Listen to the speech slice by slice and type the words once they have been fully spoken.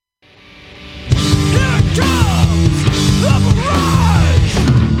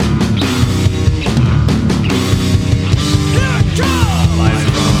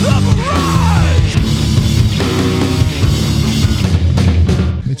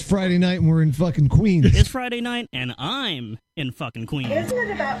Friday night and we're in fucking Queens. It's Friday night and I'm in fucking Queens. Isn't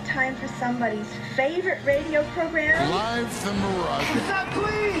it about time for somebody's favorite radio program? Live from Mirage. It's not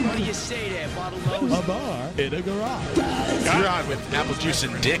Queens! What do you say there, bottlenose? A bar in a garage. You're on with apple juice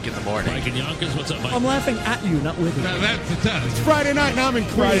and dick in the morning. Mike and Yonkers, what's up, Mike? I'm laughing at you, not with you. It's Friday night and I'm in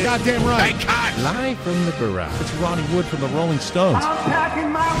Queens. Goddamn right. Thank God. Live from the garage. It's Ronnie Wood from the Rolling Stones. I'm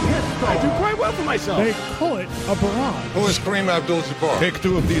packing my pistol! I do quite well for myself. They call it a barrage. Who is Kareem Abdul-Jabbar? Take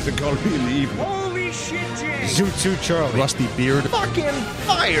two of these and call me in the evening. Holy shit, Jay! Zoot Charlie. Rusty Beard. Fucking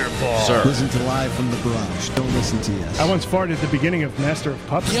fireball. Sir. Listen to Live from the Garage. Don't listen to us. I once farted at the beginning of Master of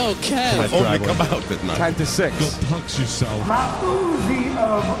Puppets. Yo, Kev. Only come out at night. 10 to 6. Go punks yourself. My Uzi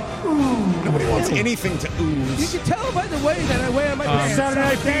of ooze! Nobody wants anything to You ooze. can tell by the way that I wear my pants. Saturday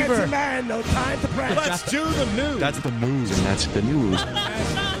Night Fever. Fancy man, no time to practice. Let's do the news. That's the news. And that's the news.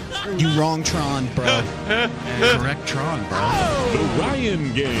 You wrong Tron, bro. Correct Tron, bro. The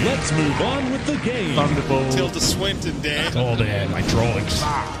Ryan game. Let's move on with the game. Thunderbolt. Tilda Swinton, Dan. All day my drawings.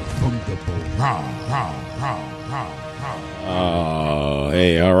 Oh,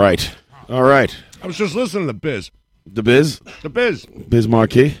 hey, all right. All right. I was just listening to Biz. The Biz? The Biz. Biz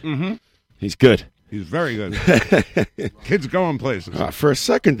Marquis? Mm-hmm. He's good. He's very good. Kids going places. For a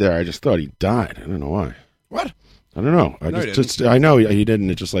second there, I just thought he died. I don't know why. What? I don't know. No, he I know he didn't.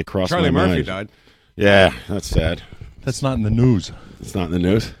 It just like crossed Charlie my Murphy mind. died. Yeah, that's sad. That's not in the news. It's not in the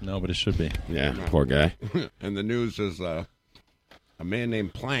news. No, but it should be. Yeah, poor guy. And the news is a man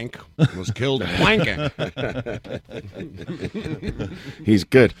named Plank was killed planking. He's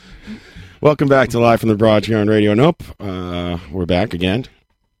good. Welcome back to Live from the Barrage here on Radio Nope. We're back again.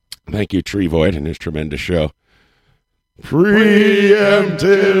 Thank you, Tree Void, and his tremendous show.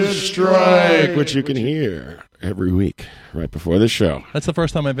 Preemptive Strike, which you can hear every week right before this show. That's the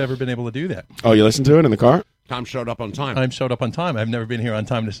first time I've ever been able to do that. Oh, you listen to it in the car? Tom showed up on time. I showed up on time. I've never been here on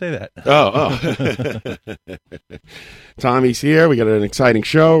time to say that. Oh. Tommy's here. We got an exciting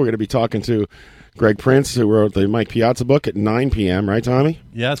show. We're going to be talking to Greg Prince, who wrote the Mike Piazza book at 9 p.m., right, Tommy?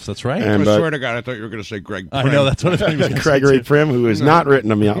 Yes, that's right. And, I swear to God, I thought you were going to say Greg Prim. I know, that's what I thought he was going to say. Gregory too. Prim, who has not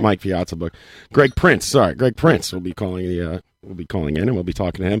written a Mike Piazza book. Greg Prince will be calling in, and we'll be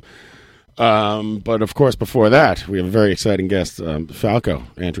talking to him. But of course, before that, we have a very exciting guest, Falco,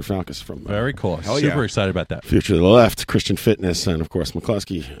 Andrew Falcus from Very cool. Hell Super yeah. excited about that. Future of the Left, Christian Fitness, and of course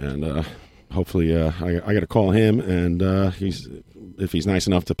McCluskey. And hopefully, I got to call him, and if he's nice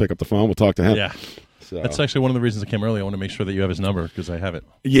enough to pick up the phone, we'll talk to him. Yeah. So, That's actually one of the reasons I came early. I want to make sure that you have his number because I have it.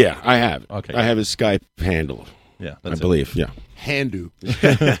 yeah, I have. Okay. I have his Skype handle. Yeah, I that's it. believe. Yeah, Handu.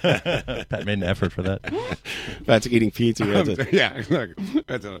 Pat made an effort for that. that's eating pizza. You have to- Yeah, exactly.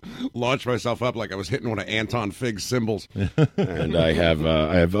 I had to launch myself up like I was hitting one of Anton Fig's cymbals. And I have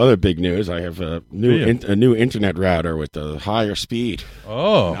other big news. I have a new internet router with a higher speed.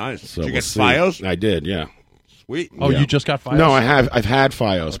 Oh. Nice. So Did you we'll get see. Fios? I did. Yeah. Sweet. Oh, Yeah. you just got Fios? No, I've had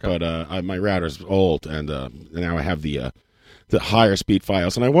Fios, but my router's old, and now I have the higher speed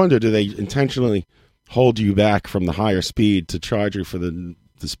Fios. And I wonder, do they intentionally hold you back from the higher speed to charge you for the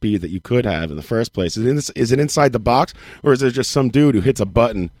speed that you could have in the first place? Is it inside the box, or is there just some dude who hits a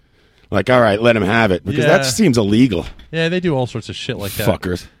button like, all right, let him have it? Because that Yeah. seems illegal. Yeah, they do all sorts of shit like that.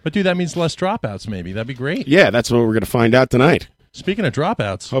 Fuckers. But, dude, that means less dropouts, maybe. That'd be great. Yeah, that's what we're going to find out tonight. Speaking of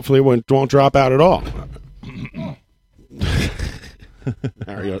dropouts. Hopefully it won't drop out at all.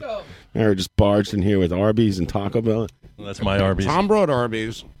 Harry just barged in here with Arby's and Taco Bell. That's my Arby's. Tom brought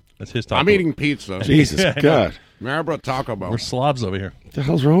Arby's. That's his Taco. I'm eating pizza. Jesus Yeah, I know. God. Mara brought Taco Bell. We're slobs over here. What the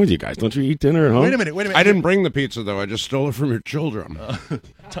hell's wrong with you guys? Don't you eat dinner at home? Wait a minute. I didn't bring the pizza, though. I just stole it from your children.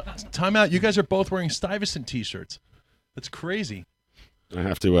 Time out. You guys are both wearing Stuyvesant T-shirts. That's crazy. I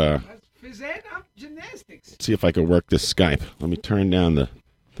have to see if I can work this Skype. Let me turn down the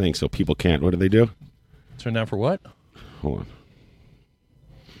thing so people can't. What do they do? Turn down for what? Hold on.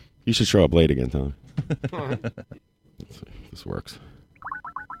 You should show up late again, Tom. Let's see if this works.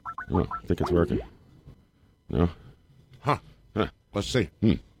 Oh, I think it's working. No? Huh. Let's see.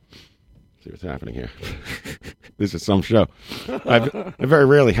 See what's happening here. This is some show. I very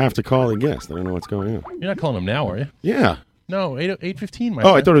rarely have to call a guest. I don't know what's going on. You're not calling him now, are you? Yeah. No, 8:15, my Oh,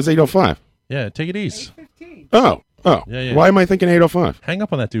 I friend. thought it was 8:05. Yeah, take it easy. Oh. Yeah. Why am I thinking 8:05? Hang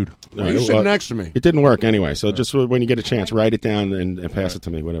up on that dude. You sit next to me. It didn't work anyway, so just when you get a chance, write it down and pass it to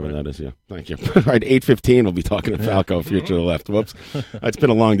me, whatever that is. Yeah, thank you. Right, 8:15, we'll be talking to Falco, Future of the Left. Whoops. It's been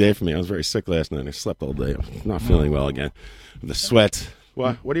a long day for me. I was very sick last night. I slept all day. I'm not feeling well again. The sweat.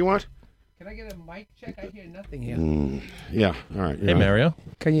 What do you want? Can I get a mic check? I hear nothing here. Yeah. All right. Hey, Mario.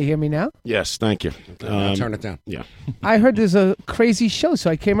 Can you hear me now? Yes. Thank you. Turn it down. Yeah. I heard there's a crazy show, so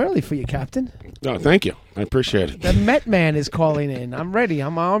I came early for you, Captain. No, thank you. I appreciate it. The Met man is calling in. I'm ready.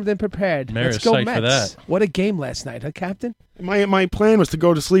 I'm armed and prepared. Mario's Let's go psyched Mets. for that. What a game last night, huh, Captain? My plan was to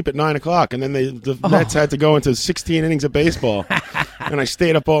go to sleep at 9 o'clock, and then the Mets had to go into 16 innings of baseball, and I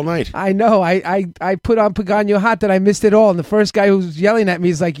stayed up all night. I know. I put on Pagano Hot that I missed it all, and the first guy who was yelling at me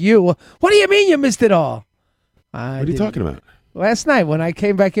is like, "You? What do you mean you missed it all?" What are you talking about? Last night when I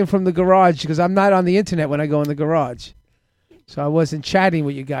came back in from the garage, because I'm not on the internet when I go in the garage, so I wasn't chatting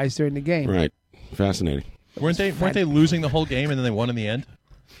with you guys during the game. Right. Fascinating. Weren't they losing the whole game and then they won in the end?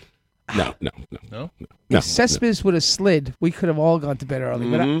 No. If Cespedes would have slid, we could have all gone to bed early.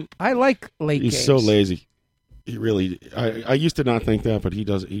 But I like late games. He's so lazy. He really. I used to not think that, but he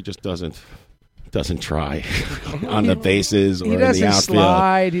does. He just doesn't try on the bases or He in the doesn't outfield.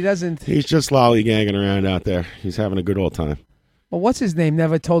 slide. He doesn't. He's just lollygagging around out there. He's having a good old time. Well, what's his name?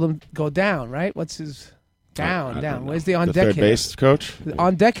 Never told him go down, right? What's his I don't down? know. Where's the on The deck third hitter? base coach? The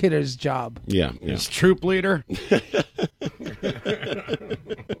on deck hitter's job. Yeah. His troop leader.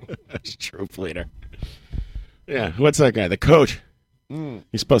 That's troop leader. Yeah. What's that guy? The coach.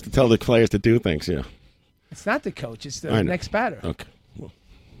 He's supposed to tell the players to do things. Yeah. It's not the coach. It's I the know. next batter. Okay. Well,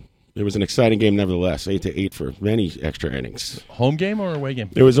 it was an exciting game, nevertheless. 8-8 for many extra innings. Home game or away game?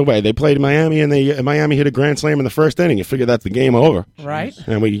 It was away. They played Miami, and Miami hit a grand slam in the first inning. You figure that's the game over, Right?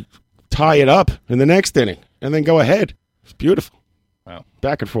 and we tie it up in the next inning, and then go ahead. It's beautiful. Wow.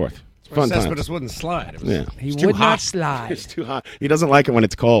 Back and forth. Fun time. Cespedes wouldn't slide. It was, Yeah. He it's too would hot. not slide. It's too hot. He doesn't like it when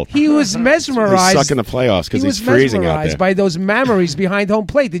it's cold. He was He's mesmerized. sucking the playoffs because He he's was freezing out mesmerized there. by those memories behind home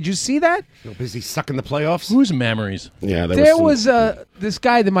plate. Did you see that? You're busy sucking the playoffs. Whose memories? Yeah, There was this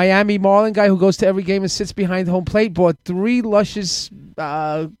guy, the Miami Marlin guy who goes to every game and sits behind home plate, brought 3 luscious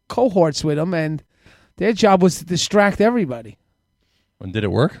cohorts with him, and their job was to distract everybody. And did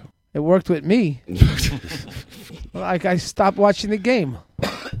it work? It worked with me. Like I stopped watching the game.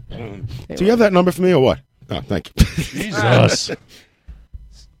 Do you have that number for me or what? Oh, thank you. Jesus.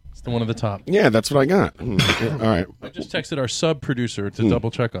 It's the one at the top. Yeah, that's what I got. Yeah, all right. I just texted our sub producer to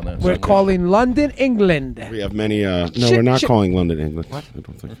double check on that. We're calling London, England. We have many. No, we're not calling London, England. What? I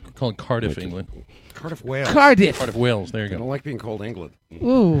don't think. We're calling Cardiff, England. Cardiff, Wales. Cardiff. Wales. There you I don't go. like being called England.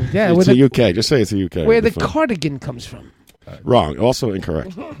 Ooh, yeah. It's Where the the, UK. Just say it's the UK. where It'll the be fine. cardigan comes from. Wrong. Also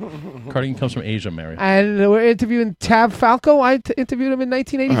incorrect. Cardigan comes from Asia, Mary. And we're interviewing Tab Falco. I interviewed him in All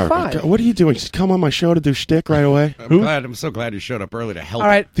 1985. right. What are you doing? Just come on my show to do shtick right away. I'm so glad you showed up early to help. All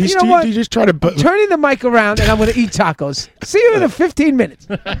right. These you know two, what? you just try to. Turning the mic around, and I'm going to eat tacos. See you in 15 minutes.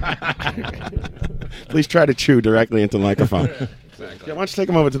 Please try to chew directly into the microphone. Yeah, why don't you take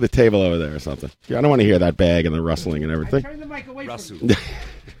them over to the table over there or something? Yeah, I don't want to hear that bag and the rustling and everything. Turn the mic away from me.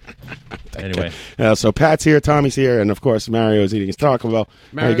 Anyway, So Pat's here, Tommy's here, and of course Mario's eating his Taco Bell.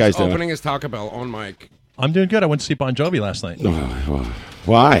 How you guys doing? opening his Taco Bell on mic. I'm doing good. I went to see Bon Jovi last night.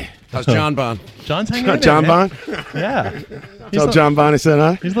 Why? How's John Bon? John's hanging in there, John man. Bon? Yeah. Tell John Bon I said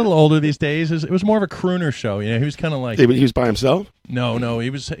hi. He's a little older these days. It was more of a crooner show. You know, he was kind of like He was by himself? no. He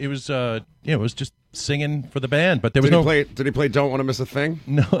was it was just singing for the band, but there was Did he play Don't Want to Miss a Thing?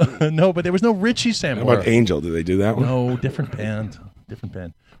 no, but there was no Richie How about Sambora. Angel? Did they do that one? No, different band.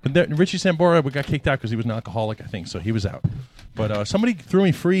 But Richie Sambora, we got kicked out because he was an alcoholic, I think, so he was out. But somebody threw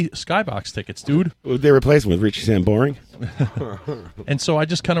me free Skybox tickets, dude. They replaced him with Richie Samboring. And so I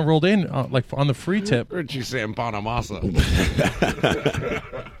just kind of rolled in, like on the free tip. Richie Sam Bonamassa.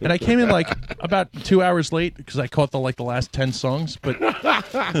 And I came in like about 2 hours late because I caught the last 10 songs. But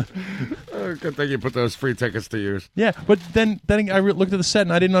Good thing you put those free tickets to use. yeah, but then I looked at the set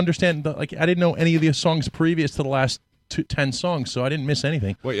and I didn't understand. I didn't know any of the songs previous to the last 10 songs, so I didn't miss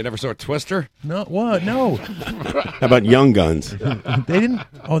anything. What, you never saw Twister? No, what? No. How about Young Guns? They didn't.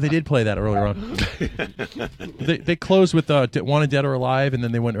 Oh, they did play that earlier on. They closed with "Wanted Dead or Alive," and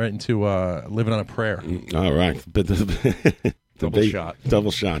then they went right into "Living on a Prayer." All right. But the Double shot.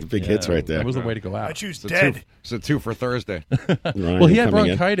 Double shot. Big hits right there. That was the way to go out. I choose Dead. It's a 2 for Thursday. Well, he had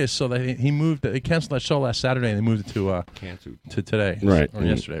bronchitis, so he moved. They canceled that show last Saturday, and they moved it to today, Right. or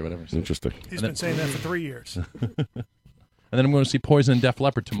yesterday, whatever. Interesting. He's been saying that for 3 years. And then I'm going to see Poison and Def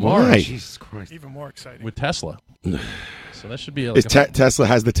Leppard tomorrow. Why? Jesus Christ. Even more exciting. With Tesla. So that should be Is Tesla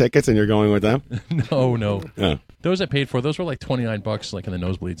has the tickets and you're going with them? No. Oh. Those I paid for, those were like $29, like in the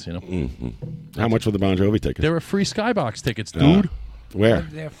nosebleeds, you know. Mm-hmm. How much were the Bon Jovi tickets? They were free Skybox tickets, dude. Where?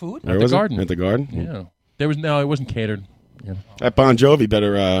 Their food? Where At the was it? Garden. At the Garden? Yeah. It wasn't catered. Yeah. That Bon Jovi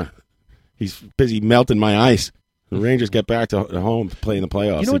better, he's busy melting my ice. The Rangers get back to home to play in the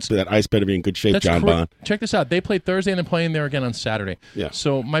playoffs. You know what's- that ice better be in good shape, John Bond. Check this out. They played Thursday and they're playing there again on Saturday. Yeah.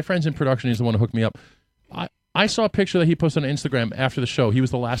 So my friend's in production. He's the one who hooked me up. I saw a picture that he posted on Instagram after the show. He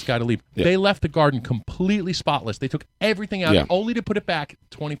was the last guy to leave. Yeah. They left the Garden completely spotless. They took everything out, Yeah. only to put it back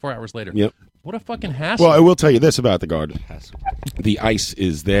 24 hours later. Yep. What a fucking hassle. Well, I will tell you this about the Garden. The ice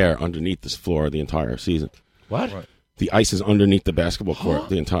is there underneath this floor the entire season. What? Right. The ice is underneath the basketball court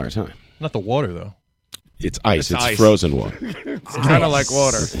the entire time. Not the water, though. It's ice. It's It's ice. frozen water. It's kind of like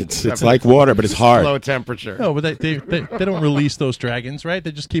water. It's like water, but it's hard. Low temperature. No, but they don't release those dragons, right?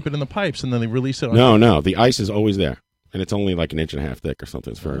 They just keep it in the pipes and then they release it. No. The ice is always there. And it's only like an inch and a half thick or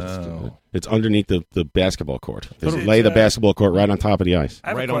something. It's underneath the basketball court. They Is it, lay the basketball court right on top of the ice. I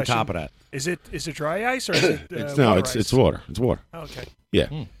have a Right on question. top of that. Is it dry ice or is it It's water ice? it's water. It's water. Okay.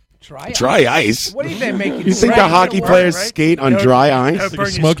 Yeah. Dry ice. What do you think? Make You think the hockey players skate on dry ice? That would burn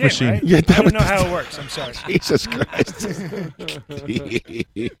your smoke skin, machine. right? Yeah, I that don't would- know how it works. I'm sorry. Jesus Christ.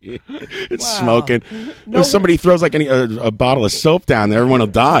 It's Wow. smoking. No- If somebody throws like a bottle of soap down there, everyone will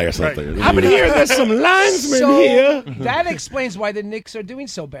die or something. Right. I'm here. There's some linesmen So here. that explains why the Knicks are doing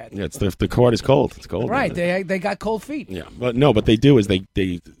so bad. Yeah, it's the court is cold. It's cold. Right, they got cold feet. Yeah, but what they do is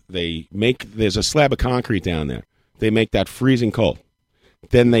they make, there's a slab of concrete down there. They make that freezing cold.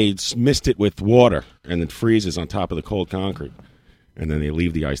 Then they mist it with water, and it freezes on top of the cold concrete. And then they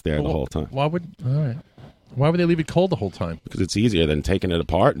leave the ice there the whole time. Why would they leave it cold the whole time? Because it's easier than taking it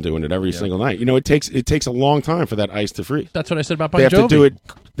apart and doing it every single night. You know, it takes a long time for that ice to freeze. That's what I said about Bon They have to Jovi. do it.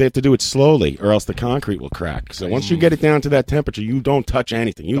 They have to do it slowly, or else the concrete will crack. So once you get it down to that temperature, you don't touch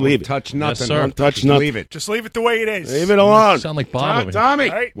anything. You leave it. Touch nothing. sir. Don't touch Just nothing. leave it. Just leave it the way it is. Leave it alone. Sound like Bob over here. Tommy.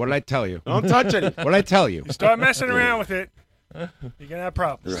 Right? What did I tell you? Don't touch it. What did I tell you? Start messing around with it. You're gonna have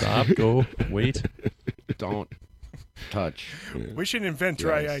problems. Stop, go, wait. Don't touch. We should invent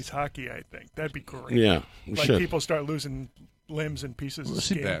dry ice hockey. I think that'd be great. Yeah, we Like should. people start losing limbs and pieces of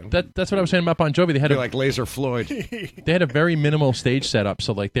See, skin. that's what I was saying about Bon Jovi. They had Be a, like Laser Floyd. they had a very minimal stage setup,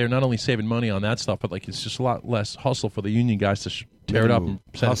 so like they're not only saving money on that stuff, but like it's just a lot less hustle for the union guys to tear it up and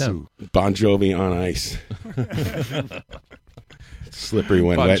send it down. Bon Jovi on ice. Slippery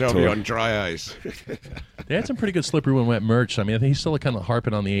when Bon wet Jovi tour. on dry ice. They had some pretty good slippery when wet merch. I mean, I think he's still kind of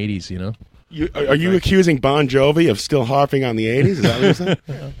harping on the '80s, you know. Are you accusing Bon Jovi of still harping on the 80s? Is that what you're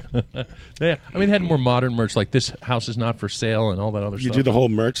saying? Yeah, I mean, they had more modern merch, like "This house is not for sale" and all that other You stuff. do the whole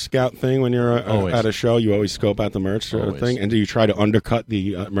merch scout thing when you're Always. at a show. You always scope out the merch sort of Always. thing. And do you try to undercut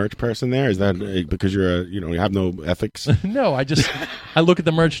the merch person there? Is that because you're you have no ethics? No, I look at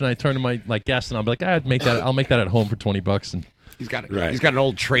the merch and I turn to my guest and I'll be like, I'll make that at home for $20 and. He's got Right. he's got an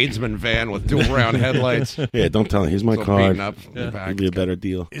old tradesman van with dual round headlights. Yeah, don't tell him. Here's my So card. beaten up in the back. Give you a better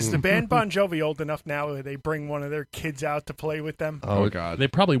deal. Is the band Bon Jovi old enough now that they bring one of their kids out to play with them? Oh, God. They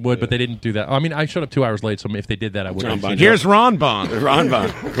probably would, but they didn't do that. I mean, I showed up 2 hours late, so if they did that, I would. John Bon Jovi. Here's Ron Bond. Ron Bon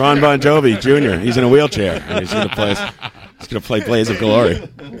Jovi Jr. He's in a wheelchair. And he's gonna play Blaze of Glory.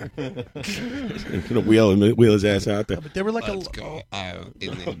 He's gonna wheel his ass out there. But they were like Go out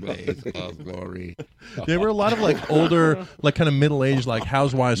in the blaze of glory. There were a lot of like older, like kind of middle-aged, like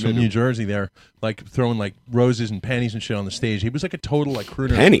housewives from New Jersey there, like throwing like roses and panties and shit on the stage. He was like a total like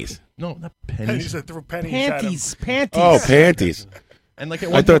crooner. Pennies. No, not Pennies pennies. that threw pennies at him. Panties. Oh, panties. And like at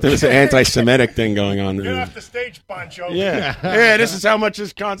I one thought there was an anti-Semitic thing going on Get there. off the stage, Bon Jovi. Yeah, this is how much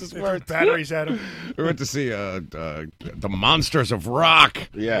this concert's They worth. threw batteries at him. We went to see the Monsters of Rock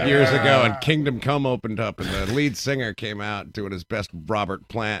years ago, and Kingdom Come opened up, and the lead singer came out doing his best Robert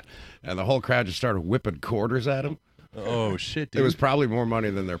Plant, and the whole crowd just started whipping quarters at him. Oh shit, dude. It was probably more money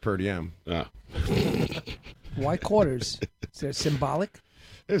than their per diem. Oh. Why quarters? Is that symbolic?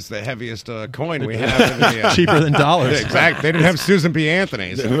 It's the heaviest coin we have. In the, cheaper than dollars. Exactly. They didn't have Susan B.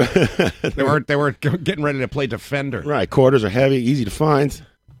 Anthony's. They were getting ready to play Defender. Right, quarters are heavy, easy to find.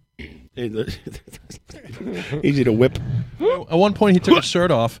 Easy to whip. At one point, he took his shirt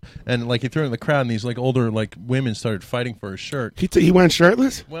off and like he threw it in the crowd, and these like older like women started fighting for his shirt. He went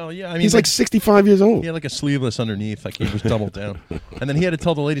shirtless? Well, yeah, I mean, He's like 65 years old. he had like a sleeveless underneath, like he was doubled down, and then he had to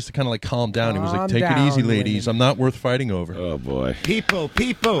tell the ladies to kind of like calm down. He was like, Calm "Take it down, easy, ladies. women." I'm not worth fighting over." Oh, boy. People.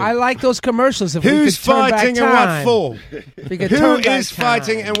 I like those commercials. If Who's we could turn fighting back and what time. for? If we could Who turn back is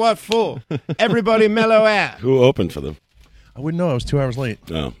fighting time. and what for? Everybody mellow out. Who opened for them? I wouldn't know. I was 2 hours late.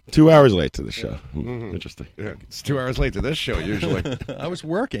 Oh, 2 hours late to the show. Interesting. Yeah, it's 2 hours late to this show usually. I was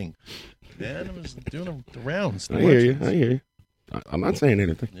working. Man, I was doing the rounds. the I hear you. merchants. I hear you. I'm not saying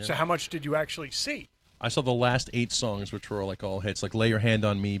anything. So how much did you actually see? I saw the last 8 songs, which were like all hits, like "Lay Your Hand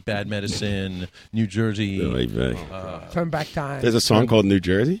on Me," "Bad Medicine," "New Jersey." Oy vey. Turn back time. There's a song called New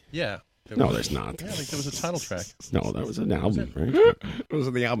Jersey? Yeah, No, there's not. Yeah, I think there was a title track. No, that was an album, right? It was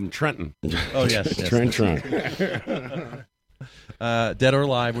in the album Trenton. Oh, yes. Trent. Dead or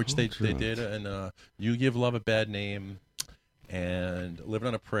Alive, which they did, and You Give Love a Bad Name, and Living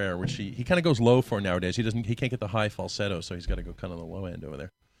on a Prayer, which he kind of goes low for nowadays. He can't get the high falsetto, so he's got to go kind of the low end over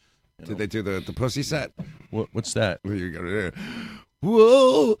there. Did they do the pussy set? What's that? What are you gonna do?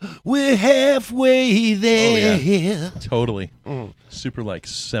 Whoa, we're halfway there. Oh, yeah. Totally. Super like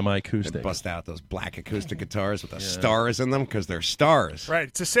semi-acoustic. Bust out those black acoustic guitars with the stars in them because they're stars. Right.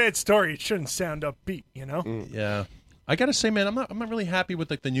 It's a sad story. It shouldn't sound upbeat, you know? Yeah. I gotta say, man, I'm not really happy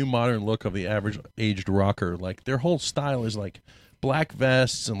with like the new modern look of the average aged rocker. Like their whole style is like black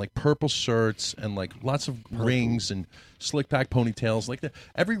vests and like purple shirts and like lots of rings and slick back ponytails. Like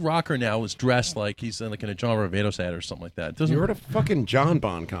every rocker now is dressed like he's in a John Varvatos ad or something like that. You were at a fucking John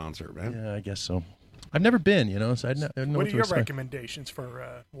Bon concert, man. Yeah, I guess so. I've never been, so I don't know What are to your expect. recommendations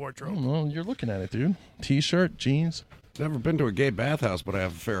for wardrobe? Well, you're looking at it, dude. T-shirt, jeans. Never been to a gay bathhouse, but I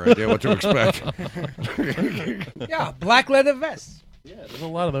have a fair idea what to expect. Yeah, black leather vests. Yeah, there's a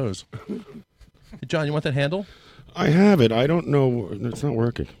lot of those. Hey, John, you want that handle? I have it. I don't know. It's not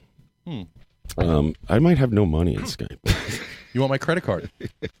working. I might have no money in Skype. You want my credit card?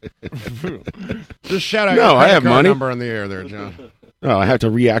 Just shout out No, your I have credit card money. number on the air there, John. No, I have to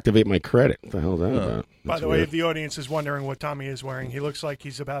reactivate my credit. What the hell is that about? By That's the way, weird. if the audience is wondering what Tommy is wearing, he looks like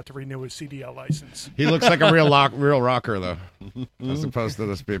he's about to renew his CDL license. He looks like a real rocker, though, as opposed to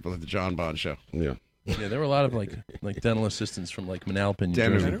those people at the John Bon show. Yeah. Yeah, there were a lot of like dental assistants from like Manalapan, New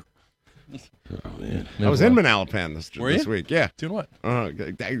Dental. Jersey. Oh, man. I was in Manalapan this Were you? week. Yeah. Doing what?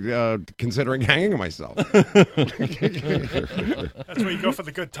 Considering hanging myself. That's where you go for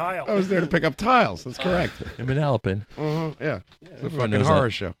the good tile. I was there to pick up tiles. That's correct. In Manalapan. Yeah. It's a everyone fucking knows horror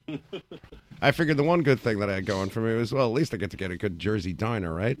that. show. I figured the one good thing that I had going for me was, well, at least I get to get a good Jersey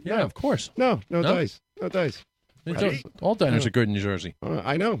diner, right? Yeah, of course. No dice. No dice. All diners are good in New Jersey.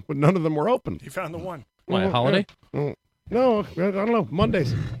 I know, but none of them were open. He found the one. Why, a holiday? No, I don't know.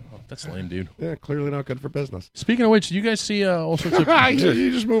 Mondays. That's lame, dude. Yeah, clearly not good for business. Speaking of which, you guys see all sorts of...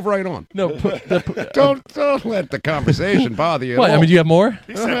 you just move right on. No, Don't let the conversation bother you. What? I mean, do you have more?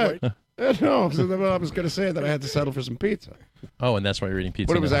 No, I was going to say that I had to settle for some pizza. Oh, and that's why you're eating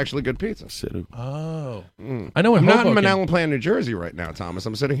pizza. But it was now. actually good pizza. Oh. I know in I'm not in Hoboken. Manalapan, New Jersey right now, Thomas.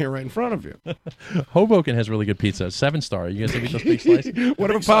 I'm sitting here right in front of you. Hoboken has really good pizza. 7-star. You guys ever eat those big slices?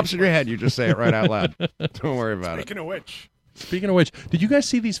 Whatever pops in your head, you just say it right out loud. Don't worry about Speaking of which, Speaking of which, did you guys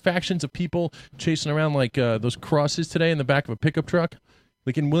see these factions of people chasing around like those crosses today in the back of a pickup truck?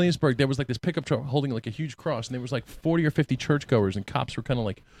 Like in Williamsburg, there was like this pickup truck holding like a huge cross, and there was like 40 or 50 churchgoers, and cops were kind of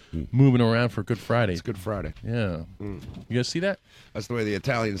like moving around for Good Friday. It's Good Friday. Yeah. You guys see that? That's the way the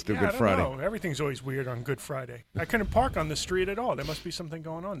Italians do yeah, Good I don't Friday. know. Everything's always weird on Good Friday. I couldn't park on the street at all. There must be something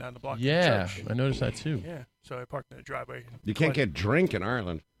going on down the block. Yeah, from the church. I noticed that too. Yeah, so I parked in the driveway. You can't get drink in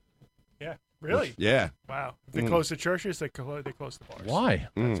Ireland. Yeah, really? Yeah. Wow. If they close the churches, they close the bars. Why?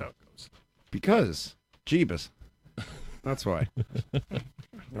 That's how it goes. Because Jeebus. That's why.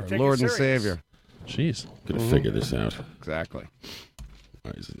 Our take it Lord and serious. Savior. Jeez. Gonna figure this out. Exactly.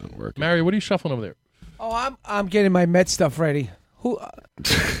 Why is it not working? Mario, what are you shuffling over there? Oh, I'm getting my Met stuff ready. Who?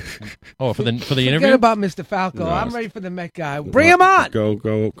 Oh, for the Forget interview? about Mr. Falco. No, I'm it's- ready for the Met guy. Bring him on. Go.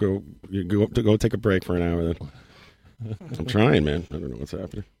 You go take a break for an hour then. I'm trying, man. I don't know what's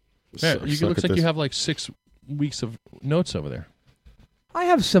happening. Yeah, Suck looks at like you this. have like 6 weeks of notes over there. I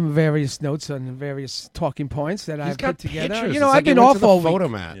have some various notes on various talking points that He's I've got put together. pictures. You know, It's I've like he been went off to the all week.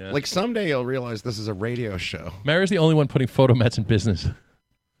 Photomat. Yeah. Like someday you'll realize this is a radio show. Mario's the only one putting photomats in business.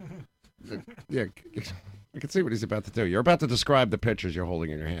 Yeah. I can see what he's about to do. You're about to describe the pictures you're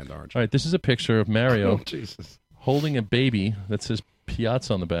holding in your hand, aren't you? All right, this is a picture of Mario Oh, Jesus. holding a baby that says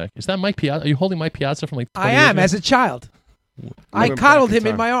Piazza on the back. Is that Mike Piazza? Are you holding Mike Piazza from like 20 I years am, ago? as a child. I went coddled back in him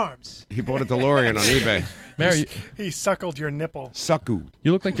in time. my arms. He bought a DeLorean on eBay. Mario, He suckled your nipple. Sucku.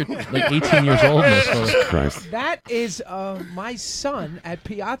 you look like you're like 18 years old in this photo. Christ. That is my son at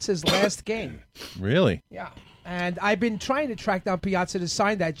Piazza's last game. Really? Yeah. And I've been trying to track down Piazza to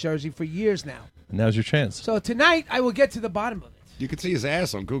sign that jersey for years now. And now's your chance. So tonight I will get to the bottom of it. You can see his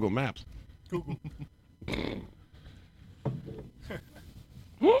ass on Google Maps.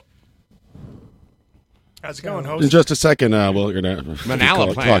 How's it going, In host? just a second, we're gonna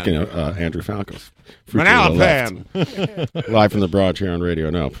Manalapan. talking Andrew Falco. Fruit to the left. Manalapan. Live from the Broad here on Radio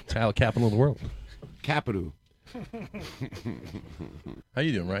No. Tile capital of the world. Capital. How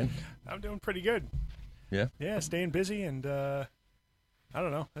you doing, Ryan? I'm doing pretty good. Yeah? Yeah, staying busy, and I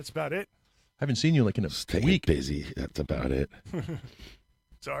don't know. That's about it. I haven't seen you like in a Staying week. busy. That's about it.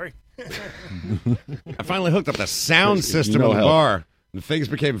 Sorry. I finally hooked up the sound system No in the help. bar. And things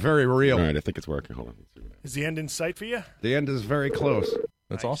became very real. All right, I think it's working. Hold on. Is the end in sight for you? The end is very close.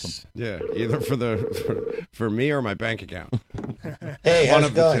 That's awesome. Yeah, either for me or my bank account. Hey, One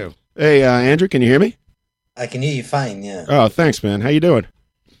how's of it the going? two. Hey, Andrew, can you hear me? I can hear you fine. Yeah. Oh, thanks, man. How you doing?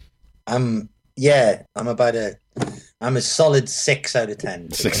 I'm a solid 6 out of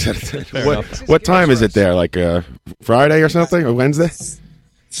 10. 6 out of 10. What time is it there? Like Friday or something, or Wednesday?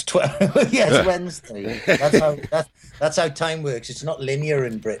 It's it's Wednesday. That's how time works. It's not linear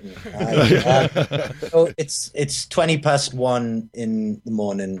in Britain. So it's 1:20 in the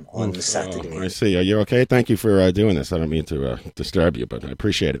morning on Saturday. I see. Are you okay? Thank you for doing this. I don't mean to disturb you, but I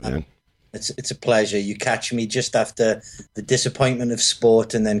appreciate it, man. It's a pleasure. You catch me just after the disappointment of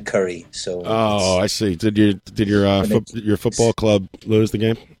sport and then curry. So I see. Did your football club lose the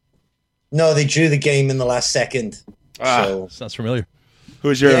game? No, they drew the game in the last second. So sounds familiar.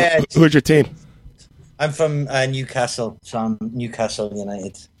 Who's your team? I'm from Newcastle, so I'm Newcastle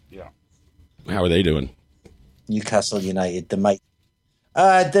United. Yeah. How are they doing? Newcastle United, they're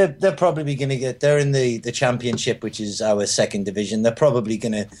probably going to get. They're in the Championship, which is our second division. They're probably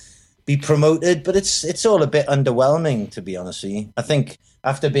going to be promoted, but it's all a bit underwhelming, to be honest with you. I think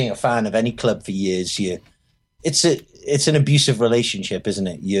after being a fan of any club for years, it's an abusive relationship, isn't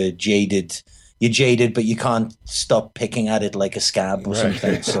it? You're jaded, but you can't stop picking at it like a scab or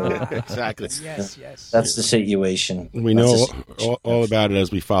something. So exactly. Yes. That's the situation. We know all about it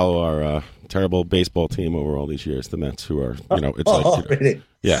as we follow our terrible baseball team over all these years, the Mets, who are, really?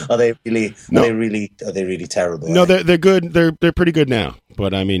 Yeah. Are they really terrible? No, they're good. They're pretty good now.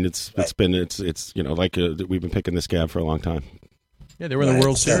 But I mean, it's we've been picking this scab for a long time. Yeah, they were in the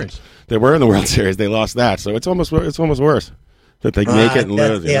World Series. They were in the World Series. They lost that, so it's almost worse. That they make it and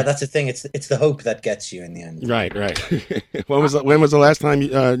lose. Yeah, that's the thing. It's the hope that gets you in the end. Right. When was the last time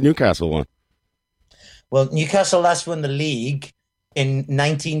Newcastle won? Well, Newcastle last won the league in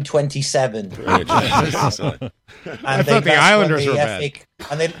 1927. I thought the Islanders were bad.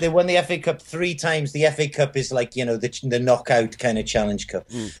 And they won the FA Cup 3 times. The FA Cup is like, the knockout kind of challenge cup.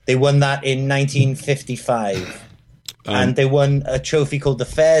 They won that in 1955. And they won a trophy called the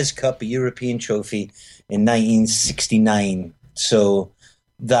Fairs Cup, a European trophy, in 1969. So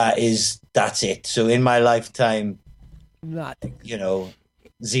that's it. So in my lifetime, nothing.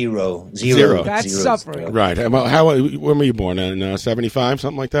 Zero. That's suffering. Right. When were you born? In 75,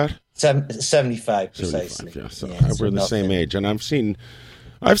 something like that? 75 precisely. 75, yeah. So Yeah, we're the same age, and I've seen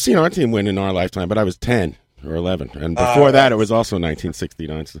our team win in our lifetime, but I was 10 or 11, and before that, it was also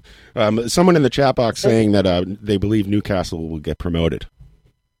 1969. So, someone in the chat box saying that they believe Newcastle will get promoted.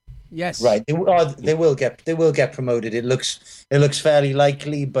 Yes. Right. They will get promoted. It looks fairly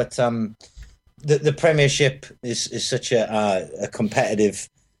likely, but the Premiership is such a competitive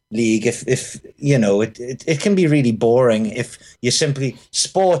league. If it can be really boring if you simply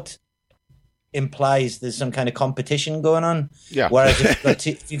sport implies there's some kind of competition going on. Yeah. Whereas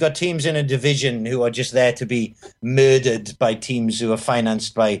if you've got teams in a division who are just there to be murdered by teams who are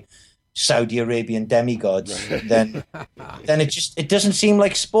financed by Saudi Arabian demigods, then it doesn't seem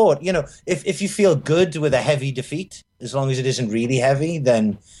like sport. If you feel good with a heavy defeat, as long as it isn't really heavy,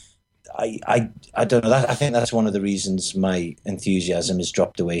 then I don't know. I think that's one of the reasons my enthusiasm has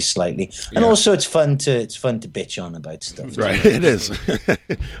dropped away slightly. And also, it's fun to bitch on about stuff. Right, it is.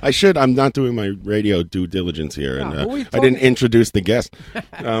 I'm not doing my radio due diligence here, and I didn't introduce the guest.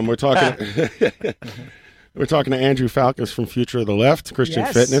 We're talking. We're talking to Andrew Falkus from Future of the Left, Christian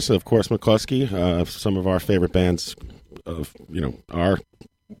Fitness, of course, McCluskey, some of our favorite bands, are.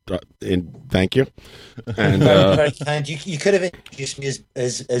 Thank you. And very kind. You could have introduced me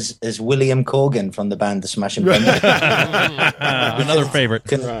as William Corgan from the band The Smashing Pumpkins. Another favorite.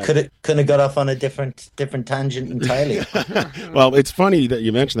 Couldn't have got off on a different tangent entirely. Well, it's funny that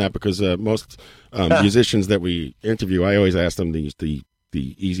you mentioned that because most musicians that we interview, I always ask them the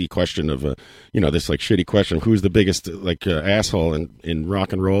easy question of this like shitty question of who's the biggest asshole in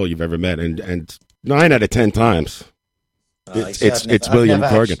rock and roll you've ever met, and 9 out of 10 times. It's William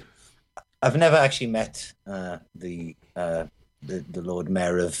Corgan. I've never actually met the Lord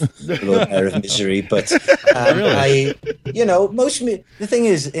Mayor of Misery, but the thing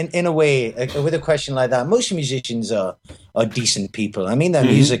is, in a way, with a question like that, most musicians are decent people. I mean, their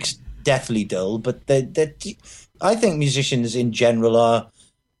music's deathly dull, but I think musicians in general are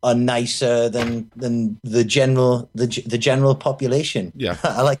nicer than the general population. Yeah,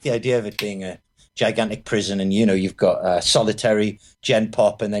 I like the idea of it being a gigantic prison, and you've got solitary gen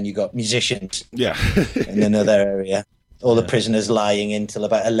pop, and then you've got musicians. Yeah, in another area, all the prisoners lying in till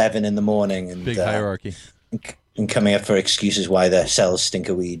about 11 in the morning, and big hierarchy. and coming up for excuses why their cells stink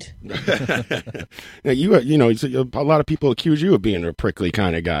of weed. Now, you know, a lot of people accuse you of being a prickly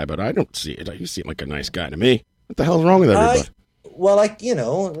kind of guy, but I don't see it. You seem like a nice guy to me. What the hell's wrong with everybody? Well, like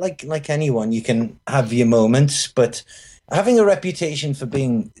anyone, you can have your moments, but having a reputation for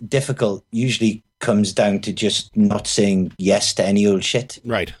being difficult usually comes down to just not saying yes to any old shit.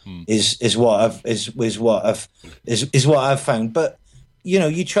 Right. Is what I've found. But you know,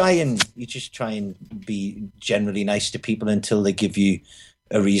 you just try and be generally nice to people until they give you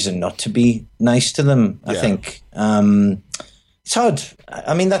a reason not to be nice to them. I think it's hard.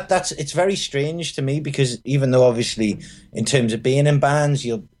 I mean, it's very strange to me, because even though obviously in terms of being in bands,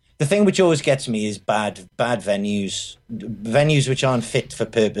 the thing which always gets me is bad venues which aren't fit for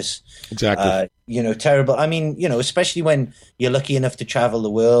purpose. Exactly. Terrible. I mean, especially when you're lucky enough to travel the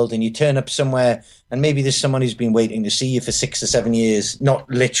world and you turn up somewhere and maybe there's someone who's been waiting to see you for 6 or 7 years, not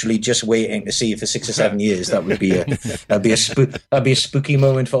literally just waiting to see you for 6 or 7 years. That would be a spooky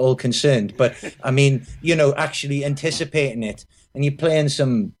moment for all concerned. But I mean, actually anticipating it, and you're playing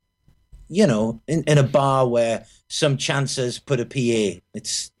some, in a bar where some chancers put a PA.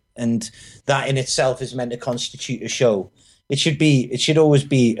 And that in itself is meant to constitute a show. It should always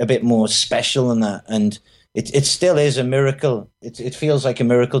be a bit more special than that. And it still is a miracle. It feels like a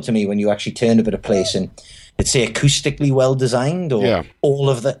miracle to me when you actually turn up at a place and it's say acoustically well designed, or all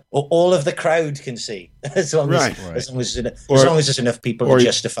of the crowd can see. As long as there's enough people to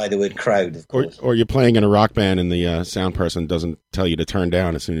justify the word crowd, of course. Or you're playing in a rock band and the sound person doesn't tell you to turn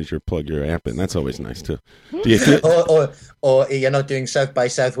down as soon as you plug your amp in. That's always nice too. Or you're not doing South by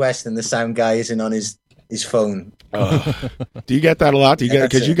Southwest and the sound guy isn't on his phone. Do you get that a lot? Do you get,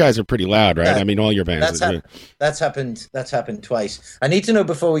 because you guys are pretty loud, right? I mean, all your bands. That's happened twice. I need to know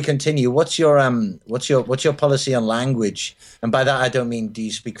before we continue. What's your policy on language? And by that I don't mean do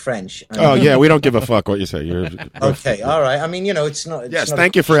you speak French? Yeah, we don't give a fuck what you say. Okay, all right. I mean, it's not.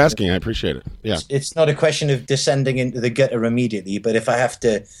 Thank you for asking. I appreciate it. Yeah, it's not a question of descending into the gutter immediately, but if I have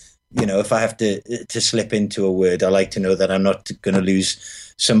to, to slip into a word, I like to know that I'm not going to lose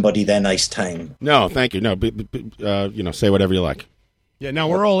somebody their nice time. No, thank you. No, say whatever you like. Yeah, no,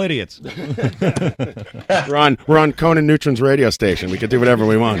 we're all idiots. We're on Conan Neutron's radio station. We can do whatever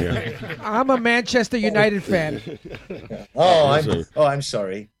we want here. I'm a Manchester United fan. I'm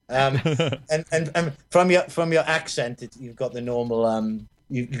sorry. And from your accent, you've got the normal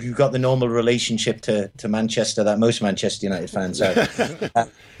you've got the normal relationship to Manchester that most Manchester United fans have.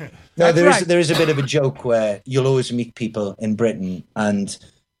 There is a bit of a joke where you'll always meet people in Britain and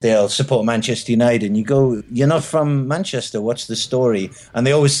they'll support Manchester United, and you go, "You're not from Manchester. What's the story?" And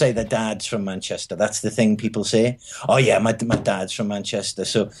they always say their dad's from Manchester. That's the thing people say. Oh yeah, my dad's from Manchester.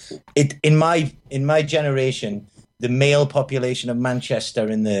 So in my generation, the male population of Manchester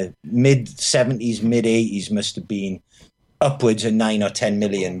in the mid 70s, mid 80s must have been upwards of 9 or 10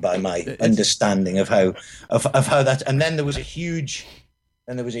 million by my understanding of how that. And then there was a huge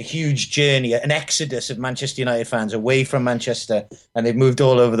journey, an exodus of Manchester United fans away from Manchester, and they've moved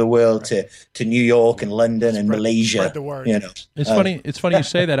all over the world to New York and London and Malaysia. Spread the word. It's funny. It's funny you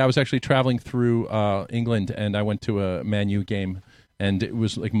say that. I was actually traveling through England, and I went to a Man U game. And it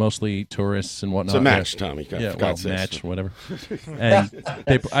was like mostly tourists and whatnot. It's a match, Tommy. Match, whatever. And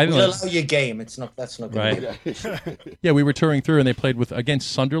I will allow your game. That's not right. Yeah, we were touring through, and they played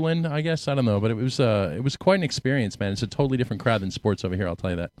against Sunderland. I guess I don't know, but it was quite an experience, man. It's a totally different crowd than sports over here. I'll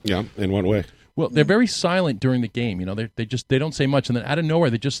tell you that. Yeah, in what way? Well, they're very silent during the game. They don't say much, and then out of nowhere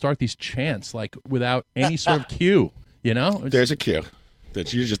they just start these chants like without any sort of cue. There's a cue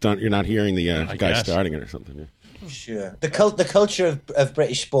that you just don't. You're not hearing the guy starting it or something. Yeah. Sure. The culture of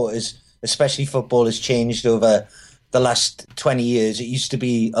British sport, especially football, has changed over the last 20 years. It used to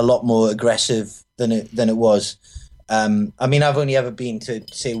be a lot more aggressive than it was. I mean, I've only ever been to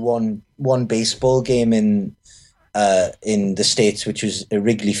say one baseball game in the States, which was at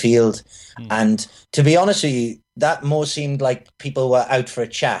Wrigley Field, and to be honest with you, that more seemed like people were out for a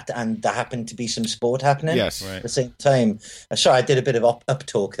chat and there happened to be some sport happening at the same time. Sorry, I did a bit of up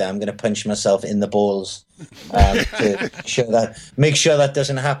talk there. I'm going to punch myself in the balls to make sure that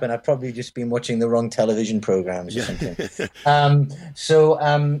doesn't happen. I've probably just been watching the wrong television programs or something. It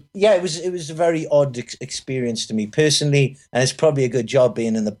was a very odd experience to me personally, and it's probably a good job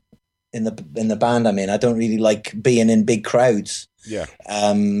being in the band I'm in. I don't really like being in big crowds. Yeah.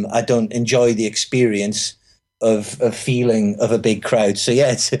 I don't enjoy the experience of feeling of a big crowd. So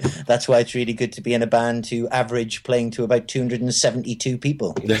yeah, that's why it's really good to be in a band to average playing to about 272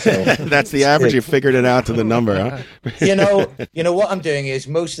 people. So, that's the average. You figured it out to the number, huh? You know what I'm doing is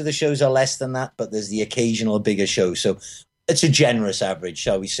most of the shows are less than that, but there's the occasional bigger show. So it's a generous average,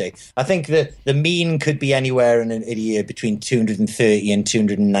 shall we say. I think the mean could be anywhere in a year between 230 and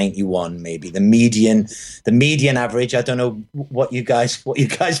 291, maybe. The median average, I don't know what you guys'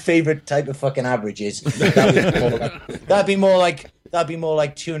 favorite type of fucking average is. That'd be more like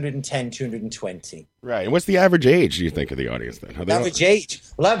 210, 220. Right. And what's the average age, do you think, of the audience then? Average age?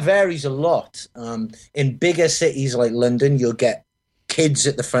 Well, that varies a lot. In bigger cities like London, you'll get kids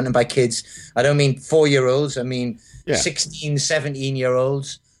at the front. And by kids, I don't mean 4-year-olds. I mean 16,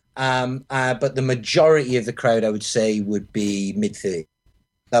 17-year-olds. But the majority of the crowd, I would say, would be mid-30s.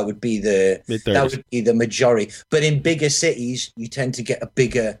 That would be the majority. But in bigger cities, you tend to get a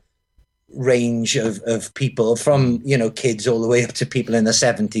bigger range of people, from kids all the way up to people in their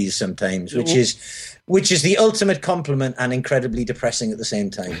 70s sometimes, which is the ultimate compliment and incredibly depressing at the same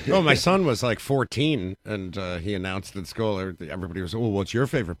time. Oh, my son was like 14, and he announced at school. Everybody was, "Oh, what's your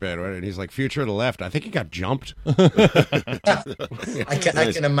favorite band?" And he's like, "Future of the Left." I think he got jumped. I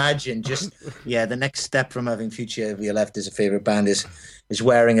can imagine. Just the next step from having Future of the Left as a favorite band is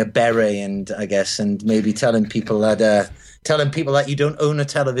wearing a beret, and maybe telling people that you don't own a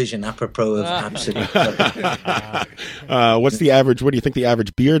television, apropos of absolute. What's the average? What do you think the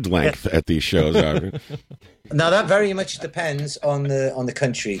average beard length at these shows are? Now that very much depends on the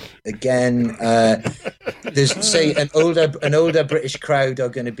country. Again, there's say an older British crowd are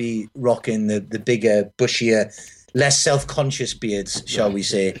going to be rocking the bigger, bushier, less self-conscious beards, shall we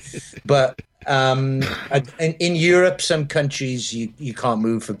say? But in Europe, some countries you can't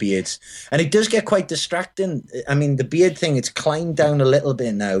move for beards, and it does get quite distracting. I mean, the beard thing, it's climbed down a little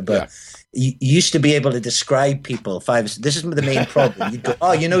bit now, but you used to be able to describe people. This is the main problem. You'd go,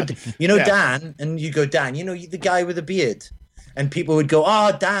 "Oh, Dan," and you go, "Dan, the guy with the beard," and people would go,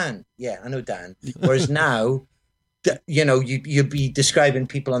 "Oh, Dan, yeah, I know Dan." Whereas now, you'd be describing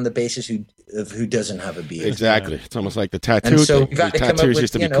people on the basis of who doesn't have a beard. Exactly. It's almost like the tattoo. And so thing. you've got The to come up tattoos with,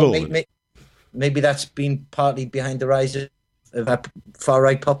 used to be cool. Maybe that's been partly behind the rise of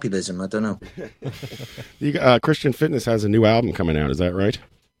far-right populism. I don't know. Christian Fitness has a new album coming out. Is that right?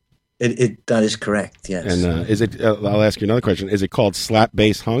 That is correct, yes. And is it? I'll ask you another question. Is it called Slap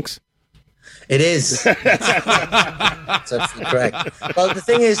Bass Hunks? It is. That's absolutely correct. Well, the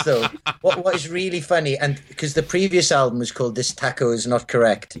thing is, though, what is really funny, and because the previous album was called "This Taco Is Not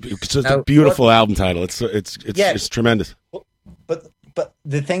Correct." It's just a beautiful album title. It's tremendous. But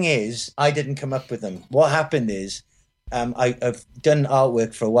the thing is, I didn't come up with them. What happened is, I've done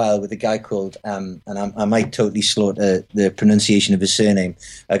artwork for a while with a guy called, and I might totally slaughter the pronunciation of his surname,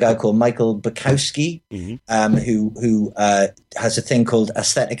 a guy called Michael Bukowski, who has a thing called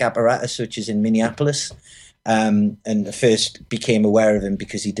Aesthetic Apparatus, which is in Minneapolis. And I first became aware of him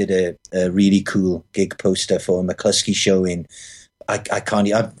because he did a really cool gig poster for a McCluskey show in, I've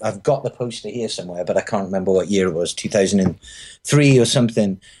got the poster here somewhere, but I can't remember what year it was, 2003 or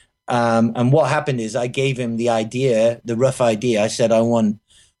something. And what happened is I gave him the rough idea. I said, I want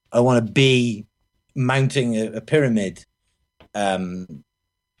to be mounting a pyramid. It's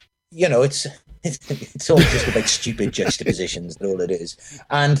all just about stupid juxtapositions. That's all it is.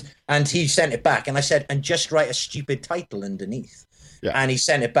 And he sent it back, and I said, and just write a stupid title underneath. Yeah. And he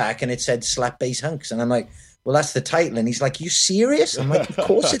sent it back, and it said Slap Bass Hunks, and I'm like, well, that's the title. And he's like, you serious? I'm like, of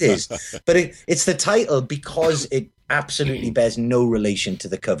course it is. But it's the title because it absolutely bears no relation to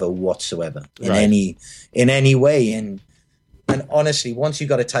the cover whatsoever in any way. And honestly, once you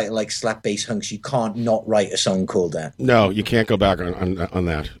got a title like Slap Bass Hunks, you can't not write a song called that. No, you can't go back on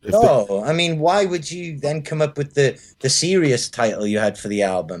that. I mean, why would you then come up with the serious title you had for the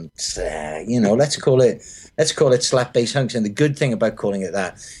album? Let's call it Slap Bass Hunks. And the good thing about calling it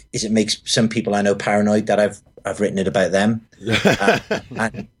that is it makes some people I know paranoid that I've written it about them,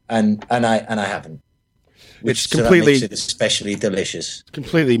 and I haven't. It's completely, that makes it especially delicious.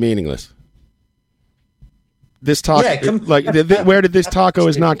 Completely meaningless. This taco, where did this taco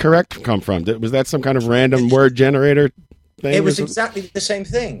is not correct come from? Was that some kind of random word generator thing? It was exactly the same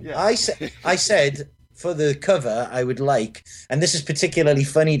thing. Yeah. I said for the cover I would like, and this is particularly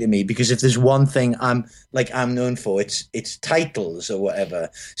funny to me because if there's one thing I'm known for, it's titles or whatever.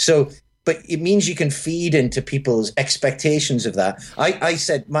 So. But it means you can feed into people's expectations of that. I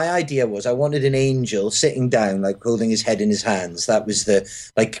said my idea was I wanted an angel sitting down, like holding his head in his hands. That was the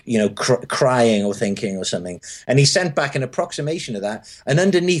crying or thinking or something. And he sent back an approximation of that. And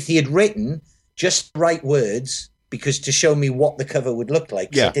underneath he had written just the right words because to show me what the cover would look like.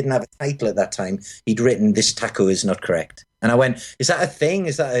 Yeah. It didn't have a title at that time. He'd written "This Taco Is Not Correct." And I went, is that a thing?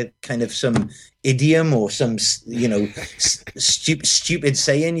 Is that a kind of some idiom or some, stupid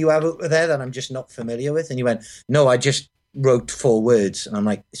saying you have over there that I'm just not familiar with? And he went, no, I just wrote 4 words, and I'm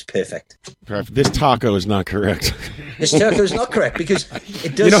like, it's perfect. Perfect. This taco is not correct. This taco is not correct because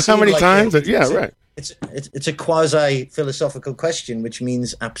it does. You know how seem many like times? Right. It's a quasi philosophical question, which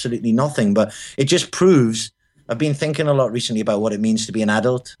means absolutely nothing, but it just proves. I've been thinking a lot recently about what it means to be an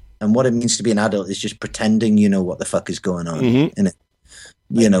adult, and what it means to be an adult is just pretending you know what the fuck is going on in it.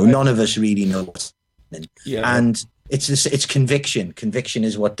 You know, none of us really know what's happening, and it's conviction. Conviction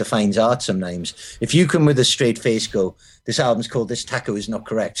is what defines art. Sometimes, if you can with a straight face go, "This album's called This Taco Is Not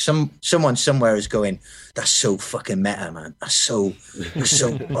Correct," someone somewhere is going, "That's so fucking meta, man. That's so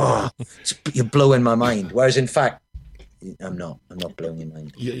you're blowing my mind." Whereas in fact, I'm not blowing your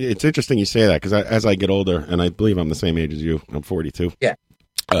mind. It's interesting you say that because as I get older, and I believe I'm the same age as you, I'm 42. Yeah.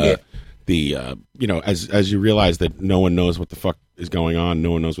 You know, as you realize that no one knows what the fuck is going on,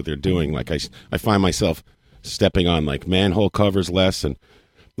 no one knows what they're doing. Like I find myself stepping on like manhole covers less and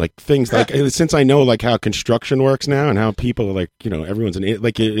like things like since I know like how construction works now and how people are like, you know, everyone's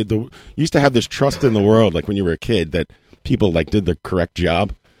you used to have this trust in the world like when you were a kid that people like did the correct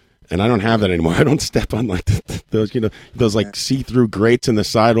job. And I don't have that anymore. I don't step on like those, you know, those like see-through grates in the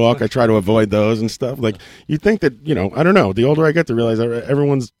sidewalk. I try to avoid those and stuff. Like you think that, you know, I don't know. The older I get, to realize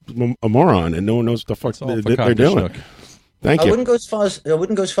everyone's a moron and no one knows what the fuck they're doing. Thank you. I wouldn't go as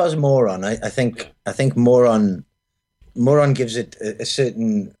far as moron. I think moron gives it a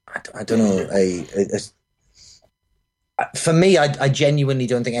certain, I don't know, for me, I genuinely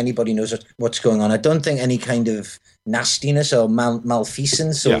don't think anybody knows what's going on. I don't think any kind of nastiness or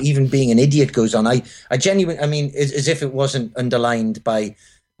malfeasance or even being an idiot goes on. I genuinely, I mean, as if it wasn't underlined by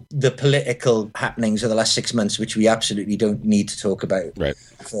the political happenings of the last 6 months, which we absolutely don't need to talk about, right?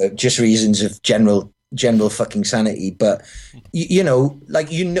 For just reasons of general fucking sanity. But you know,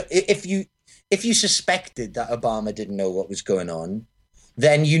 like, you know, if you suspected that Obama didn't know what was going on,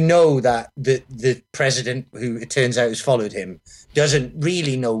 then you know that the president, who it turns out has followed him, doesn't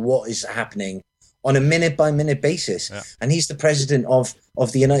really know what is happening on a minute-by-minute basis. Yeah. And he's the president of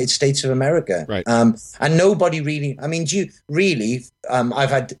the United States of America. Right. And nobody really... I mean, do you really...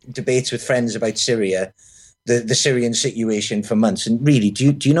 I've had debates with friends about Syria, the Syrian situation for months. And really,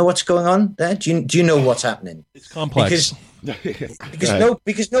 do you know what's going on there? Do you know what's happening? It's complex.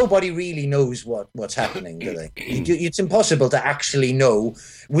 Because nobody really knows what's happening, do they? It's impossible to actually know.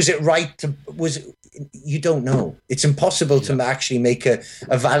 Was it right to... You don't know. It's impossible to actually make a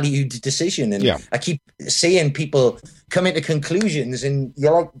valued decision. And I keep seeing people come into conclusions, and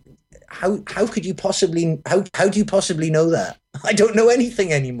you're like, how could you possibly... How do you possibly know that? I don't know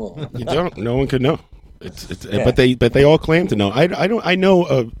anything anymore. You don't. No one could know. But they all claim to know. I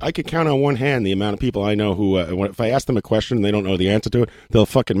know. I could count on one hand the amount of people I know who, if I ask them a question and they don't know the answer to it, they'll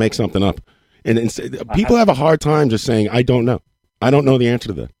fucking make something up. And people have a hard time just saying, "I don't know. I don't know the answer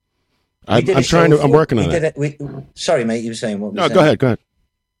to that." I'm working on it. Sorry, mate. You were saying what? No, go ahead.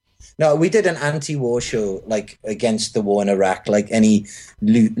 No, we did an anti-war show, like, against the war in Iraq, like any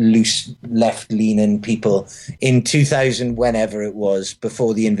loose left-leaning people in 2000, whenever it was,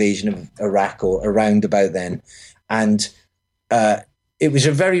 before the invasion of Iraq or around about then. And it was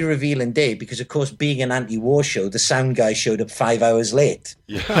a very revealing day because, of course, being an anti-war show, the sound guy showed up 5 hours late.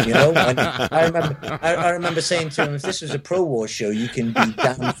 Yeah. You know, and I remember saying to him, if this was a pro-war show, you can be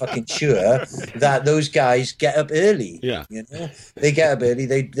damn fucking sure that those guys get up early. Yeah. You know, they get up early,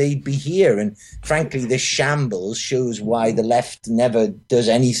 they'd be here. And frankly, this shambles shows why the left never does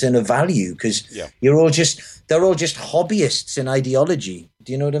anything of value, because they're all just hobbyists in ideology.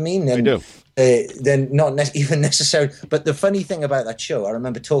 Do you know what I mean? I do. They're not even necessary. But the funny thing about that show, I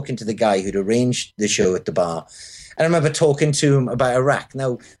remember talking to the guy who'd arranged the show at the bar. And I remember talking to him about Iraq.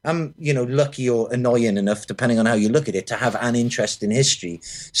 Now, I'm, lucky or annoying enough, depending on how you look at it, to have an interest in history.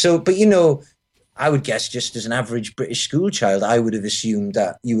 So, but, I would guess just as an average British school child, I would have assumed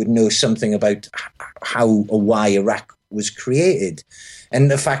that you would know something about how or why Iraq was created. And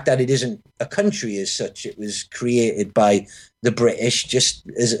the fact that it isn't a country as such, it was created by the British just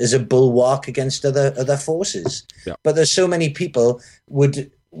as a bulwark against other forces. Yeah. But there's so many people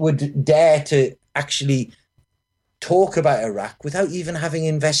would dare to actually talk about Iraq without even having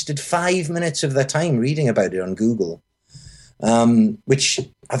invested 5 minutes of their time reading about it on Google. Which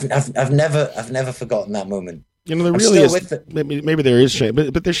I've never forgotten that moment. There really is. Maybe there is shame,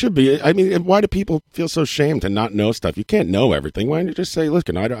 but there should be. I mean, why do people feel so ashamed to not know stuff? You can't know everything. Why don't you just say,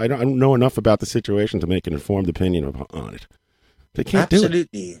 "Listen, I don't know enough about the situation to make an informed opinion on it." They can't do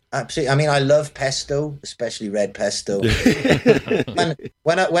it. Absolutely. I mean, I love pesto, especially red pesto. And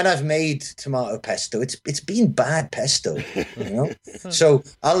when I've made tomato pesto, it's been bad pesto, So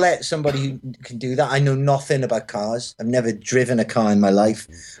I'll let somebody who can do that. I know nothing about cars. I've never driven a car in my life.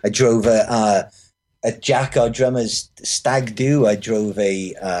 I drove a at Jack, our drummer's stag do, I drove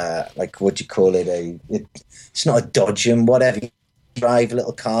a what do you call it? It's not a Dodgem, whatever. You drive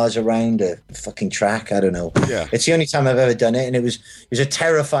little cars around a fucking track. I don't know. Yeah. It's the only time I've ever done it, and it was a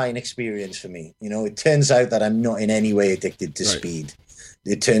terrifying experience for me. You know, it turns out that I'm not in any way addicted to speed.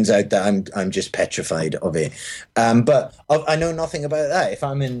 It turns out that I'm just petrified of it. But I know nothing about that. If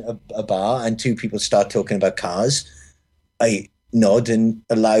I'm in a bar and two people start talking about cars, I nod and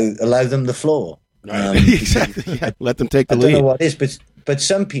allow them the floor. Exactly. Yeah. Let them take the lead. I don't know what it is, but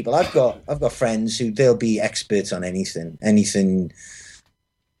some people, I've got friends who they'll be experts on anything.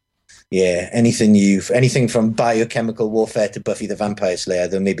 Yeah, anything from biochemical warfare to Buffy the Vampire Slayer.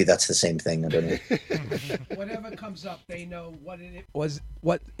 Though maybe that's the same thing. I don't know. Whatever comes up, they know what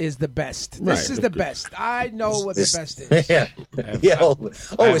is the best. This is the best. I know what the best is. Yeah,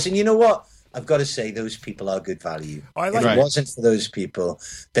 always. And you know what? I've got to say, those people are good value. If it wasn't for those people,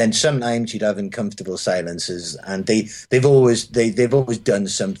 then sometimes you'd have uncomfortable silences, and they've always done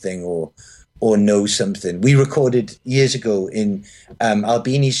something or know something. We recorded years ago in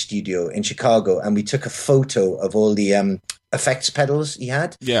Albini's studio in Chicago, and we took a photo of all the effects pedals he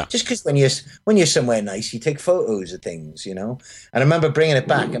had. Yeah. Just because when you're somewhere nice, you take photos of things, you know. And I remember bringing it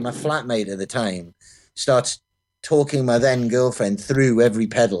back, and my flatmate at the time starts talking my then girlfriend through every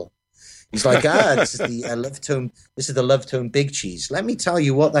pedal. He's like, this is the love tone. This is the love tone Big Cheese. Let me tell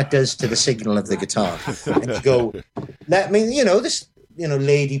you what that does to the signal of the guitar. And you go, this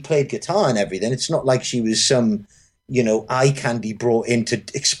lady played guitar and everything. It's not like she was some, eye candy brought in to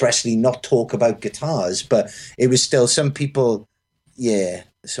expressly not talk about guitars, but it was still some people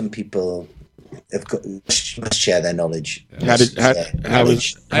must share their knowledge. I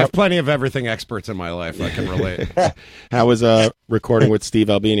have plenty of everything experts in my life. I can relate. How was recording with Steve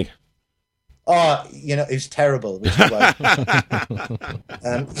Albini? Oh, it was terrible. Which is why,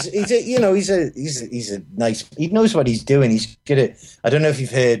 he's a nice. He knows what he's doing. He's good at. I don't know if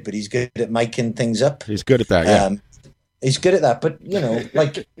you've heard, but he's good at miking things up. He's good at that. Yeah, he's good at that. But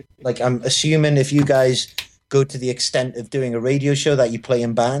like I'm assuming if you guys go to the extent of doing a radio show that you play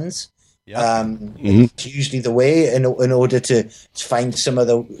in bands, it's usually the way in order to find some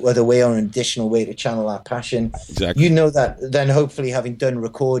other way or an additional way to channel that passion. Exactly. That then hopefully having done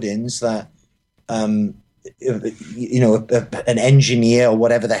recordings that. An engineer or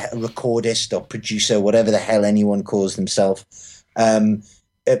whatever the hell, recordist or producer, whatever the hell anyone calls themselves,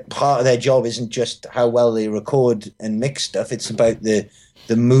 part of their job isn't just how well they record and mix stuff. It's about the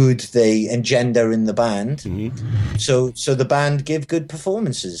mood they engender in the band. Mm-hmm. So the band give good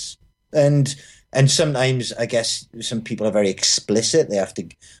performances, and sometimes I guess some people are very explicit. They have to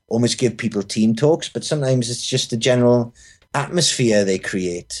almost give people team talks, but sometimes it's just the general atmosphere they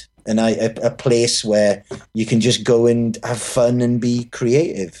create. And a place where you can just go and have fun and be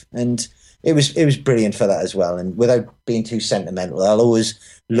creative, and it was brilliant for that as well. And without being too sentimental, I'll always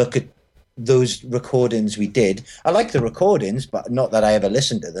look at those recordings we did. I like the recordings, but not that I ever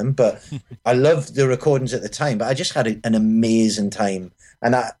listened to them. But I loved the recordings at the time. But I just had an amazing time,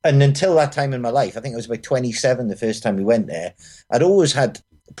 and until that time in my life, I think I was about 27 the first time we went there. I'd always had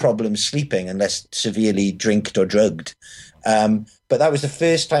problems sleeping unless severely drinked or drugged. But that was the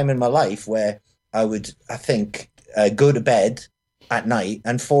first time in my life where I would, I think, go to bed at night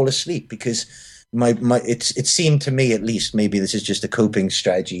and fall asleep because it seemed to me, at least, maybe this is just a coping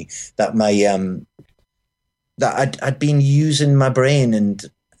strategy, that I'd been using my brain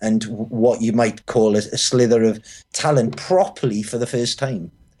and what you might call a slither of talent properly for the first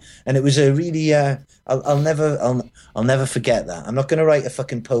time. And it was a really, I'll never forget that. I'm not going to write a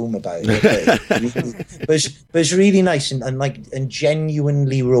fucking poem about it, but it's really nice and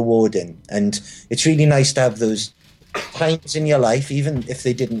genuinely rewarding. And it's really nice to have those times in your life, even if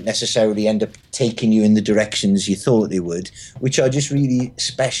they didn't necessarily end up taking you in the directions you thought they would, which are just really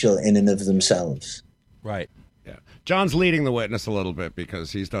special in and of themselves. Right. Yeah. John's leading the witness a little bit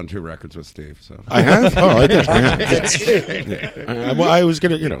because he's done 2 records with Steve. So I have. Oh, I did. Well, I was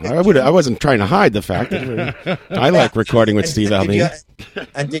gonna, I wasn't trying to hide the fact that I like recording with Steve Albini.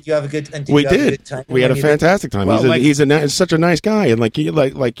 And did you have a good? We did. We had a fantastic time. Well, he's such a nice guy, and like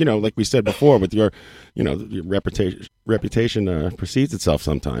we said before, with your reputation precedes itself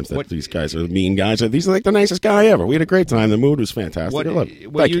sometimes. That these guys are mean guys. These are like the nicest guy ever. We had a great time. The mood was fantastic.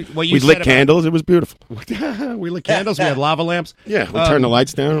 We lit candles. It was beautiful. We lit candles. We had lava lamps. Yeah, we turned the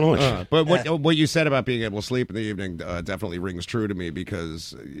lights down and all that. But what you said about being able to sleep in the evening definitely rings true to me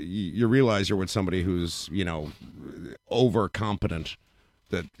because you realize you're with somebody who's overcompetent.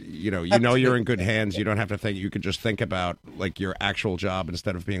 That you're in good hands. You don't have to think. You can just think about like your actual job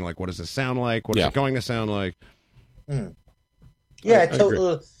instead of being like, what does this sound like? What is it going to sound like? Yeah,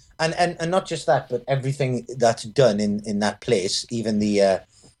 total. and not just that, but everything that's done in that place, even the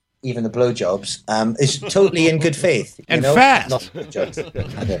blowjobs, is totally in good faith and fast. Not blowjobs.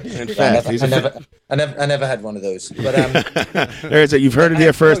 And fast. I never had one of those. But there's it. You've heard it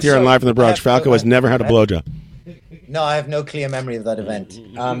here first here on Live from the Barrage. Falco has never had a blowjob. No, I have no clear memory of that event.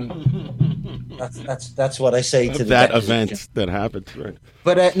 That's what I say to the that event that happened. Right.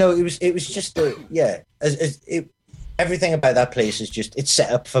 But no, it was just everything about that place is just it's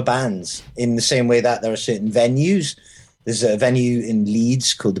set up for bands in the same way that there are certain venues. There's a venue in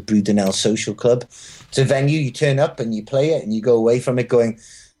Leeds called the Brudenell Social Club. It's a venue you turn up and you play it and you go away from it going,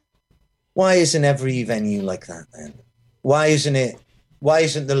 why isn't every venue like that, man? Why isn't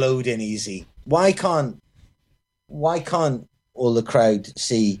the load in easy? Why can't all the crowd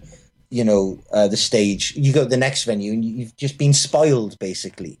see, the stage? You go to the next venue and you've just been spoiled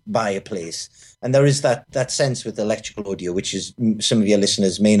basically by a place. And there is that sense with electrical audio, which is some of your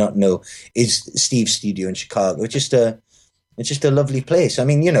listeners may not know, is Steve's studio in Chicago. It's just a lovely place. I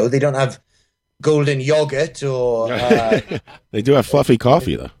mean, they don't have golden yogurt or they do have fluffy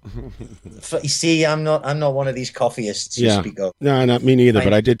coffee though. You see, I'm not one of these coffeeists. Yeah. Speak of. No, not me neither.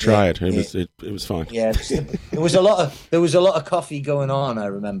 But I did try it. It was fun. Yeah, there was a lot of coffee going on. I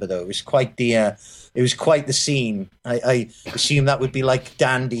remember though. It was quite the scene. I assume that would be like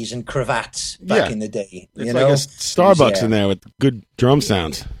dandies and cravats back in the day. It's like a Starbucks in there with good drum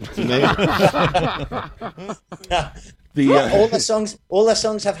sounds. All the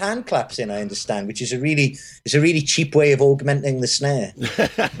songs have hand claps in, I understand, which is a really cheap way of augmenting the snare.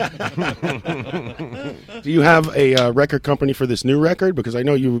 Do you have a record company for this new record? Because I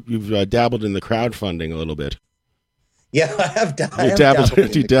know you've dabbled in the crowdfunding a little bit. Yeah, I have. Do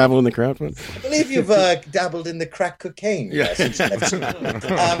you dabble in the crowdfunding? I believe you've dabbled in the crack cocaine. Yeah. The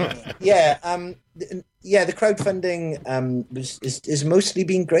crowdfunding is mostly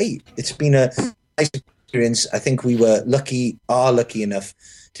been great. It's been a nice experience. I think we are lucky enough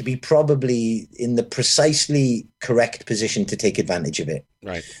to be probably in the precisely correct position to take advantage of it.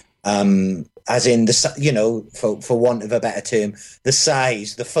 Right. As in for want of a better term, the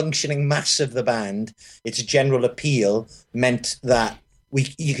size, the functioning mass of the band, its general appeal meant that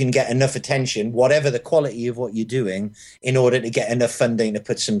you can get enough attention, whatever the quality of what you're doing, in order to get enough funding to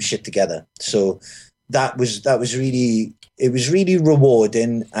put some shit together. So that was really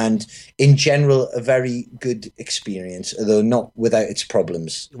rewarding and in general a very good experience, although not without its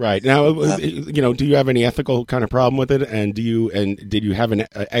problems. Right. Now, do you have any ethical kind of problem with it? And did you have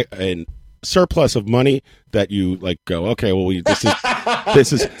an surplus of money that you go, okay, well, this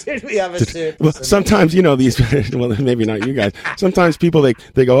is Did we have a surplus? Well, sometimes these. Well, maybe not you guys. Sometimes people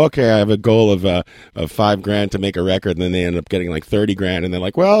they go, okay, I have a goal of $5,000 to make a record, and then they end up getting like $30,000, and they're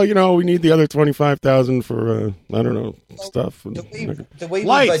like, well, we need the other $25,000 for I don't know stuff. The way we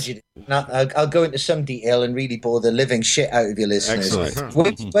budgeted. Now, I'll go into some detail and really bore the living shit out of your listeners. Excellent. When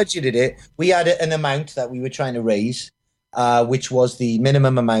we budgeted it, we had an amount that we were trying to raise, which was the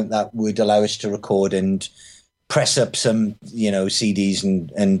minimum amount that would allow us to record and press up some, CDs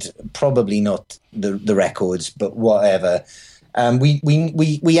and probably not the records, but whatever.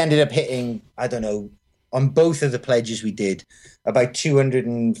 We ended up hitting, I don't know, on both of the pledges we did, about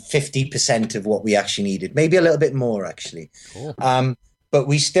 250% of what we actually needed, maybe a little bit more actually. Cool. But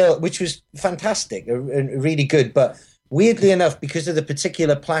we still, which was fantastic, really good. But weirdly enough, because of the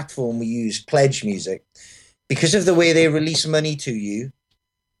particular platform we use, Pledge Music, because of the way they release money to you,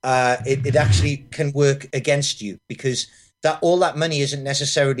 it actually can work against you, because all that money isn't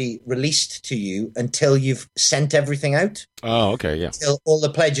necessarily released to you until you've sent everything out. Oh, okay, yeah. Until all the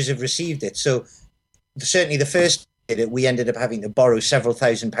pledges have received it. So certainly the first we ended up having to borrow several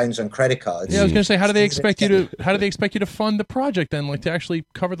 £1,000s on credit cards. Yeah, I was going to say, how do they expect you to fund the project then, to actually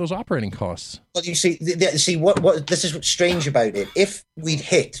cover those operating costs? Well, you see, what this is what's strange about it. If we'd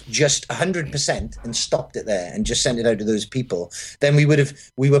hit just 100% and stopped it there and just sent it out to those people, then we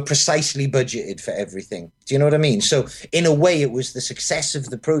were precisely budgeted for everything. Do you know what I mean? So in a way, it was the success of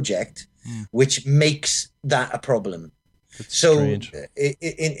the project which makes that a problem. That's so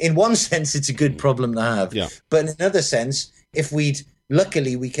in one sense, it's a good problem to have. Yeah. But in another sense, if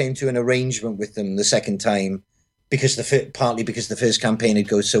luckily we came to an arrangement with them the second time, partly because the first campaign had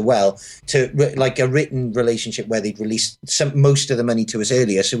gone so well, to like a written relationship where they'd release most of the money to us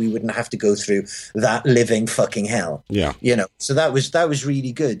earlier, so we wouldn't have to go through that living fucking hell. Yeah. So that was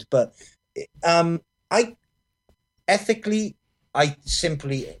really good. But I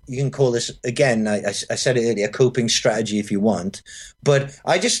simply, you can call this, again, I said it earlier, coping strategy if you want, but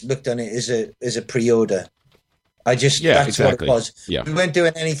I just looked on it as a pre-order. That's exactly. what it was. Yeah. We weren't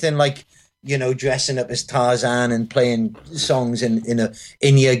doing anything like dressing up as Tarzan and playing songs in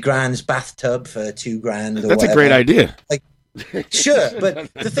your grand's bathtub for $2,000. Or That's whatever. a great idea. Like, sure,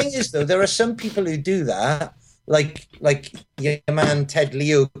 but the thing is, though, there are some people who do that. Like your man Ted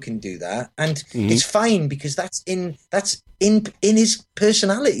Leo can do that, and it's fine because that's in his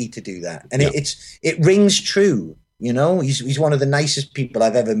personality to do that, and it rings true. He's one of the nicest people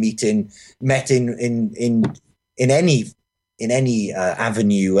I've ever met in any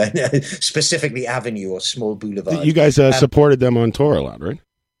avenue, and specifically avenue or small boulevard. You guys supported them on tour a lot, right?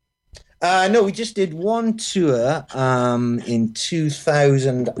 No, we just did one tour in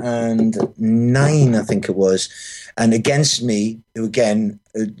 2009, I think it was, and Against Me, who again,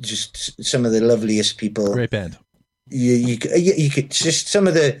 just some of the loveliest people. Great band. You could just some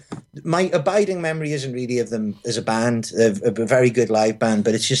of my abiding memory isn't really of them as a band. They're a very good live band,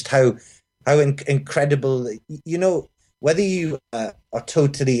 but it's just how incredible, whether you are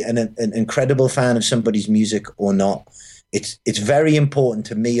totally an incredible fan of somebody's music or not. It's very important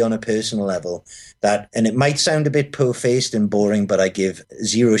to me on a personal level that, and it might sound a bit po-faced and boring, but I give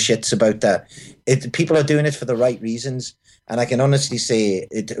zero shits about that. People are doing it for the right reasons, and I can honestly say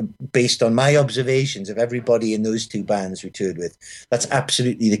it based on my observations of everybody in those two bands we toured with. That's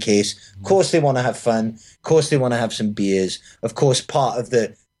absolutely the case. Of course, they want to have fun. Of course, they want to have some beers. Of course, part of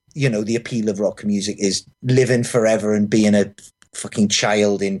the appeal of rock music is living forever and being a fucking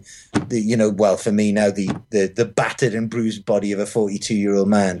child in the for me now the battered and bruised body of a 42-year-old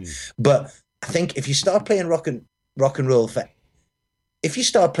man. But I think if you start playing rock and roll for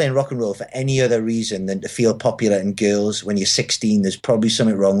any other reason than to feel popular in girls when you're 16, there's probably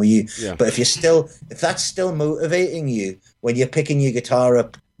something wrong with you. But if that's still motivating you when you're picking your guitar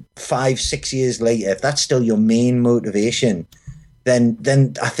up 5-6 years later, if that's still your main motivation,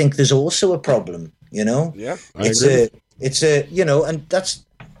 then I think there's also a problem. It's and that's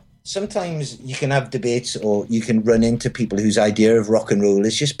sometimes you can have debates or you can run into people whose idea of rock and roll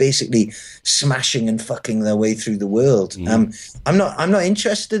is just basically smashing and fucking their way through the world. I'm not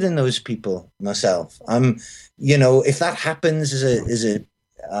interested in those people myself. If that happens as a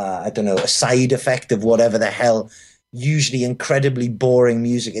side effect of whatever the hell usually incredibly boring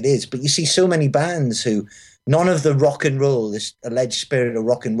music it is. But you see so many bands who none of the rock and roll, this alleged spirit of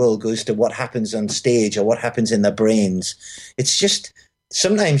rock and roll, goes to what happens on stage or what happens in their brains. It's just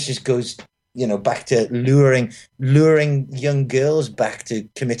sometimes just goes, back to luring young girls back to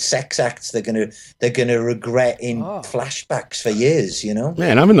commit sex acts they're gonna regret in flashbacks for years.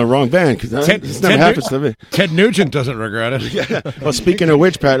 Man, I'm in the wrong band because this never happens to me. Ted Nugent doesn't regret it. Well, speaking of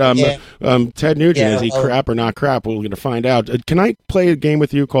which, Pat, Ted Nugent, is he crap or not crap? We're going to find out. Can I play a game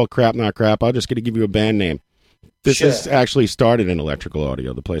with you called Crap Not Crap? I'm just going to give you a band name. This is actually started in Electrical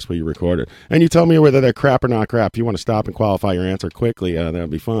Audio, the place where you record it. And you tell me whether they're crap or not crap. If you want to stop and qualify your answer quickly, that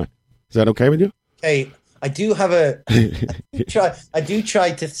would be fine. Is that okay with you? Hey, I do have I do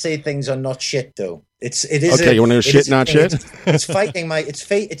try to say things are not shit, though. It is okay. You want to know shit, not shit? It's fighting my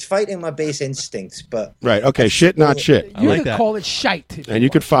my base instincts, but right. Okay, shit, not shit. You can call it shite, and you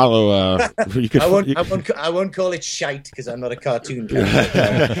could follow. I won't call it shite because I'm not a cartoon.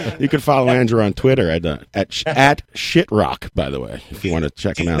 You could follow Andrew on Twitter at shitrock. By the way, if you want to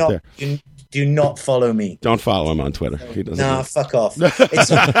check him out there. Do not follow me. Don't follow him on Twitter. He doesn't. Nah, fuck off. You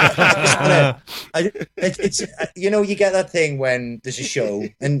get that thing when there's a show,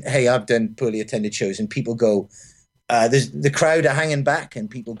 and hey, I've done poorly attended shows, and people go, there's the crowd are hanging back, and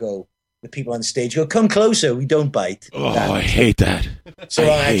the people on stage go, come closer, we don't bite. Oh, I hate that. So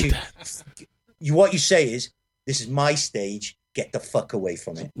what you say is, this is my stage, get the fuck away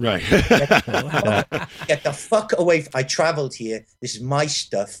from it. Right. Get the fuck away. I traveled here, this is my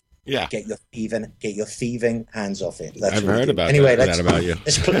stuff. Yeah. Get your thieving hands off it. That's I've heard about anyway, that about you.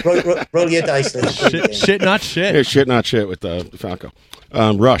 Let's roll your dice. Shit, not shit. Here's shit, not shit with Falco.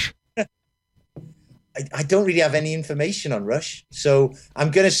 Rush. I don't really have any information on Rush, so I'm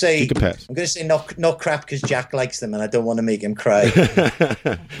going to say not crap because Jack likes them, and I don't want to make him cry.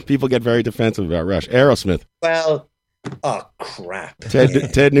 People get very defensive about Rush. Aerosmith. Well, crap.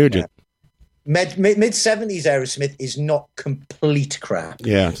 Ted Nugent. Mid 70s Aerosmith is not complete crap.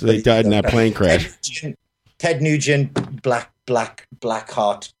 Yeah, so they died in that plane crash. Ted Nugent, black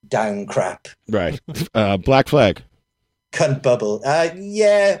heart down crap. Right. Black Flag. Cunt bubble.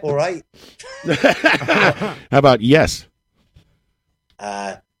 Yeah, all right. How about Yes?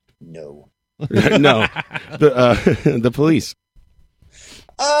 No. No. The Police.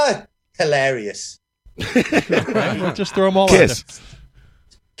 Hilarious. Just throw them all Kiss.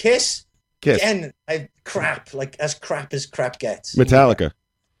 Kiss. Kiss. Again, crap, like as crap gets. Metallica.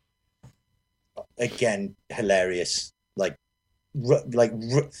 Again, hilarious. Like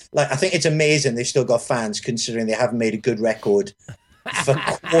I think it's amazing they've still got fans considering they haven't made a good record for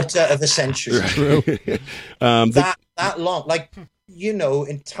a quarter of a century. True. That long, like, you know,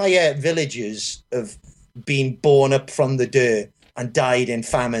 entire villages have been born up from the dirt and died in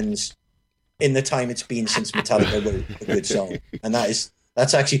famines in the time it's been since Metallica wrote a good song, and that's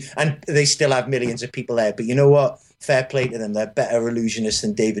actually, and they still have millions of people there. But you know what? Fair play to them. They're better illusionists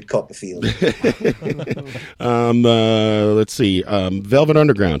than David Copperfield. Let's see. Velvet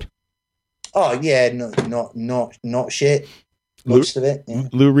Underground. Oh yeah, not shit. Most of it. Yeah.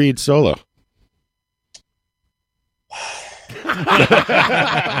 Lou Reed solo.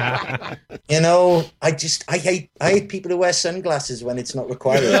 You know, I hate people who wear sunglasses when it's not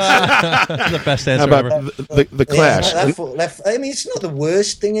required. The best answer How about ever. the Clash? I mean, it's not the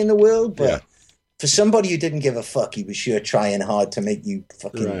worst thing in the world, but for somebody who didn't give a fuck, he was sure trying hard to make you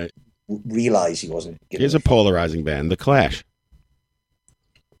fucking realize he wasn't. Here's a polarizing band, the Clash.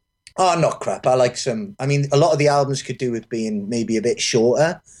 Oh, not crap. I like some. I mean, a lot of the albums could do with being maybe a bit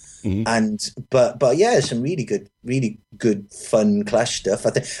shorter. Mm-hmm. But yeah, some really good fun Clash stuff, I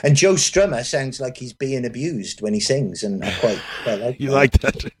think. And Joe Strummer sounds like he's being abused when he sings, and I quite like. You like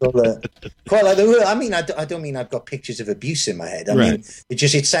that? Quite like the. I mean, I don't mean I've got pictures of abuse in my head. I mean,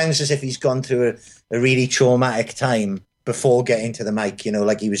 it sounds as if he's gone through a really traumatic time before getting to the mic, you know,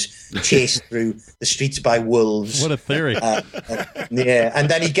 like he was chased through the streets by wolves. What a theory. Yeah, and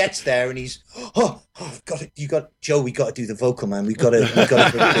then he gets there and he's, Joe, we got to do the vocal, man. We got to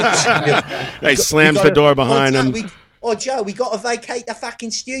He slams the door behind him. Joe, we got to vacate the fucking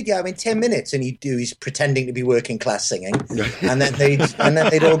studio in 10 minutes. And he's pretending to be working class singing. And then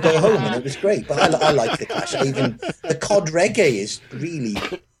they'd all go home, and it was great. But I like the Clash. Even the Cod Reggae is really...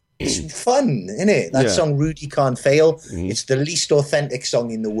 It's fun, isn't it? That song "Rudy Can't Fail." Mm-hmm. It's the least authentic song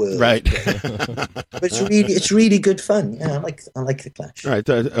in the world, right? But it's really good fun. Yeah, I like the Clash. All right.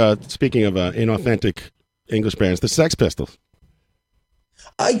 Speaking of inauthentic English bands, the Sex Pistols.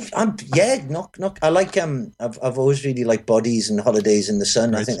 I like I've always really liked Bodies and Holidays in the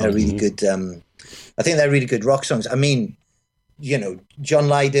Sun. I think they're really good. I think they're really good rock songs. I mean, you know, John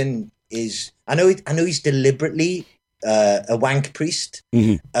Lydon is. I know he's deliberately. A wank priest.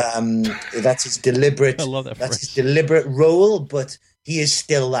 Mm-hmm. That's his deliberate. I love that phrase. That's his deliberate role, but he is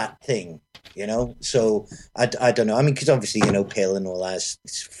still that thing, you know. So I don't know. I mean, because obviously, you know, Pill and all that is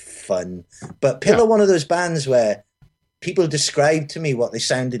fun, but Pill are one of those bands where people described to me what they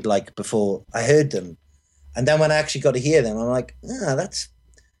sounded like before I heard them, and then when I actually got to hear them, I'm like, it's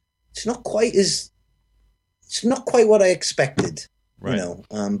not quite what I expected, you know.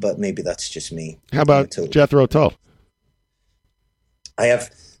 But maybe that's just me. How about Jethro Tull?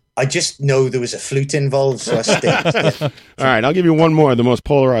 I just know there was a flute involved, so I stick. All right, I'll give you one more, the most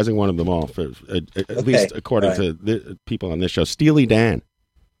polarizing one of them all, at least according to the people on this show. Steely Dan.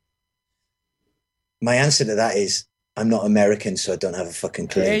 My answer to that is I'm not American, so I don't have a fucking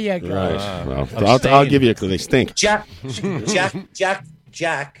clue. There you go. Right. Well, I'll give you a clue. They stink. Jack,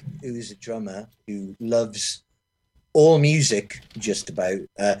 who's a drummer who loves all music, just about.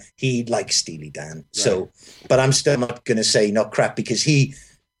 He likes Steely Dan. Right. So, but I'm still not going to say not crap because he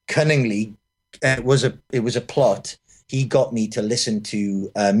cunningly it was a plot. He got me to listen to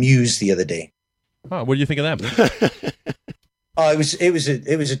Muse the other day. Oh, what do you think of that? Oh, it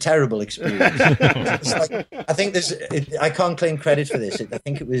was a terrible experience. I think I can't claim credit for this. I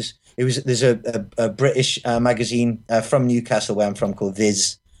think there's a British magazine from Newcastle where I'm from called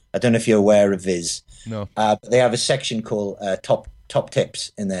Viz. I don't know if you're aware of Viz. No. They have a section called top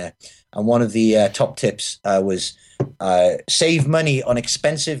tips in there. And one of the top tips was save money on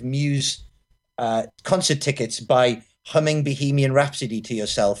expensive Muse concert tickets by humming Bohemian Rhapsody to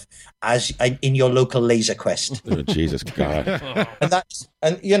yourself as in your local Laser Quest. Oh, Jesus God.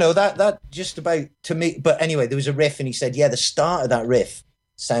 and you know that just about to me. But anyway, there was a riff and he said, yeah, the start of that riff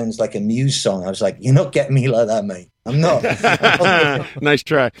sounds like a Muse song. I was like, you're not getting me like that, mate. I'm not. Nice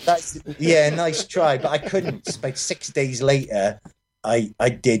try. Nice try. But I couldn't. About 6 days later, I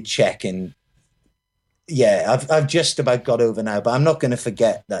did check, and yeah, I've just about got over now. But I'm not going to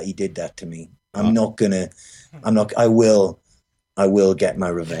forget that he did that to me. I will get my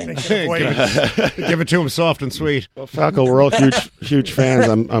revenge. Give it to him soft and sweet. Well, Falco, we're all huge fans.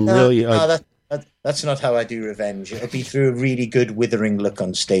 I'm really. That's not how I do revenge. It'll be through a really good withering look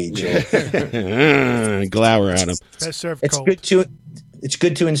on stage. Glower at him. It's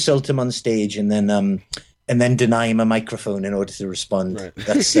good to insult him on stage and then deny him a microphone in order to respond. Right.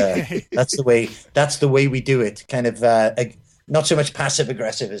 That's the way we do it. Kind of not so much passive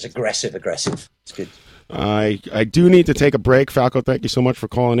aggressive as aggressive. It's good. I do need to take a break. Falco, thank you so much for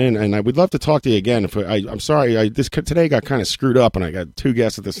calling in, and I would love to talk to you again. I'm sorry, today got kind of screwed up, and I got two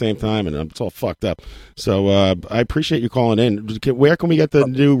guests at the same time, and it's all fucked up. So I appreciate you calling in. Where can we get the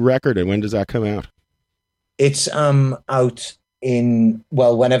new record, and when does that come out? It's out in,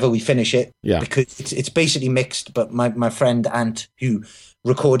 well, whenever we finish it. Yeah. Because it's basically mixed, but my friend Ant, who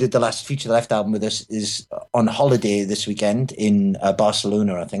recorded the last Future the Left album with us, is on holiday this weekend in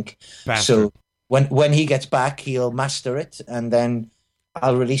Barcelona, I think. Bastard. So when he gets back, he'll master it, and then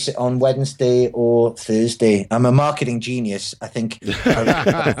I'll release it on Wednesday or Thursday. I'm a marketing genius. I think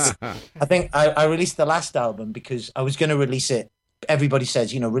I released the last album because I was going to release it. Everybody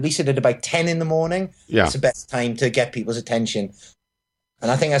says, release it at about 10 in the morning. Yeah. It's the best time to get people's attention. And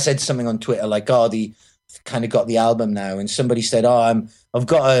I think I said something on Twitter like, the kind of got the album now. And somebody said, I've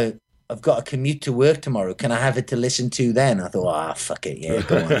got a commute to work tomorrow. Can I have it to listen to then? I thought, fuck it. Yeah,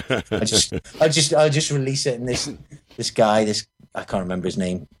 go on. I'll just release it. And this guy, I can't remember his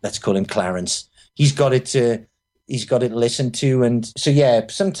name. Let's call him Clarence. He's got it to listen to. And so, yeah,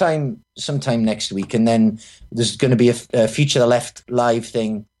 sometime next week. And then there's going to be a Future the Left live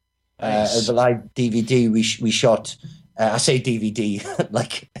thing, the live DVD we shot. I say DVD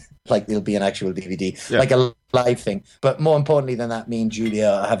like there'll be an actual DVD, like a live thing. But more importantly than that, me and Julia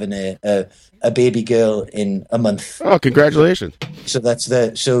are having a baby girl in a month. Oh, congratulations. So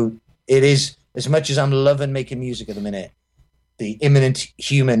it is, as much as I'm loving making music at the minute, the imminent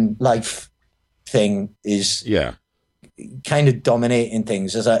human life thing is kind of dominating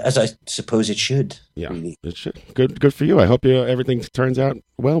things, as I suppose it should. Yeah, really. It should. Good for you. I hope everything turns out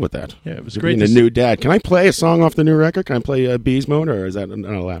well with that. Yeah, it was You're great. Being a new dad. Can I play a song off the new record? Can I play Bees Mode, or is that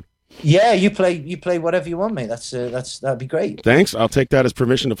not allowed? Yeah, you play whatever you want, mate. That'd be great. Thanks. I'll take that as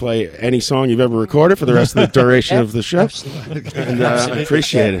permission to play any song you've ever recorded for the rest of the duration of the show. Absolutely. And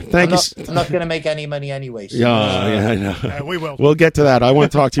appreciate it. Thank you. I'm not going to make any money anyway. So. Yeah, I know. We will. We'll get to that. I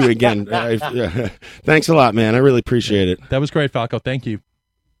want to talk to you again. Thanks a lot, man. I really appreciate it. That was great, Falco. Thank you.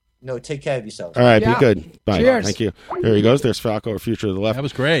 No, take care of yourself. All right, be good. Bye. Cheers. Thank you. There he goes. There's Falco, or Future to the Left. That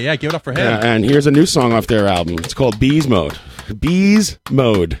was great. Yeah, give it up for him. And here's a new song off their album. It's called Bees Mode. Bees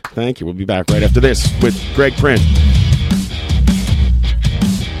Mode. Thank you. We'll be back right after this with Greg Print.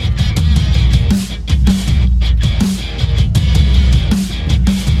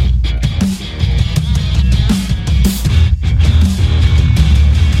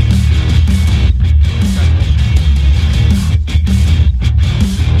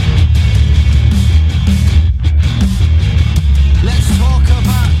 Let's talk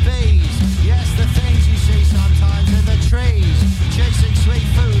about bees. Yes, the things you see sometimes in the trees, chasing sweet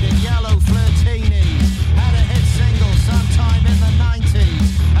food in yellow flirtinis. Had a hit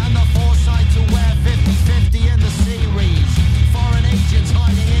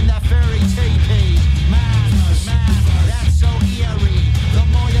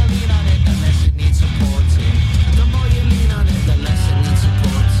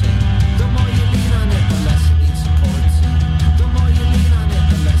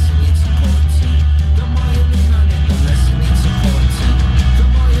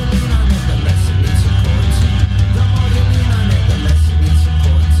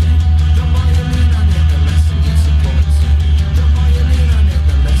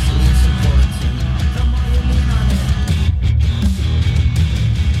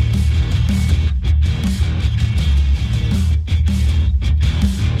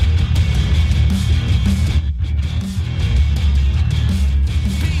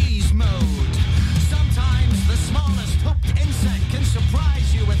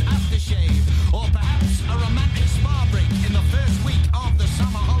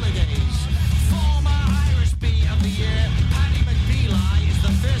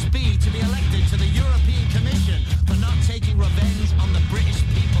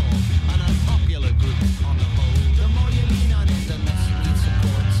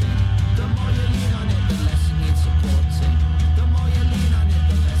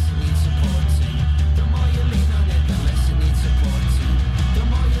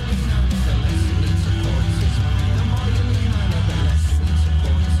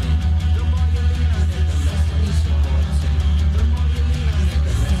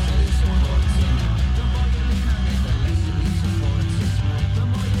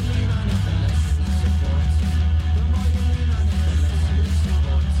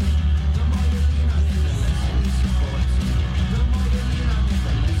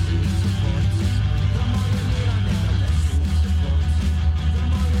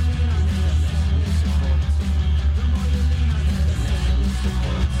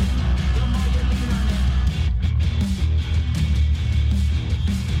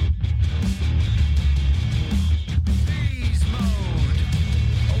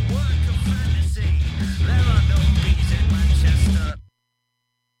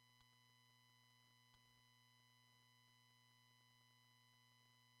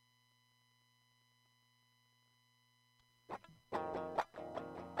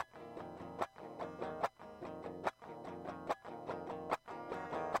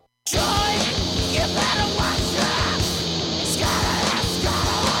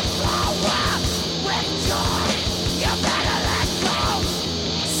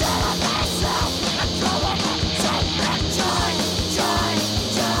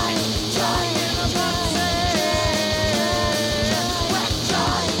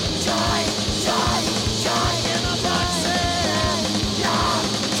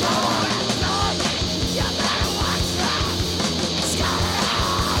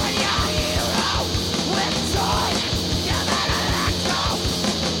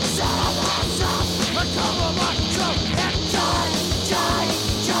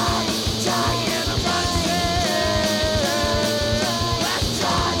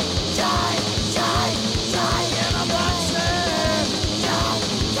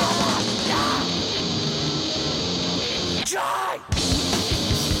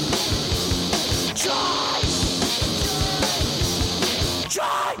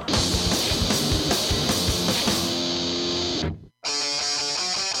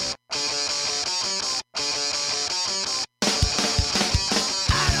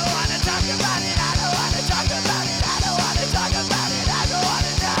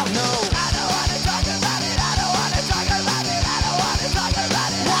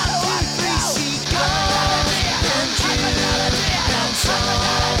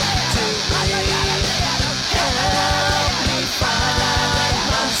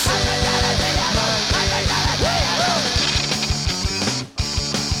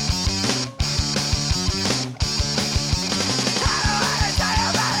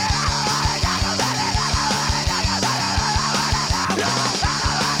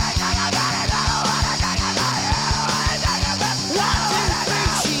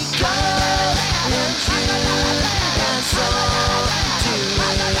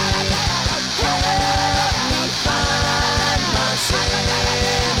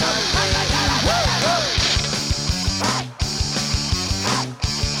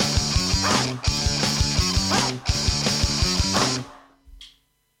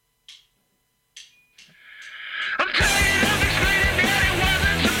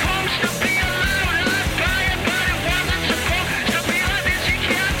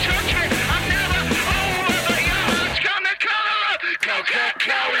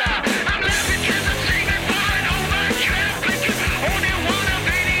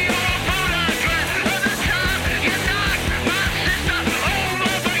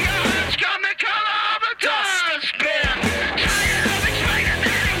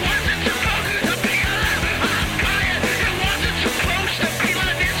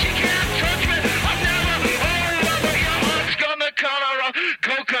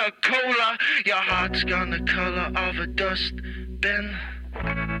just been.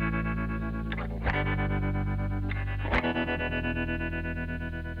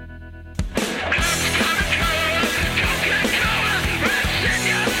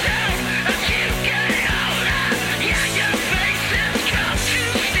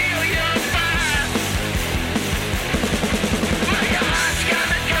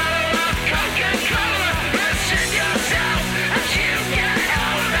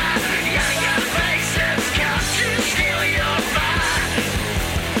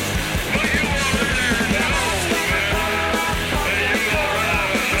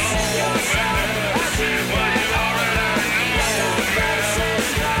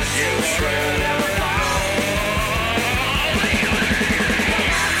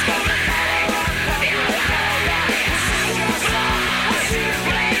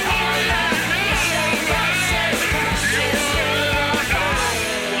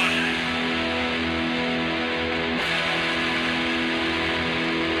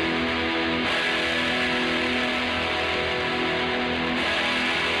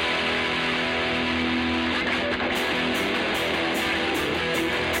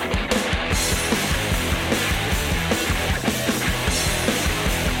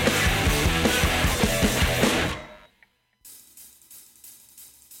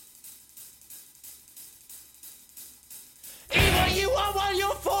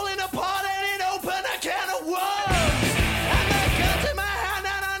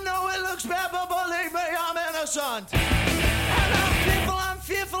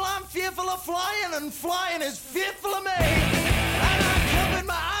 And flying is fearful of me. And I covered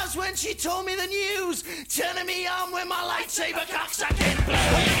my eyes when she told me the news, turning me on with my lightsaber cocksucking blow.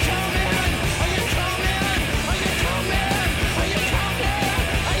 Are you coming? Are you coming? Are you coming? Are you coming?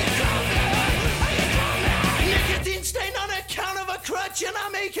 Are you coming? Are you coming? Nicotine stain on account of a crutch, and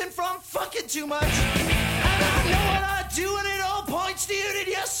I'm aching from fucking too much. And I know what I do, and it all points to you. Did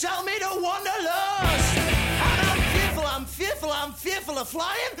you sell me to Wanderlust? I'm fearful of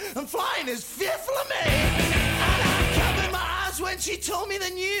flying, and flying is fearful of me. And I covered my eyes when she told me the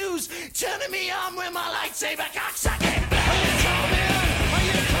news, turning me on with my lightsaber cocksucking. Are you coming? Are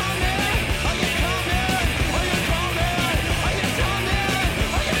you coming? Are you coming? Are you coming? Are you coming?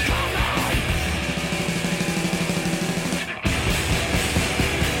 Are you coming? Are you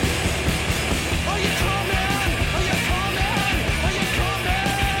coming? Are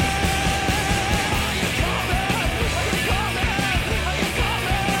you coming? Are you coming?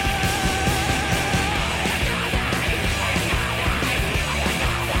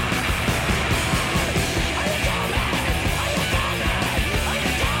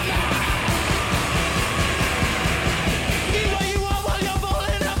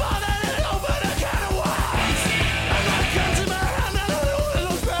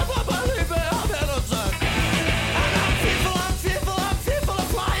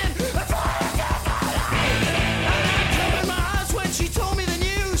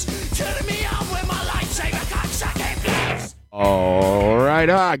 All right.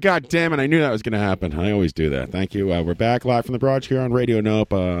 God damn it. I knew that was going to happen. I always do that. Thank you. We're back live from the barrage here on Radio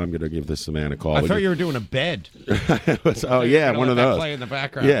Nope. I'm going to give this man a call. I thought you were doing a bed. Oh, yeah, one of those. Play in the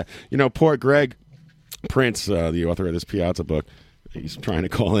background. Yeah. You know, poor Greg Prince, the author of this Piazza book, he's trying to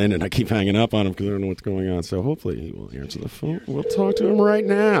call in, and I keep hanging up on him because I don't know what's going on. So hopefully he will answer the phone. We'll talk to him right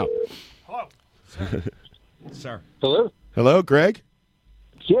now. Hello. Sir. Hello? Hello, Greg?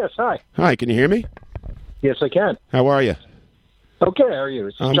 Yes, hi. Hi, can you hear me? Yes, I can. How are you? Okay, how are you?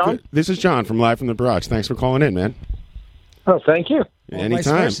 Is this John? Good. This is John from Live from the Barrage. Thanks for calling in, man. Oh, thank you.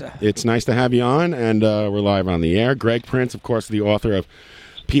 Anytime. It's nice to have you on, and we're live on the air. Greg Prince, of course, the author of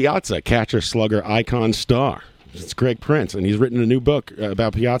Piazza, Catcher, Slugger, Icon, Star. It's Greg Prince, and he's written a new book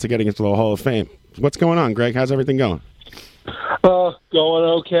about Piazza getting into the Hall of Fame. What's going on, Greg? How's everything going? Going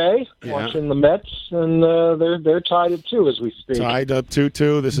okay. Yeah. Watching the Mets, and they're tied at 2 as we speak. Tied up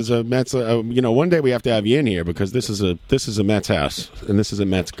 2-2. This is a Mets. One day we have to have you in here because this is a Mets house and this is a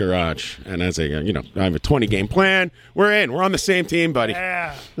Mets garage. And as a I have a 20-game plan. We're in. We're on the same team, buddy.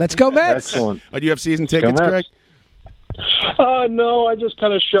 Yeah. Let's go Mets. Excellent. Do you have season tickets, Greg? No, I just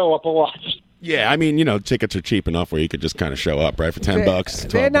kind of show up a lot. Yeah, I mean, tickets are cheap enough where you could just kind of show up, right, for $10.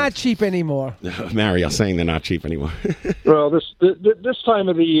 They're not cheap anymore. Mariel saying they're not cheap anymore. Well, this time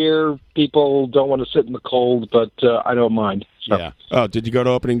of the year, people don't want to sit in the cold, but I don't mind. So. Yeah. Oh, did you go to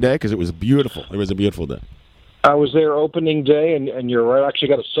opening day? Because it was beautiful. It was a beautiful day. I was there opening day, and you're right. I actually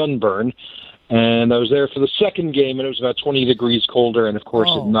got a sunburn. And I was there for the second game, and it was about 20 degrees colder, and, of course,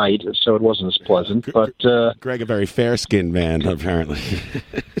 at night, so it wasn't as pleasant. But Greg, a very fair-skinned man, apparently.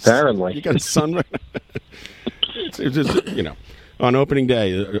 Apparently. You got a sunburn? It's just, on opening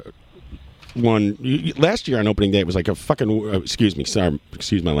day, one last year on opening day. It was like a fucking. Excuse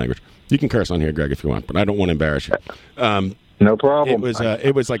my language. You can curse on here, Greg, if you want, but I don't want to embarrass you. No problem.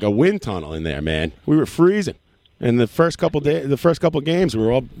 It was like a wind tunnel in there, man. We were freezing, and the first couple games,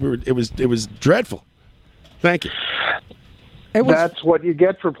 it was dreadful. Thank you. That's what you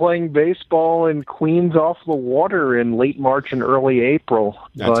get for playing baseball in Queens off the water in late March and early April.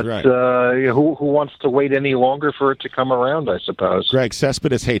 That's right. Who wants to wait any longer for it to come around, I suppose? Greg,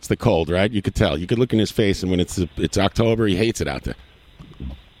 Cespedes hates the cold, right? You could tell. You could look in his face, and when it's October, he hates it out there.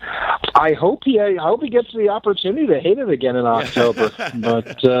 I hope he gets the opportunity to hate it again in October.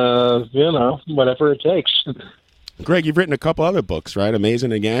 But, whatever it takes. Greg, you've written a couple other books, right?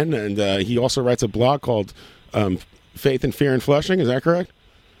 Amazing Again, and he also writes a blog called Faith and Fear in Flushing. Is that correct?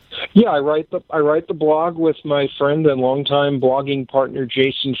 Yeah, I write the blog with my friend and longtime blogging partner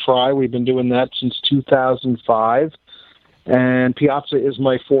Jason Fry. We've been doing that since 2005, and Piazza is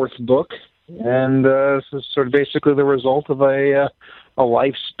my fourth book, and this is sort of basically the result of a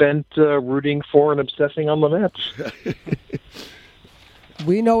life spent rooting for and obsessing on the Mets.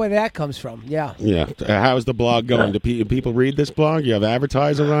 We know where that comes from. Yeah. Yeah. How's the blog going? Do people read this blog? You have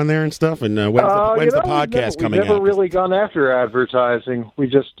advertisers on there and stuff? And when's the podcast coming out? We've never really gone after advertising. We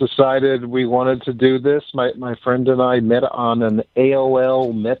just decided we wanted to do this. My friend and I met on an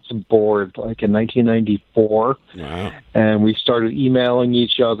AOL Mets board like in 1994. Wow. And we started emailing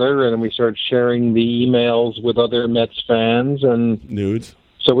each other, and we started sharing the emails with other Mets fans. And nudes.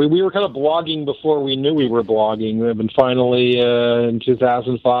 So we were kind of blogging before we knew we were blogging. And finally, in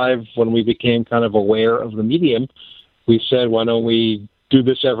 2005, when we became kind of aware of the medium, we said, why don't we do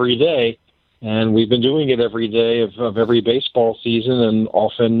this every day? And we've been doing it every day of every baseball season and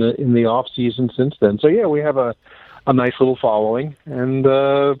often in the off season since then. So, yeah, we have a nice little following. And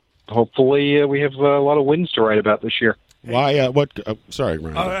hopefully we have a lot of wins to write about this year. Why? Sorry,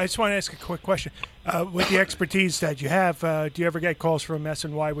 Ryan. I just want to ask a quick question. With the expertise that you have, do you ever get calls from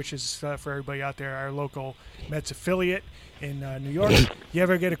SNY, which is, for everybody out there, our local Mets affiliate in New York? You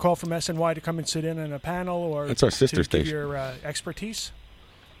ever get a call from SNY to come and sit in on a panel or that's our sister to station. give your expertise?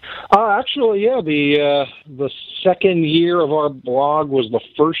 Actually, yeah. The second year of our blog was the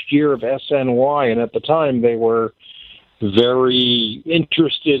first year of SNY, and at the time they were very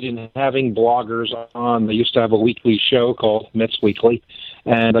interested in having bloggers on. They used to have a weekly show called Mets Weekly,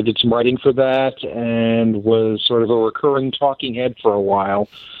 and I did some writing for that and was sort of a recurring talking head for a while,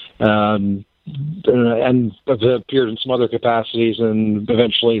 and I've appeared in some other capacities, and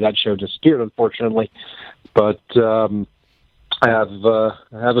eventually that show disappeared, unfortunately. But I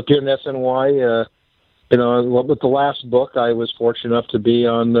have appeared in SNY. With the last book, I was fortunate enough to be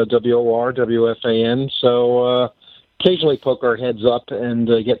on WOR, WFAN, so occasionally poke our heads up and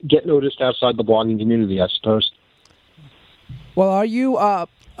get noticed outside the blogging community, I suppose. Well, are you?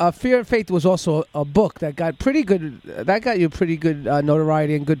 Fear and Faith was also a book that got pretty good. That got you pretty good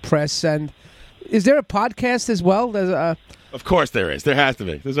notoriety and good press. And is there a podcast as well? Of course there is. There has to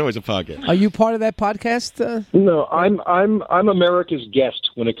be. There's always a podcast. Are you part of that podcast? No, I'm America's guest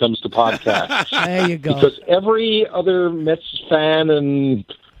when it comes to podcasts. There you go. Because every other Mets fan and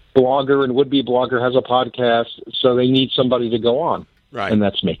blogger and would-be blogger has a podcast, so they need somebody to go on. Right. And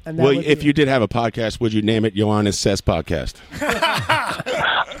that's me. And well, if you did have a podcast, would you name it Ioannis Says Podcast?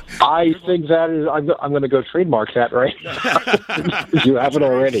 I think that is... I'm going to go trademark that right now. You have it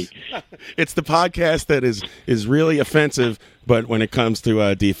already. It's the podcast that is really offensive, but when it comes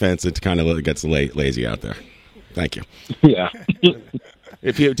to defense, it kind of gets lazy out there. Thank you. Yeah.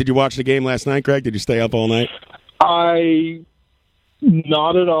 Did you watch the game last night, Greg? Did you stay up all night? I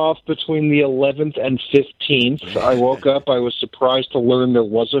nodded off between the 11th and 15th. I woke up. I was surprised to learn there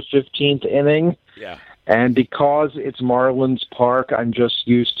was a 15th inning. Yeah. And because it's Marlins Park, I'm just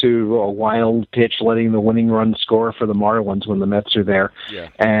used to a wild pitch letting the winning run score for the Marlins when the Mets are there. Yeah.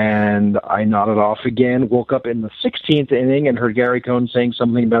 And I nodded off again, woke up in the 16th inning and heard Gary Cohn saying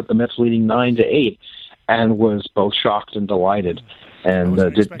something about the Mets leading 9-8 and was both shocked and delighted and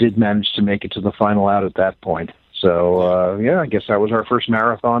did manage to make it to the final out at that point. So I guess that was our first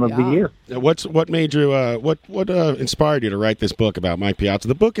marathon of the year. What made you? What inspired you to write this book about Mike Piazza?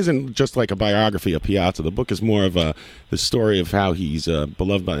 The book isn't just like a biography of Piazza. The book is more of the story of how he's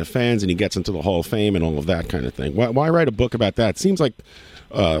beloved by the fans and he gets into the Hall of Fame and all of that kind of thing. Why write a book about that? It seems like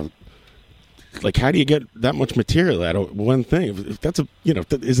how do you get that much material out of one thing? If that's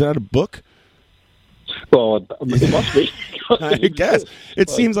is that a book? Well, it must be. I guess it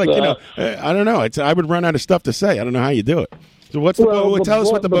seems like I don't know. I would run out of stuff to say. I don't know how you do it. So what's the book? Tell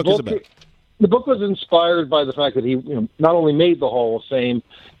us what the book is about. The book was inspired by the fact that he not only made the Hall of Fame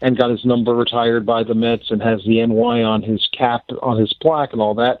and got his number retired by the Mets and has the NY on his cap, on his plaque, and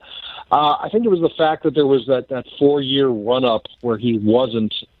all that. I think it was the fact that there was that 4-year run-up where he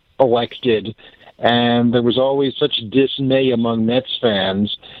wasn't elected, and there was always such dismay among Mets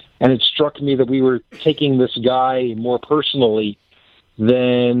fans, and it struck me that we were taking this guy more personally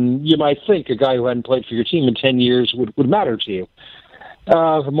than you might think a guy who hadn't played for your team in 10 years would matter to you.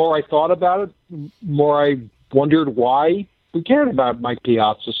 The more I thought about it, the more I wondered why we cared about Mike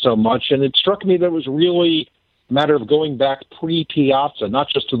Piazza so much, and it struck me that it was really a matter of going back pre-Piazza, not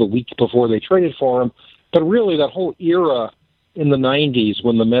just to the week before they traded for him, but really that whole era in the 90s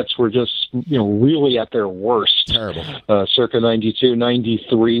when the Mets were just, really at their worst. Terrible. Circa 92,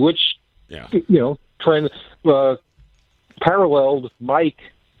 93, which, paralleled Mike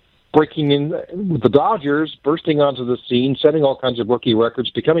breaking in with the Dodgers, bursting onto the scene, setting all kinds of rookie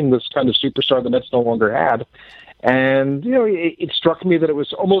records, becoming this kind of superstar the Mets no longer had. And, it struck me that it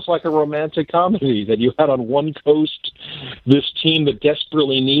was almost like a romantic comedy, that you had on one coast this team that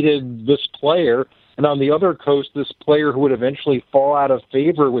desperately needed this player, and on the other coast, this player who would eventually fall out of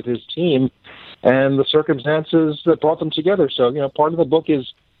favor with his team and the circumstances that brought them together. So, part of the book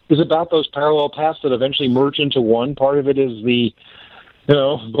is about those parallel paths that eventually merge into one. Part of it is the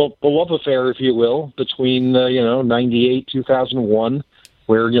love affair, if you will, between, 98, 2001,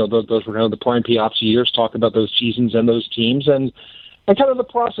 where, those were kind of the prime Piazza years, talk about those seasons and those teams, and kind of the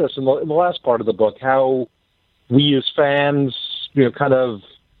process in the last part of the book, how we as fans, kind of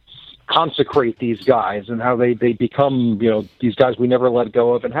consecrate these guys and how they become, these guys we never let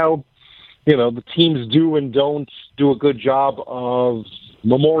go of, and how, the teams do and don't do a good job of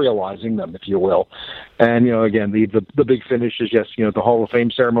memorializing them, if you will. And, again, the big finish is just, the Hall of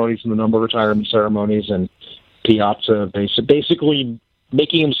Fame ceremonies and the number of retirement ceremonies, and Piazza basically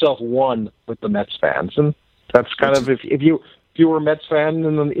making himself one with the Mets fans. And that's kind of, if you were a Mets fan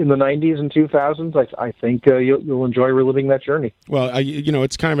in the 90s and 2000s, I think you'll enjoy reliving that journey. Well,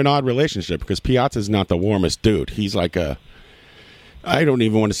 it's kind of an odd relationship because Piazza's not the warmest dude. He's like I don't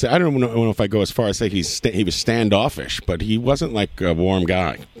even want to say, I don't know if I go as far as say he was standoffish, but he wasn't like a warm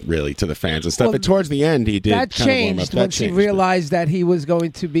guy, really, to the fans and stuff. Well, but towards the end, he did that kind changed of warm up. once he realized that he was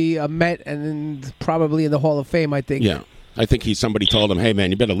going to be a Met and probably in the Hall of Fame, I think. Yeah. I think somebody told him, hey,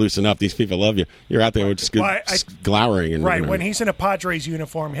 man, you better loosen up. These people love you. You're out there just glowering. And, right, when he's in a Padres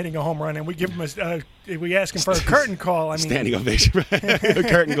uniform hitting a home run and we give him we ask him for a curtain call. Standing ovation. A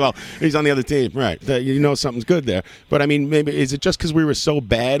curtain call. He's on the other team. Right. Something's good there. But, I mean, maybe is it just because we were so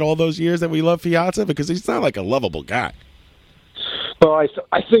bad all those years that we love Piazza? Because he's not like a lovable guy. Well,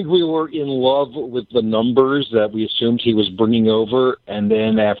 I think we were in love with the numbers that we assumed he was bringing over, and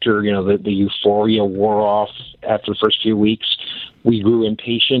then after the euphoria wore off after the first few weeks, we grew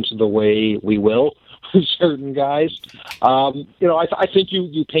impatient the way we will with certain guys. I think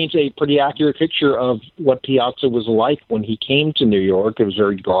you paint a pretty accurate picture of what Piazza was like when he came to New York. It was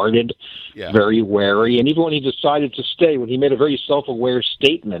very guarded, very wary, and even when he decided to stay, when he made a very self-aware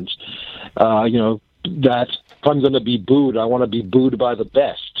statement, that if I'm going to be booed, I want to be booed by the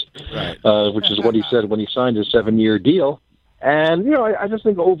best, right. Which is what he said when he signed his 7-year deal. And, I just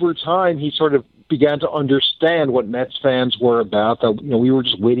think over time he sort of began to understand what Mets fans were about, that, we were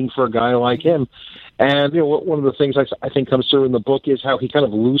just waiting for a guy like him. And, one of the things I think comes through in the book is how he kind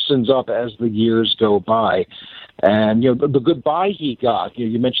of loosens up as the years go by. And, the goodbye he got,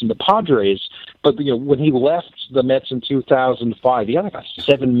 you mentioned the Padres, but, when he left the Mets in 2005, he had like a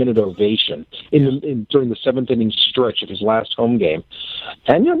 7-minute ovation during the 7th inning stretch of his last home game.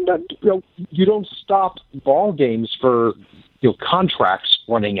 And, you don't stop ball games for, contracts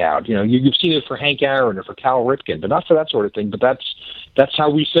running out. You've seen it for Hank Aaron or for Cal Ripken, but not for that sort of thing. But that's how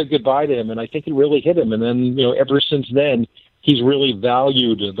we said goodbye to him, and I think it really hit him. And then, ever since then, he's really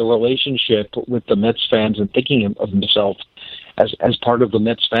valued the relationship with the Mets fans and thinking of himself as part of the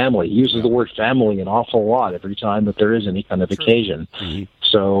Mets family. He uses the word family an awful lot every time that there is any kind of occasion. Mm-hmm.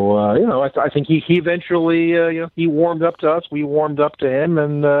 So, I think he eventually, he warmed up to us, we warmed up to him,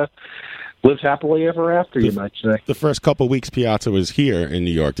 and lived happily ever after, you might say. The first couple of weeks Piazza was here in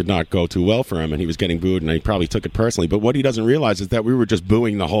New York did not go too well for him, and he was getting booed, and he probably took it personally. But what he doesn't realize is that we were just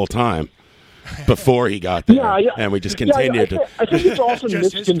booing the whole time before he got there, and we just continued to. I think it's often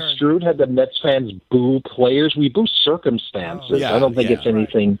misconstrued how the Mets fans boo players. We boo circumstances. I don't think it's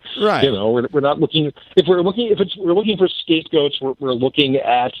anything. Right. We're not looking. If we're looking for scapegoats, we're looking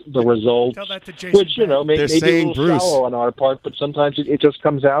at the results, which maybe a little shallow on our part, but sometimes it just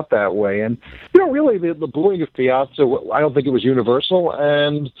comes out that way. And really, the booing of Piazza, I don't think it was universal,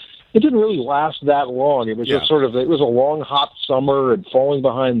 and it didn't really last that long. It was just sort of, it was a long, hot summer and falling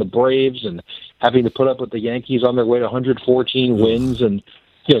behind the Braves and having to put up with the Yankees on their way to 114 wins. And,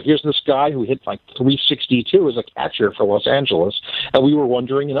 here's this guy who hit like 362 as a catcher for Los Angeles, and we were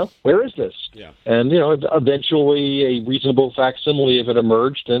wondering, where is this? Yeah. And eventually a reasonable facsimile of it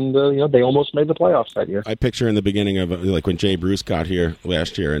emerged, and they almost made the playoffs that year. I picture in the beginning of like when Jay Bruce got here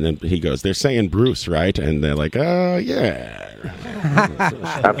last year, and then he goes, "They're saying Bruce, right?" And they're like, "Oh yeah,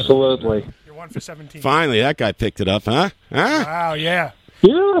 absolutely." You're 1 for 17. Finally, that guy picked it up, huh? Wow, yeah.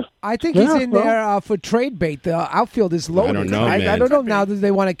 Yeah. I think he's in there for trade bait. The outfield is loaded. I don't know, man. I don't know now. Do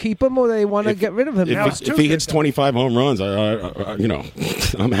they want to keep him or do they want to get rid of him? If he hits 25 home runs,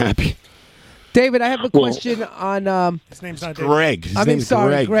 I'm happy. David, I have a question on. His name's not Greg. I mean,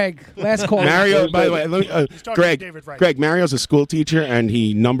 sorry, Greg. Last call. Mario, by the way, Greg. David Wright. Greg, Mario's a school teacher, and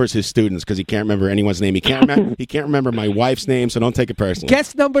he numbers his students because he can't remember anyone's name. He can't remember. He can't remember my wife's name, so don't take it personally.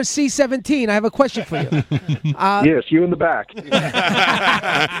 Guest number C17. I have a question for you. Yes, you in the back.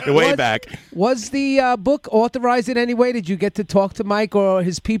 Way back. Was the book authorized in any way? Did you get to talk to Mike or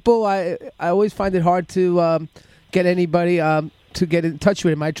his people? I always find it hard to get anybody to get in touch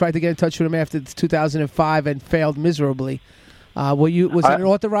with him. I tried to get in touch with him after 2005 and failed miserably. Was it an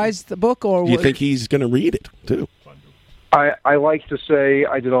authorized book, or Do you think he's going to read it too? I like to say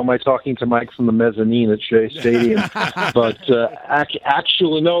I did all my talking to Mike from the mezzanine at Shea Stadium, but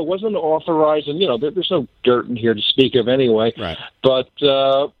actually, no, it wasn't authorized, and there's no dirt in here to speak of anyway. Right. But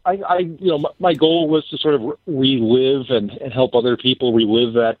my goal was to sort of relive and help other people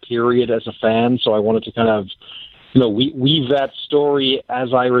relive that period as a fan. So I wanted to kind of weave that story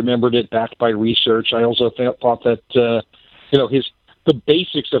as I remembered it, backed by research. I also thought that the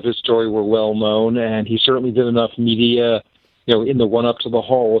basics of his story were well known, and he certainly did enough media, in the run up to the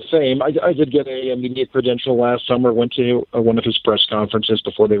Hall of Fame. I did get a media credential last summer. Went to one of his press conferences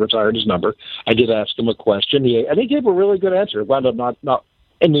before they retired his number. I did ask him a question, and he gave a really good answer. It wound up not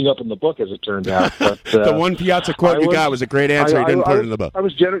ending up in the book, as it turned out. But the one Piazza quote you got was a great answer. He didn't put it in the book. I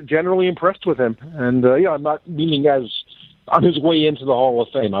was generally impressed with him, and I'm not meaning as on his way into the Hall of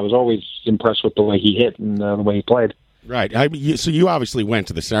Fame. I was always impressed with the way he hit and the way he played. Right. So you obviously went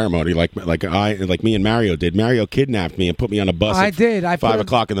to the ceremony like me and Mario did. Mario kidnapped me and put me on a bus. I did. I 5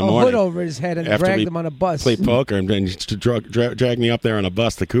 o'clock in the a morning. hood over his head and dragged him on a bus. Played poker and then dragged me up there on a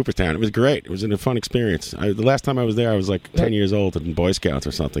bus to Cooperstown. It was great. It was a fun experience. The last time I was there, I was like 10 years old in Boy Scouts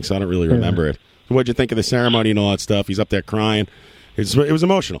or something, so I don't really remember it. What'd you think of the ceremony and all that stuff? He's up there crying. It was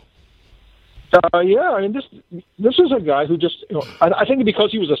emotional. Yeah, I mean, this is a guy who just, I think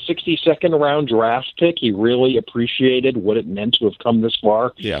because he was a 62nd round draft pick, he really appreciated what it meant to have come this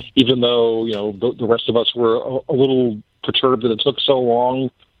far. Yeah. Even though, the rest of us were a little perturbed that it took so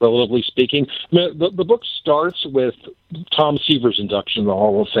long, relatively speaking. I mean, the book starts with Tom Seaver's induction in the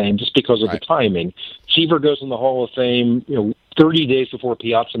Hall of Fame just because of the timing. Seaver goes in the Hall of Fame, 30 days before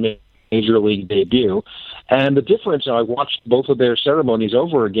Piazza made Major League debut. And the difference, I watched both of their ceremonies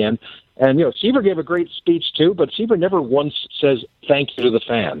over again, and, Seaver gave a great speech, too, but Seaver never once says thank you to the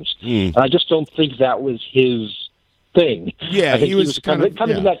fans. And I just don't think that was his thing. Yeah, I think he was kind of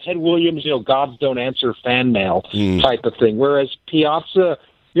in that Ted Williams, gods don't answer fan mail type of thing, whereas Piazza,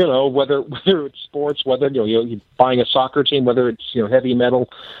 whether it's sports, whether you're buying a soccer team, whether it's heavy metal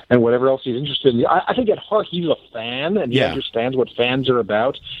and whatever else he's interested in. I think at heart he's a fan and he understands what fans are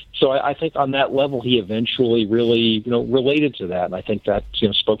about. So I think on that level he eventually really related to that, and I think that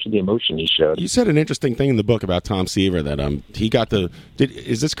spoke to the emotion he showed. You said an interesting thing in the book about Tom Seaver that he got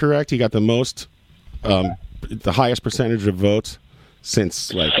is this correct? He got the most the highest percentage of votes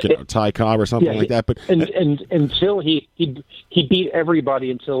since Ty Cobb or something like that, but and until he beat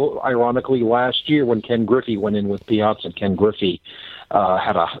everybody until ironically last year when Ken Griffey went in with Piazza. Ken Griffey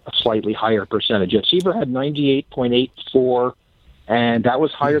had a slightly higher percentage. Seaver had 98.84, and that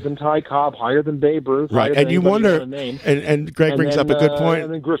was higher than Ty Cobb, higher than Babe Ruth, right? And you wonder, and Greg brings up a good point.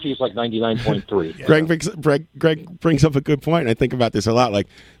 And then Griffey's like 99.3. Greg brings up a good point. And I think about this a lot. Like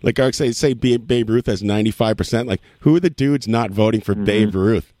Eric say Babe Ruth has 95%. Like, who are the dudes not voting for Babe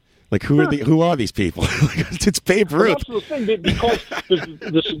Ruth? Like, who are these people? It's Babe Ruth. That's the thing, because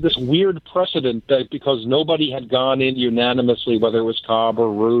there's this weird precedent that because nobody had gone in unanimously, whether it was Cobb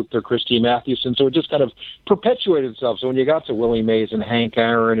or Ruth or Christy Mathewson, so it just kind of perpetuated itself. So when you got to Willie Mays and Hank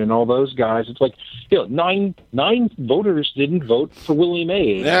Aaron and all those guys, it's like, nine voters didn't vote for Willie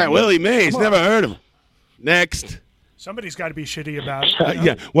Mays. Yeah, Willie Mays, never heard of him. Next. Somebody's got to be shitty about it.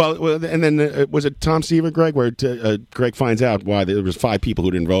 Yeah, well, and then was it Tom Seaver, Greg, where Greg finds out why there was 5 people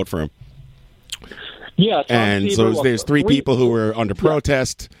who didn't vote for him? Yeah, and Seaver, so there's 3 people who were under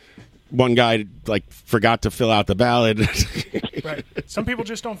protest. One guy forgot to fill out the ballot. Right. Some people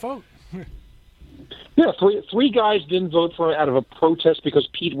just don't vote. Yeah, three guys didn't vote for him out of a protest because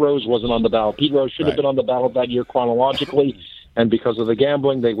Pete Rose wasn't on the ballot. Pete Rose should have been on the ballot that year chronologically. and because of the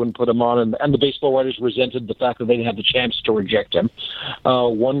gambling, they wouldn't put him on, and the baseball writers resented the fact that they didn't have the chance to reject him.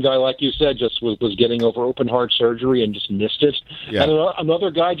 One guy, like you said, just was getting over open heart surgery and just missed it. Yeah. And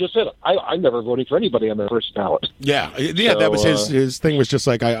another guy just said, I'm never voting for anybody on the first ballot. Yeah, So, that was his thing was just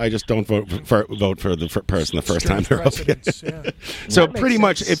like, I just don't vote for the person the first time they're up. So pretty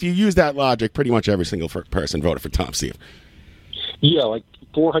much, if you use that logic, pretty much every single person voted for Tom Steve. Yeah, like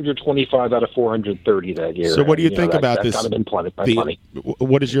 425 out of 430 that year. So what do you think about that this? Kind of been plenty.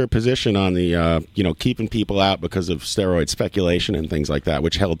 What is your position on the keeping people out because of steroid speculation and things like that,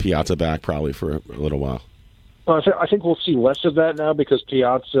 which held Piazza back probably for a little while? Well, I think we'll see less of that now because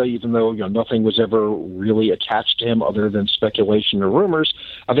Piazza, even though nothing was ever really attached to him other than speculation or rumors,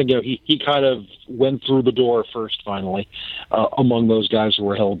 I think he kind of went through the door first. Finally, among those guys who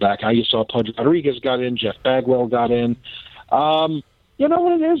were held back, you saw Pudge Rodriguez got in, Jeff Bagwell got in. You know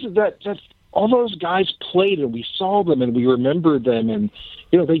what it is that all those guys played, and we saw them, and we remembered them, and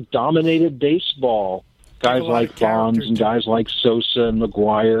they dominated baseball. Guys like Bonds and guys like Sosa and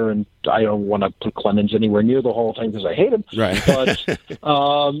McGuire, and I don't want to put Clemens anywhere near the Hall of Fame because I hate him. Right. But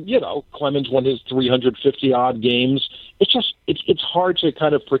Clemens won his 350 odd games. It's hard to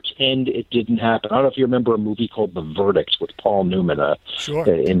kind of pretend it didn't happen. I don't know if you remember a movie called The Verdict with Paul Newman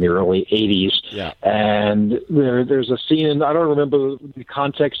in the early 80s. Yeah. And there's a scene, I don't remember the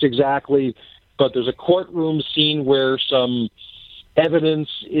context exactly, but there's a courtroom scene where some evidence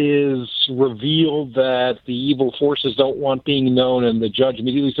is revealed that the evil forces don't want being known, and the judge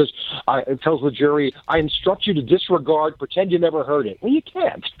immediately tells the jury, I instruct you to disregard, pretend you never heard it. Well, you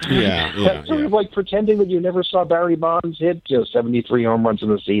can't. That's sort of like pretending that you never saw Barry Bonds hit 73 home runs in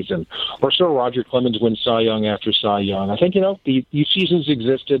the season, or saw Roger Clemens win Cy Young after Cy Young. I think, these seasons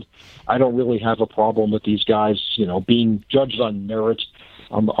existed. I don't really have a problem with these guys, being judged on merit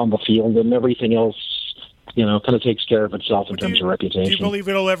on the field, and everything else kind of takes care of itself in terms of reputation. Do you believe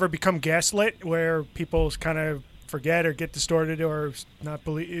it'll ever become gaslit, where people kind of forget or get distorted or not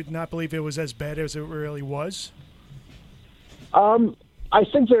believe it was as bad as it really was? I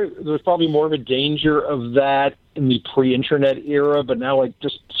think there's probably more of a danger of that in the pre-internet era, but now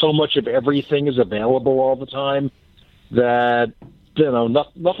just so much of everything is available all the time that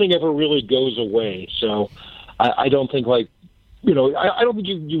nothing ever really goes away. So I don't think I don't think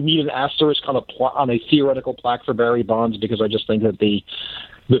you need an asterisk on a theoretical plaque for Barry Bonds, because I just think that the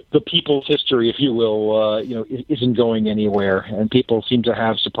people's history, if you will, isn't going anywhere, and people seem to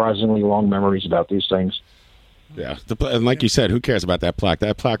have surprisingly long memories about these things. Yeah, and like you said, who cares about that plaque?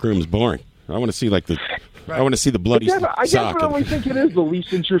 That plaque room is boring. I want to see I want to see the bloody sock. I definitely think it is the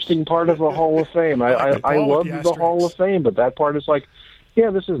least interesting part of the Hall of Fame. I love the Hall of Fame, but that part is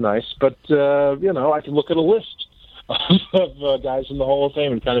this is nice, but I can look at a list of guys in the Hall of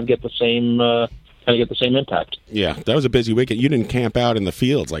Fame and kind of get the same impact. Yeah, that was a busy weekend. You didn't camp out in the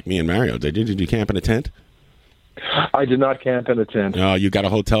fields like me and Mario, did you? Did you camp in a tent? I did not camp in a tent. Oh, you got a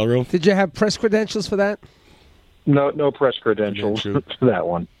hotel room? Did you have press credentials for that? No press credentials for that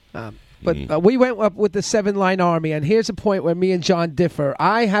one. But we went up with the 7-Line Army, and here's a point where me and John differ.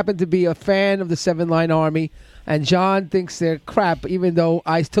 I happen to be a fan of the 7-Line Army, and John thinks they're crap, even though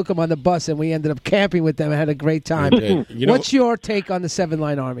I took them on the bus and we ended up camping with them and had a great time. What's your take on the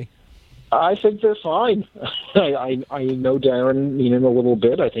 7-Line Army? I think they're fine. I know Darren Meenan a little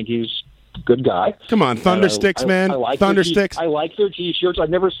bit. I think he's a good guy. Come on, Thundersticks, man. Thundersticks. I like their T-shirts. I've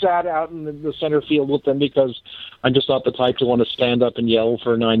never sat out in the center field with them because I'm just not the type to want to stand up and yell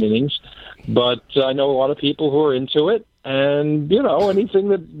for 9 innings. But I know a lot of people who are into it. And anything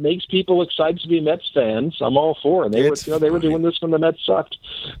that makes people excited to be Mets fans, I'm all for. And they were doing this when the Mets sucked,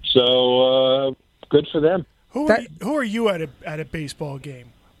 so good for them. Who are you at a baseball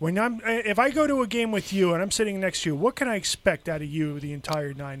game? If I go to a game with you and I'm sitting next to you, what can I expect out of you the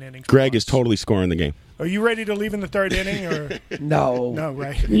entire 9 innings? Greg is totally scoring the game. Are you ready to leave in the 3rd inning, or no,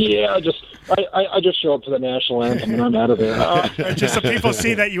 right? Yeah, I just show up for the national anthem and I'm out of there. Just so people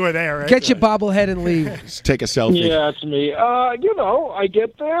see that you were there, right? Get your bobblehead and leave. Just take a selfie. Yeah, it's me. I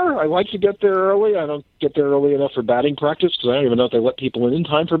get there. I like to get there early. I don't get there early enough for batting practice because I don't even know if they let people in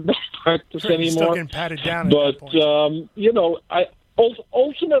time for batting practice anymore. You're still getting patted down. But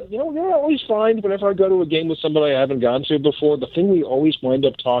ultimately, I always find whenever I go to a game with somebody I haven't gone to before, the thing we always wind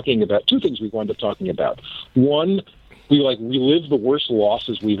up talking about, 2 things we wind up talking about. One, we relive the worst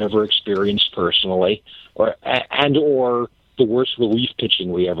losses we've ever experienced personally, or the worst relief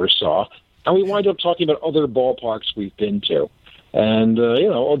pitching we ever saw. And we wind up talking about other ballparks we've been to. And,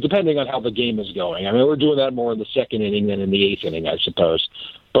 depending on how the game is going. I mean, we're doing that more in the 2nd inning than in the 8th inning, I suppose.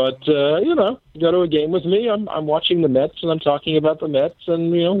 But you go to a game with me. I'm watching the Mets and I'm talking about the Mets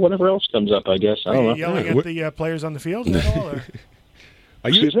and whatever else comes up. I guess I Are don't you know. yelling at the players on the field at all? Or?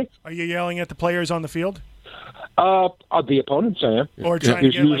 Excuse me? Are you yelling at the players on the field? The opponents, I am. Or trying to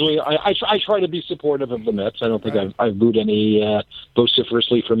get, usually, I try to be supportive of the Mets. I don't think I've booed any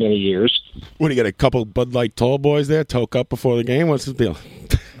vociferously for many years. What do you got? A couple Bud Light tall boys there, toke up before the game. What's the deal?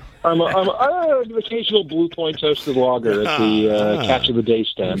 I'm an occasional Blue Point toasted lager at the catch of the day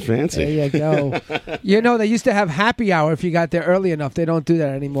stand. Fancy. There you go. They used to have happy hour if you got there early enough. They don't do that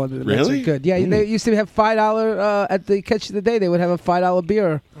anymore. The Mets Really? are good. Yeah, they used to have $5 at the catch of the day. They would have a $5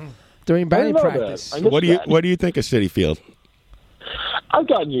 beer during batting practice. What do you think of Citi Field? I've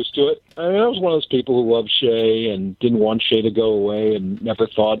gotten used to it. I was one of those people who loved Shea and didn't want Shea to go away and never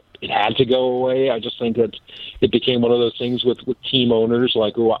thought it had to go away. I just think that it became one of those things with team owners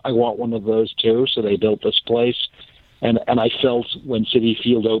like, oh, I want one of those too, so they built this place. And I felt when Citi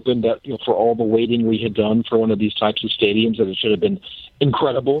Field opened that for all the waiting we had done for one of these types of stadiums that it should have been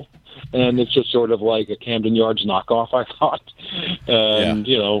incredible. And it's just sort of like a Camden Yards knockoff, I thought.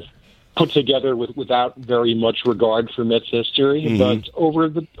 And, put together without very much regard for Mets history, but over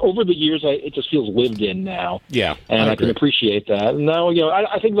the years, it just feels lived in now. Yeah, and I can appreciate that. And now,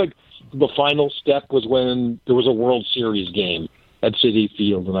 I think like the final step was when there was a World Series game at Citi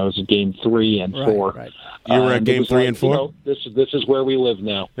Field, and I was at Game 3 and 4. Right. You were at Game 3 and 4. This is where we live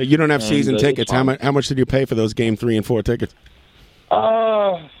now. You don't have season tickets. How How much did you pay for those Game 3 and 4 tickets?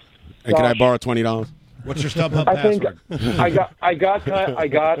 And can I borrow $20? What's your StubHub I think password? I got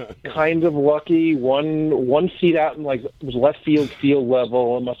kind of lucky. One seat out in it was left field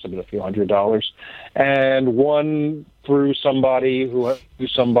level. It must have been a few $100, and one through somebody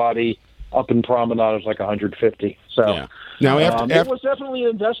up in Promenade was like $150. So now it was definitely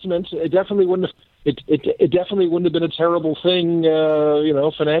an investment. It definitely wouldn't have. It definitely wouldn't have been a terrible thing,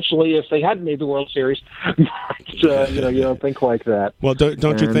 financially if they hadn't made the World Series. But, you don't think like that. Well,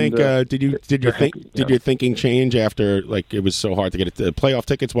 don't you think? Did your thinking change after it was so hard to get the playoff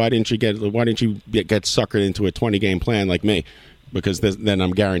tickets? Why didn't you get suckered into a 20-game plan like me? Because then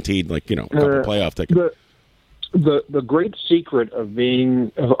I'm guaranteed a couple playoff tickets. The great secret of getting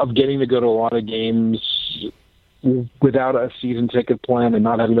to go to a lot of games without a season ticket plan and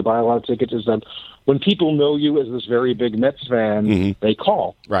not having to buy a lot of tickets is that when people know you as this very big Mets fan, they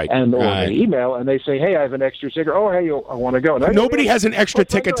call or they email and they say, "Hey, I have an extra ticket. Oh, hey, I want to go." Nobody has an extra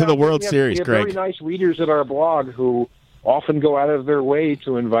ticket to the World Series, we have Greg. very nice readers at our blog who often go out of their way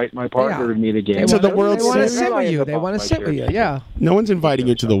to invite my partner to meet a game. To the World They want to Series. sit with you. They want to sit with you. Yeah. No one's inviting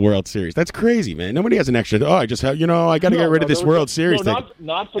you to the World Series. That's crazy, man. Nobody has an extra. Oh, I just have. I got to get rid of this World Series thing.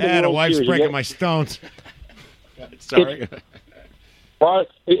 Not for the the World wife's Series. breaking my stones. Sorry. Well,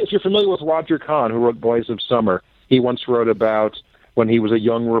 if you're familiar with Roger Kahn, who wrote Boys of Summer, he once wrote about when he was a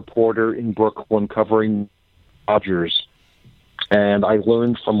young reporter in Brooklyn covering Dodgers. And I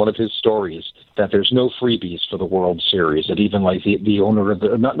learned from one of his stories that there's no freebies for the World Series. That even the owner of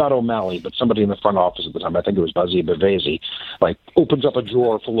the not O'Malley, but somebody in the front office at the time, I think it was Buzzy Bavasi, opens up a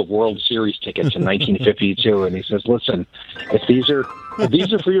drawer full of World Series tickets in 1952, and he says, "Listen, if these are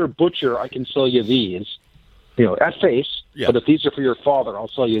for your butcher, I can sell you these." At face, but if these are for your father, I'll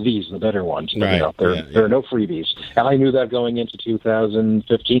sell you these, the better ones. Right. There are no freebies. And I knew that going into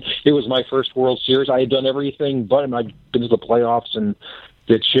 2015. It was my first World Series. I had done everything but, and I'd been to the playoffs and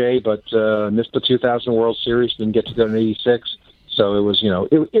did Shea, but missed the 2000 World Series, didn't get to go in 86. So it was,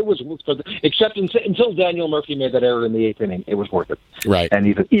 it was, except until Daniel Murphy made that error in the 8th inning, it was worth it. Right. And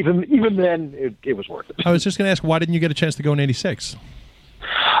even then, it was worth it. I was just going to ask, why didn't you get a chance to go in 86?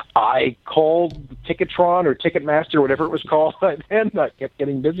 I called Ticketron or Ticketmaster, whatever it was called, and I kept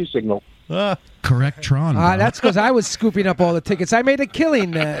getting busy signal. Correct, Tron. That's because I was scooping up all the tickets. I made a killing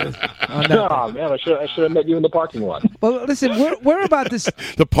on that. Oh, man, I should have met you in the parking lot. Well, listen, we're about this.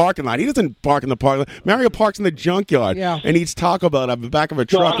 The parking lot. He doesn't park in the parking lot. Mario parks in the junkyard and eats Taco Bell out of the back of a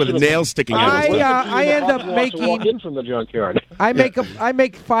truck with nails sticking out. I end up walk making. in from the junkyard. I make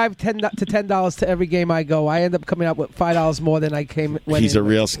 $5 to $10 to every game I go. I end up coming up with $5 more than I came. He's a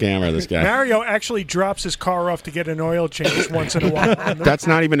real scammer. This guy. Mario actually drops his car off to get an oil change once in a while. That's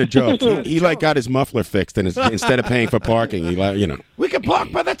not even a joke. He got his muffler fixed, and instead of paying for parking, We can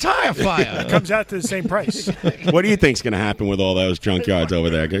park by the tire fire. It comes out to the same price. What do you think's going to happen with all those junkyards over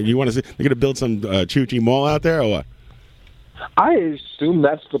there? You want to see? They're going to build some Chuchi Mall out there, or what? I assume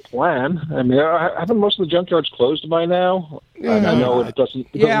that's the plan. I mean, haven't most of the junkyards closed by now? I know it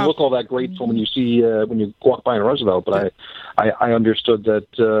doesn't look all that great when you see when you walk by in Roosevelt, but I understood that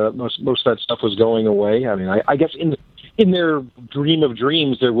most of that stuff was going away. I mean, I guess in their dream of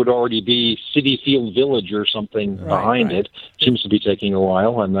dreams, there would already be Citi Field Village or something behind it. Seems to be taking a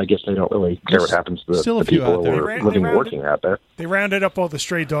while, and I guess they don't really care what happens to Still the a few people out there. who are living and working out there. They rounded up all the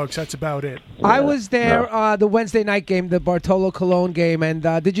stray dogs. That's about it. I was there the Wednesday night game, the Bartolo Colon game, and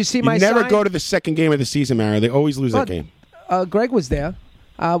did you see my You never sign? go to the second game of the season, Mario. They always lose that game. Greg was there.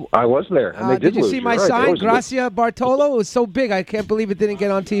 I was there, and they did you lose. see You're my right. They sign, always lose. Gracia Bartolo? It was so big, I can't believe it didn't get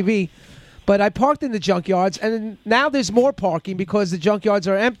on TV. But I parked in the junkyards, and now there's more parking because the junkyards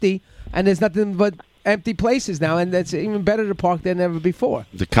are empty, and there's nothing but empty places now, and it's even better to park there than ever before.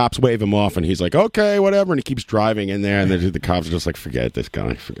 The cops wave him off, and he's like, "Okay, whatever," and he keeps driving in there, and the cops are just like, "Forget this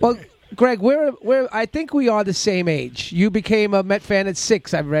guy." Forget Well, Greg, I think we are the same age. You became a Met fan at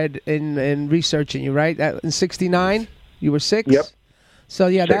 6, I've read in researching you, right? In 69, you were 6? Yep. So,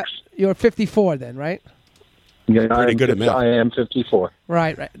 yeah, you're 54 then, right? Yeah, Pretty good at math. I am 54.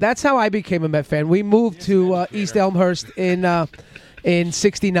 Right. That's how I became a Met fan. We moved to East Elmhurst in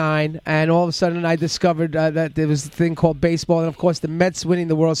 69, and all of a sudden I discovered that there was a thing called baseball, and of course the Mets winning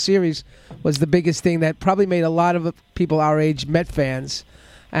the World Series was the biggest thing that probably made a lot of people our age Met fans.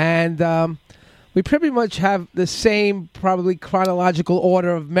 And we pretty much have the same probably chronological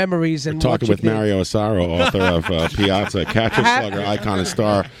order of memories. And Talking with Mario Asaro, author of Piazza, Catcher, Slugger, Icon, and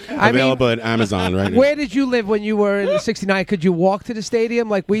Star, available at Amazon right now. Where did you live when you were in 69? Could you walk to the stadium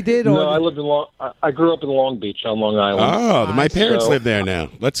like we did? Or? No, I lived in I grew up in Long Beach on Long Island. Oh, my parents So- live there now.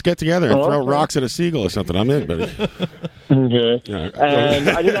 Let's get together and Oh, throw okay. rocks at a seagull or something. I'm in, buddy. Okay. All right. And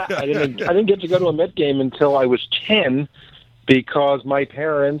I didn't get to go to a Met game until I was 10 because my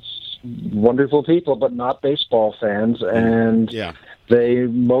parents, wonderful people, but not baseball fans, and they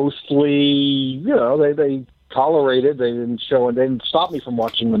mostly, they tolerated. They didn't show, and they didn't stop me from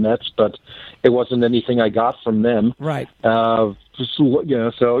watching the Mets, but it wasn't anything I got from them. Right. So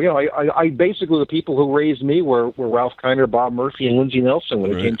I basically, the people who raised me were Ralph Kiner, Bob Murphy, and Lindsey Nelson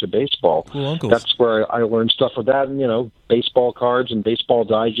when it came to baseball. Cool uncles. That's where I learned stuff with that, and baseball cards and baseball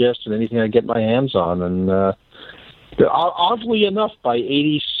digest and anything I get my hands on. And oddly enough, by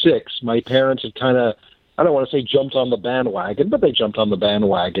 '86, my parents had kind of, I don't want to say jumped on the bandwagon, but they jumped on the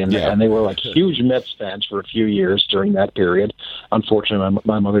bandwagon, and they were like huge Mets fans for a few years during that period. Unfortunately,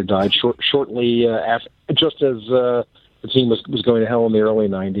 my mother died shortly after, just as the team was going to hell in the early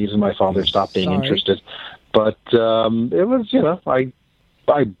 '90s, and my father stopped being interested. But it was,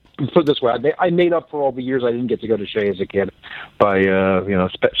 I put it this way, I made up for all the years I didn't get to go to Shea as a kid by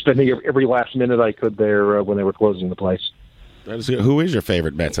spending every last minute I could there when they were closing the place. Who is your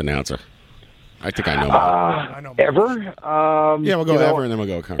favorite Mets announcer? I think I know. Ever? Yeah, we'll go ever, and then we'll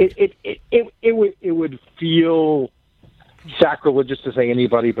go current. It would feel sacrilegious to say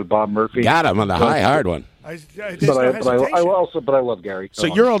anybody but Bob Murphy. Got him on the high hard one. But I love Gary. So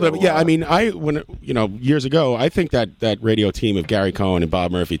you're older, I mean, years ago, I think that radio team of Gary Cohen and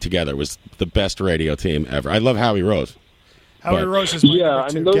Bob Murphy together was the best radio team ever. I love Howie Rose. Howie Rose is my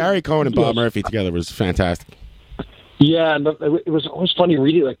number two. Gary Cohen and Bob Murphy together was fantastic. Yeah, and it was always funny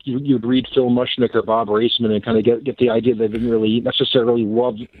reading. Like you'd read Phil Mushnick or Bob Raceman and kind of get the idea they didn't really necessarily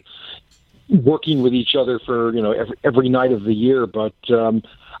love working with each other for every night of the year. But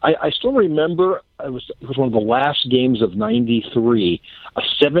I still remember it was one of the last games of '93, a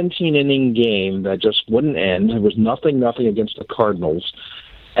 17-inning game that just wouldn't end. It was 0-0 against the Cardinals.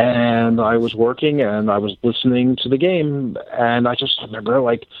 And I was working and I was listening to the game, and I just remember,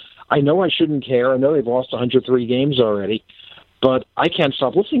 I know I shouldn't care. I know they've lost 103 games already, but I can't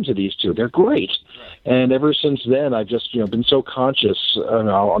stop listening to these two. They're great. And ever since then, I've just been so conscious.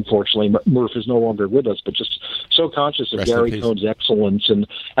 Unfortunately, Murph is no longer with us, but just so conscious of Rest in Gary peace. Cohen's excellence. And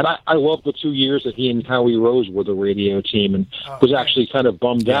I love the 2 years that he and Howie Rose were the radio team, and was actually kind of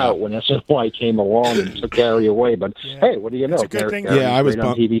bummed out when SNY came along and took Gary away. But hey, what do you know? Gary I was great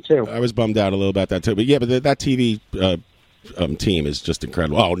on bummed. TV too. I was bummed out a little about that too. But that TV team is just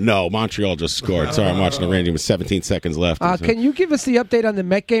incredible. Oh no, Montreal just scored. Sorry, I'm watching the Rangers with 17 seconds left. Can you give us the update on the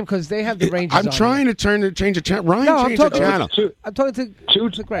Met game because they have the Rangers? I'm trying to change the channel. Ryan, No, change the channel. I'm talking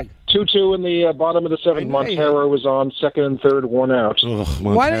to Greg. 2-2 in the bottom of the seventh. Montero was on second and third, one out.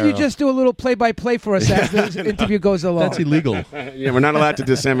 Why don't you just do a little play-by-play for us as this interview goes along? That's illegal. Yeah, we're not allowed to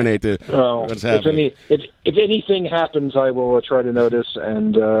disseminate what's happening. If anything happens, I will try to notice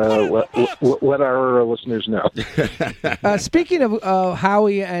and let our listeners know. Speaking of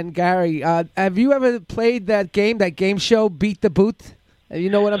Howie and Gary, have you ever played that game show, Beat the Booth? You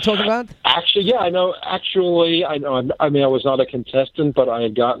know what I'm talking about? Actually, yeah, I know. Actually, I know. I mean, I was not a contestant, but I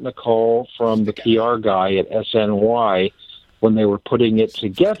had gotten a call from the PR guy at SNY when they were putting it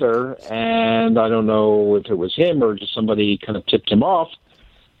together, and I don't know if it was him or just somebody kind of tipped him off.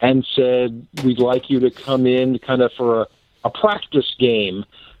 and said, we'd like you to come in kind of for a practice game.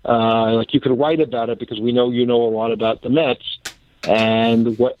 Like you could write about it because we know you know a lot about the Mets.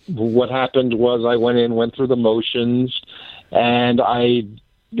 And what happened was I went through the motions, and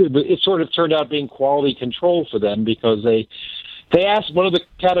it sort of turned out being quality control for them because they asked, one of the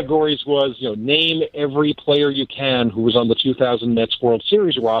categories was, name every player you can who was on the 2000 Mets World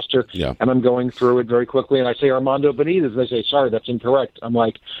Series roster. Yeah. And I'm going through it very quickly, and I say Armando Benitez, and they say, sorry, that's incorrect. I'm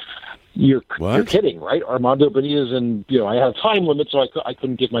like, you're kidding, right? Armando Benitez, and I had a time limit, so I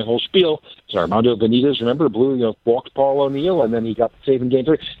couldn't give my whole spiel. So Armando Benitez, remember, walked Paul O'Neill, and then he got the save in Game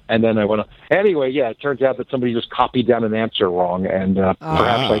 3, and then I went on. Anyway, yeah, it turns out that somebody just copied down an answer wrong, and perhaps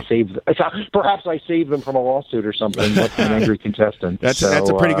I saved them from a lawsuit or something. That's an angry contestant. That's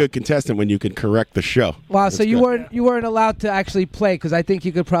a pretty good contestant when you can correct the show. Wow, so you weren't allowed to actually play because I think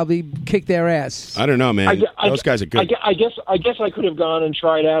you could probably kick their ass. I don't know, man. Those guys are good. I guess I could have gone and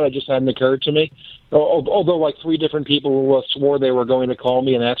tried out. I just hadn't occurred to me. Although, like 3 different people swore they were going to call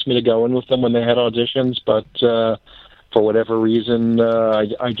me and ask me to go in with them when they had auditions, but for whatever reason,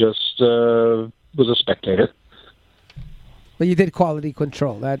 I just was a spectator. But you did quality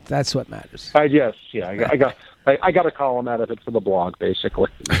control. That's what matters. I got a column out of it for the blog, basically.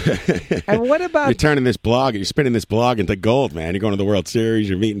 And what about you're spinning this blog into gold, man. You're going to the World Series.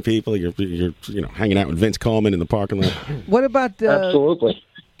 You're meeting people. You're hanging out with Vince Coleman in the parking lot. What about absolutely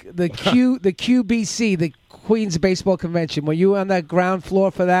the QBC, the Queens Baseball Convention? Were you on that ground floor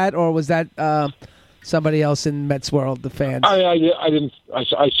for that, or was that somebody else in Mets World, the fans? I didn't.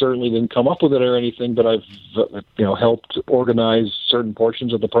 I certainly didn't come up with it or anything, but I've helped organize certain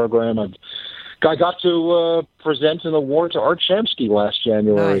portions of the program. I got to present an award to Art Shamsky last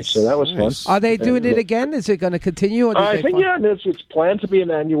January, so that was fun. Are they doing it again? Is it going to continue? Or I think it's planned to be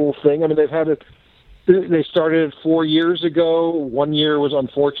an annual thing. I mean, they've had it. They started 4 years ago. 1 year was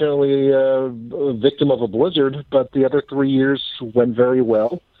unfortunately a victim of a blizzard, but the other 3 years went very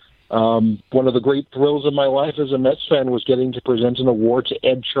well. One of the great thrills of my life as a Mets fan was getting to present an award to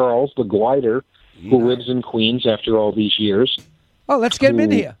Ed Charles, the glider, who lives in Queens after all these years. Oh, let's get him in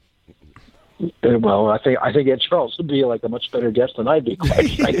here. Well, I think Ed Charles would be like a much better guest than I'd be. Quite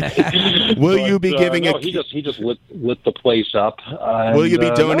frankly. Will you be giving no, he just lit the place up. Will you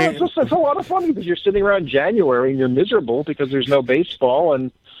be donating? No, it's a lot of fun because you're sitting around January and you're miserable because there's no baseball,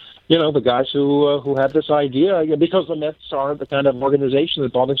 and the guys who had this idea, because the Mets are the kind of organization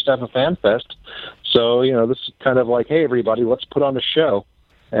that bought us to have a fan fest. So this is kind of like, hey, everybody, let's put on a show.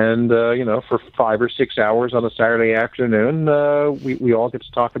 And, for 5 or 6 hours on a Saturday afternoon, we all get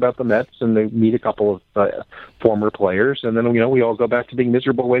to talk about the Mets and they meet a couple of former players. And then, we all go back to being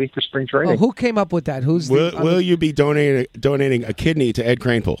miserable waiting for spring training. Oh, who came up with that? Will you be donating a kidney to Ed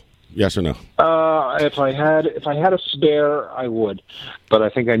Kranepool? Yes or no? If I had a spare, I would, but I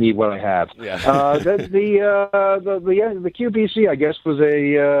think I need what I have. Yeah. The QBC, I guess, was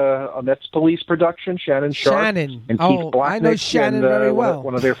a Mets Police production. Shannon Sharp and Keith Blacknick. I know Shannon very well.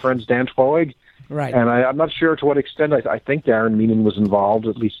 One of their friends, Dan Twoig. Right. And I'm not sure to what extent. I think Darren Meenan was involved,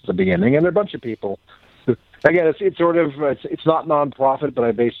 at least at the beginning, and there are a bunch of people. Again, it's not nonprofit,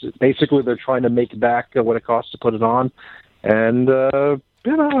 but basically they're trying to make back what it costs to put it on, and.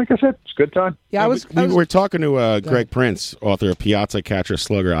 Like I said, it's a good time. Yeah, we were talking to Greg Prince, author of Piazza, Catcher,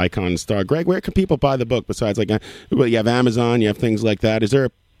 Slugger, Icon, Star. Greg, where can people buy the book besides you have Amazon, you have things like that. Is there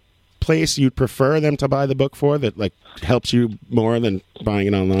a place you'd prefer them to buy the book for that helps you more than buying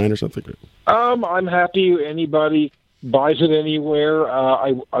it online or something? I'm happy anybody buys it anywhere.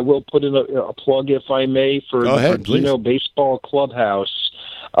 I will put in a plug, if I may, for the Dino Baseball Clubhouse.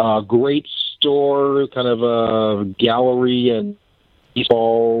 Great store, kind of a gallery and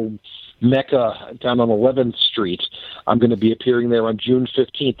baseball mecca down on 11th Street. I'm going to be appearing there on June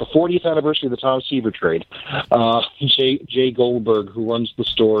 15th, the 40th anniversary of the Tom Seaver trade. Jay Goldberg, who runs the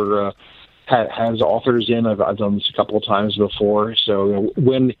store, has authors in. I've done this a couple of times before. So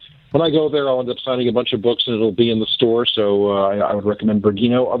when I go there, I'll end up signing a bunch of books, and it'll be in the store. So I would recommend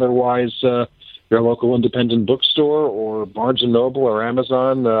Bergino. Otherwise, your local independent bookstore or Barnes & Noble or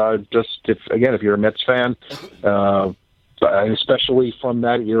Amazon. If you're a Mets fan, especially from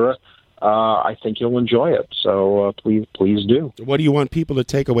that era, I think you'll enjoy it. So please do. What do you want people to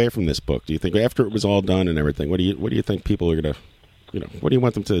take away from this book? Do you think after it was all done and everything, what do you think people are going to, what do you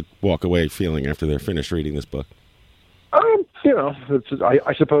want them to walk away feeling after they're finished reading this book? I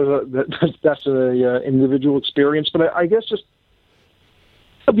suppose that's an individual experience, but I guess just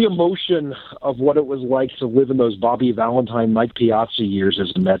the emotion of what it was like to live in those Bobby Valentine, Mike Piazza years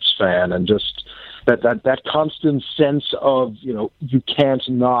as a Mets fan, and just that constant sense of, you can't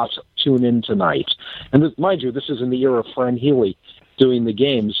not tune in tonight. And mind you, this is in the era of Fran Healy. doing the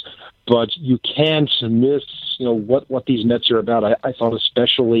games. But you can't miss, what these Mets are about. I thought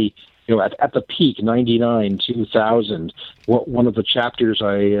especially, at the peak, 99, 2000, one of the chapters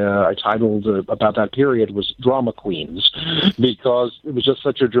I titled about that period was Drama Queens, because it was just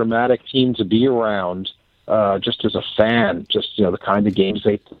such a dramatic team to be around, just as a fan, just, the kind of games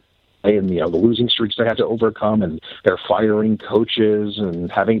they play and, the losing streaks they had to overcome, and they're firing coaches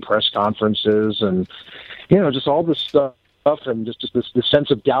and having press conferences and, just all this stuff. And just this sense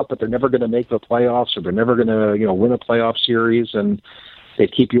of doubt that they're never going to make the playoffs or they're never going to, win a playoff series, and they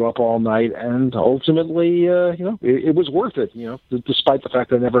keep you up all night. And ultimately, it was worth it, despite the fact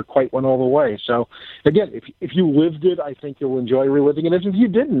they never quite went all the way. So, again, if you lived it, I think you'll enjoy reliving it. And if you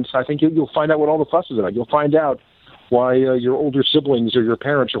didn't, I think you'll find out what all the fuss is about. You'll find out why your older siblings or your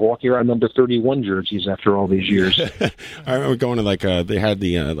parents are walking around number 31 jerseys after all these years. I remember going to they had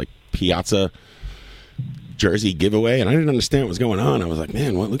the Piazza jersey giveaway, and I didn't understand what was going on. I was like,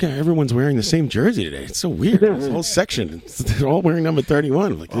 man, look how everyone's wearing the same jersey today. It's so weird. This whole section, they're all wearing number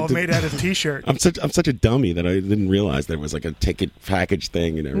 31. Like, all made out of T-shirt. I'm such a dummy that I didn't realize that it was like a ticket package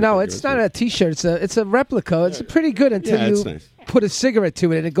thing. And everything. No, it's not a T-shirt. It's a replica. It's pretty good until you nice. put a cigarette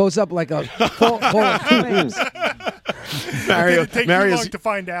to it, and it goes up like a ball of flames. Mario, it didn't take too long to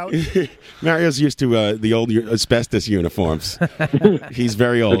find out. Mario's used to the old asbestos uniforms. He's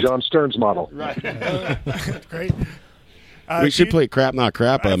very old. The John Stearns model. Right. Great. We should play Crap Not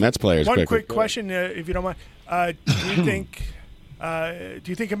Crap Mets players. One quickly. quick question, if you don't mind. Do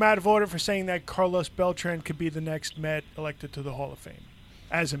you think I'm out of order for saying that Carlos Beltran could be the next Met elected to the Hall of Fame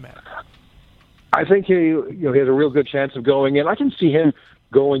as a Met? I think he has a real good chance of going in. I can see him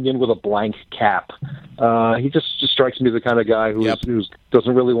going in with a blank cap. He just strikes me as the kind of guy who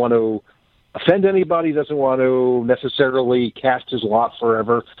doesn't really want to offend anybody, doesn't want to necessarily cast his lot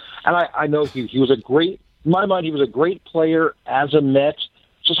forever. And I know he was in my mind, he was a great player as a Met.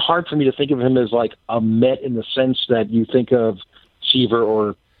 It's just hard for me to think of him as like a Met in the sense that you think of Seaver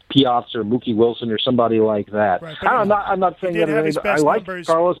or Piazza or Mookie Wilson or somebody like that. Right, I'm not saying that. I like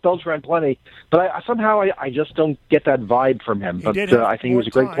Carlos Beltran plenty, but I just don't get that vibe from him. But I think he was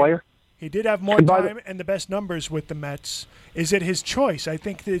a great player. He did have more time and the best numbers with the Mets. Is it his choice? I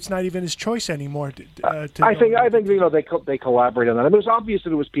think that it's not even his choice anymore. I think they collaborate on that. I mean, it was obvious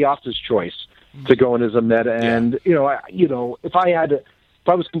that it was Piazza's choice to go in as a Met, and if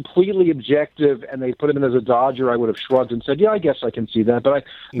I was completely objective and they put him in as a Dodger, I would have shrugged and said, yeah, I guess I can see that. But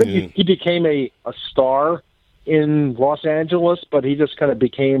I think he became a star in Los Angeles, but he just kind of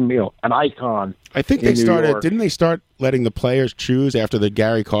became, an icon. I think didn't they start letting the players choose after the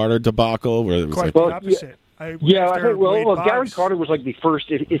Gary Carter debacle? Where it was quite the opposite. I think, Gary Carter was like the first,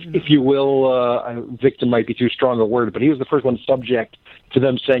 if you will, victim might be too strong a word, but he was the first one subject to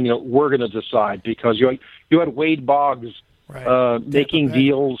them saying, we're going to decide, because you had Wade Boggs making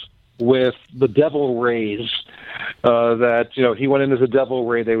deals with the Devil Rays, that he went in as a Devil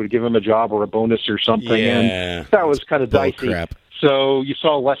Ray, they would give him a job or a bonus or something, and that was kind of dicey. Crap. So you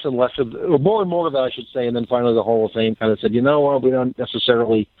saw less and less of, or more and more of that, I should say, and then finally the Hall of Fame kind of said, we don't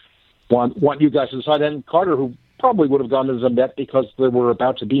necessarily want you guys to decide. And Carter, who probably would have gone as a Met because there were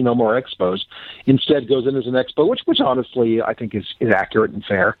about to be no more Expos, instead goes in as an Expo, which honestly I think is accurate and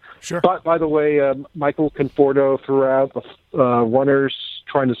fair. Sure. But by the way, Michael Conforto threw out the runners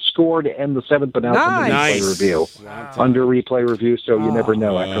trying to score to end the seventh, but now Nice. under replay review. So you never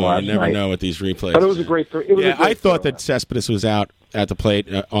know after last you never night. know with these replays. But it was a great. I thought that Cespedes was out at the plate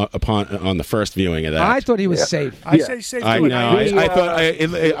on the first viewing of that. I thought he was safe. I say safe. I know.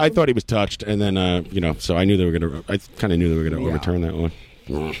 I thought he was touched, and then so I knew they were going to. I kind of knew they were going to overturn that one.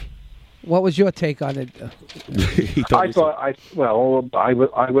 What was your take on it? I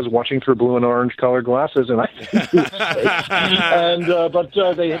was watching through blue and orange colored glasses, and but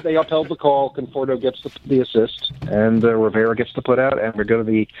they upheld the call. Conforto gets the assist, and Rivera gets the put out, and we're going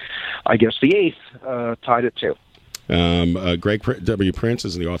to the eighth, tied at 2. Greg W. Prince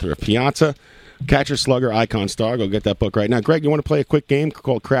is the author of Piazza, Catcher, Slugger, Icon, Star. Go get that book right now. Greg, you want to play a quick game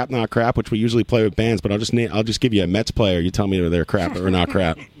called Crap Not Crap, which we usually play with bands, but I'll just give you a Mets player. You tell me whether they're crap or not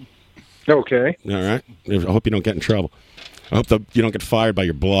crap. Okay. All right. I hope you don't get in trouble. I hope you don't get fired by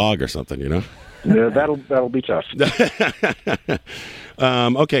your blog or something. Yeah, that'll be tough.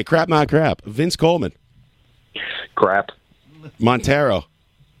 Okay, Crap Not Crap. Vince Coleman. Crap. Montero,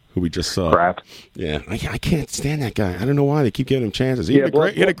 who we just saw. Crap. Yeah, I can't stand that guy. I don't know why they keep giving him chances. He had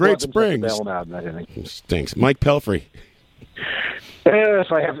a great spring. Stinks. Mike Pelfrey.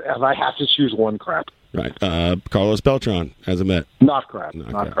 If I have to choose one, crap. Right. Carlos Beltran as a Met. Not crap.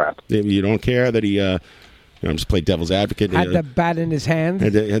 Not crap. You don't care that he just played devil's advocate. Had the bat in his hand.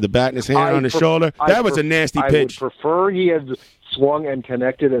 Had the bat in his hand on his shoulder. That was a nasty pitch. I would prefer he had swung and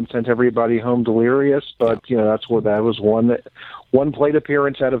connected and sent everybody home delirious. But that was one plate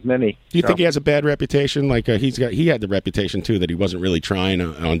appearance out of many. Do you think he has a bad reputation? Like he had the reputation too that he wasn't really trying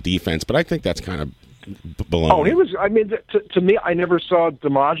on defense, but I think that's kind of baloney. Oh, he was. I mean, to me, I never saw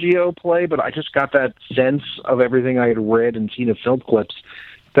DiMaggio play, but I just got that sense of everything I had read and seen of film clips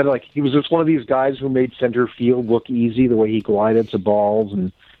that he was just one of these guys who made center field look easy, the way he glided to balls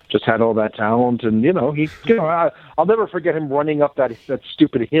and just had all that talent. And I'll never forget him running up that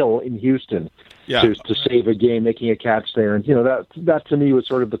stupid hill in Houston to save a game, making a catch there. And that to me was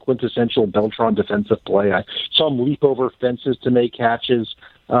sort of the quintessential Beltran defensive play. I saw him leap over fences to make catches.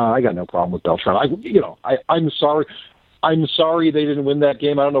 I got no problem with Beltran. I'm sorry. I'm sorry they didn't win that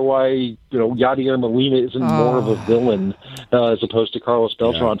game. I don't know why Yadier Molina isn't more of a villain as opposed to Carlos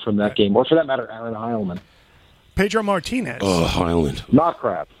Beltran from that game, or for that matter, Aaron Heilman. Pedro Martinez. Oh, Highland. Not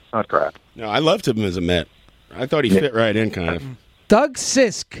crap. No, I loved him as a Met. I thought he fit right in, kind of. Doug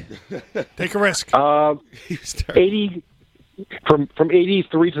Sisk. Take a risk. 80 from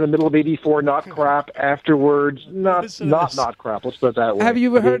 83 to the middle of 84. Not crap. Afterwards, not crap. Let's put it that way. Have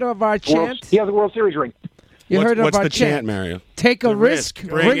you heard of our chant? The World Series ring. What's the chant, Mario? Take a risk.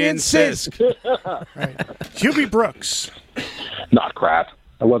 Bring in Sisk. Right. Hubie Brooks. Not crap.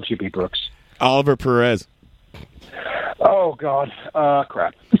 I love Hubie Brooks. Oliver Perez. Oh God,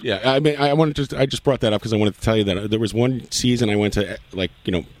 crap. Yeah, I mean, I just brought that up because I wanted to tell you that there was one season I went to,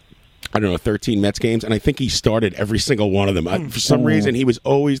 13 Mets games, and I think he started every single one of them. For some reason, he was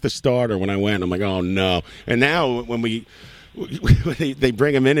always the starter when I went. I'm like, oh no! And now when they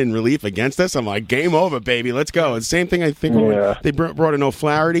bring him in relief against us, I'm like, game over, baby, let's go. And same thing, I think when they brought in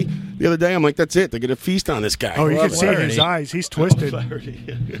O'Flaherty the other day. I'm like, that's it. They're gonna feast on this guy. Oh, you can see it in his eyes. He's twisted.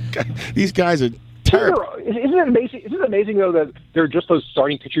 These guys are terrible. Isn't it amazing? Isn't it amazing though that they're just those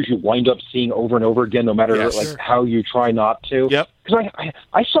starting pitchers you wind up seeing over and over again, no matter how you try not to. Yep. Because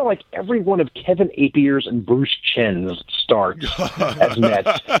I saw every one of Kevin Apier's and Bruce Chen's starts as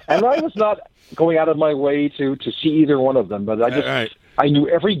Mets, and I was not going out of my way to see either one of them, but I knew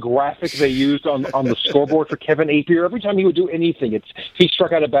every graphic they used on the scoreboard for Kevin Apier. Every time he would do anything, if he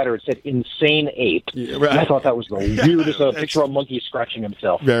struck out a batter, it said "insane ape." Yeah, right. And I thought that was the weirdest picture of a monkey scratching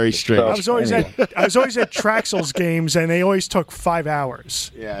himself. Very strange. I was always at Traxel's games, and they always took 5 hours.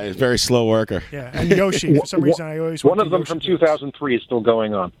 Yeah, he's a very slow worker. Yeah, and Yoshi, for some reason, I always one of them from 2003 is still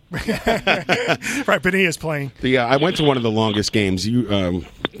going on. Right, but he is playing. I went to one of the longest games. I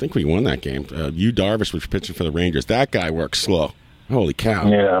think we won that game. Yu Darvish was pitching for the Rangers. That guy works slow. Holy cow!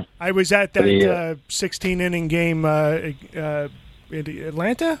 Yeah, I was at that 16-inning game in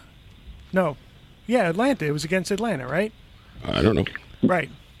Atlanta. No, Atlanta. It was against Atlanta, right? I don't know. Right.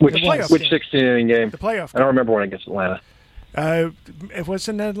 Which 16-inning game? The playoff. I don't remember when against Atlanta. It was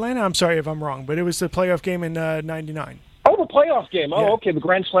in Atlanta. I'm sorry if I'm wrong, but it was the playoff game in '99. Oh, the playoff game. Oh, okay, the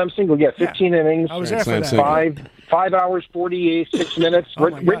Grand Slam single. Yeah, 15 innings. I was there for that. 5 hours, 46 minutes.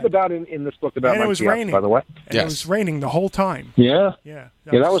 Written about in this book about and my it was Fiat, raining. by the way. And it was raining the whole time. Yeah. Yeah.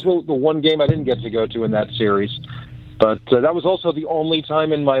 That was the one game I didn't get to go to in that series. But that was also the only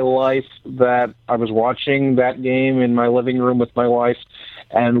time in my life that I was watching that game in my living room with my wife,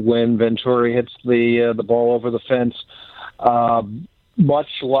 and when Venturi hits the ball over the fence, much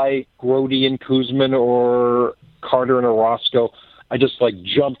like Grody and Kuzman or Carter and Orozco, I just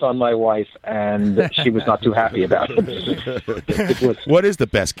jumped on my wife, and she was not too happy about it. What is the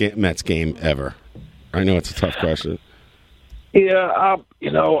best Mets game ever? I know it's a tough question. Yeah,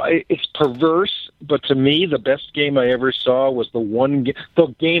 it's perverse, but to me, the best game I ever saw was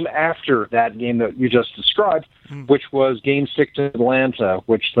the game after that game that you just described, which was Game 6 in Atlanta,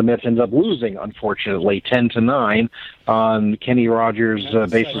 which the Mets ended up losing, unfortunately, 10-9 on Kenny Rogers'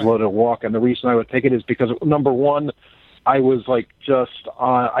 bases loaded walk. And the reason I would pick it is because, number one, I was I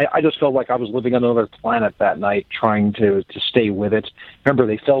just felt like I was living on another planet that night, trying to stay with it. Remember,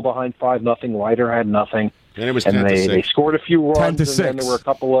 they fell behind 5-0. Leiter had nothing. And it was they scored a few runs, 10-6. and then there were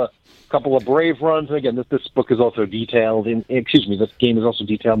a couple of brave runs. And again, this book is also detailed this game is also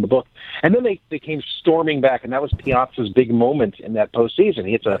detailed in the book. And then they came storming back, and that was Piazza's big moment in that postseason.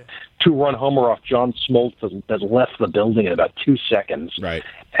 He hits a 2-run homer off John Smoltz that left the building in about 2 seconds. Right.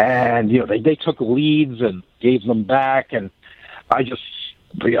 And they took leads and gave them back, and I just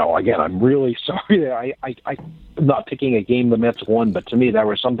again, I'm really sorry that I'm not picking a game the Mets won, but to me, there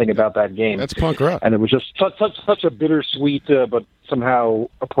was something about that game. That's punk rock. And it was just such a bittersweet, but somehow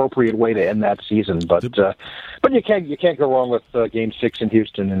appropriate way to end that season. But you can't go wrong with Game 6 in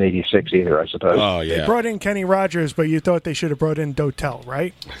Houston in '86 either, I suppose. Oh yeah. They brought in Kenny Rogers, but you thought they should have brought in Dotel,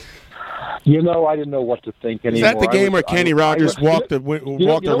 right? I didn't know what to think anymore. Is that the game where Kenny Rogers walked the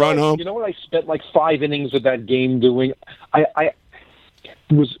run home? You know what I spent 5 innings of that game doing? I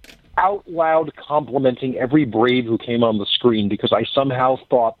was out loud complimenting every Brave who came on the screen because I somehow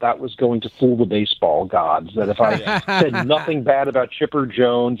thought that was going to fool the baseball gods. That if I said nothing bad about Chipper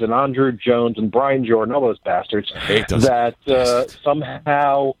Jones and Andrew Jones and Brian Jordan, all those bastards, that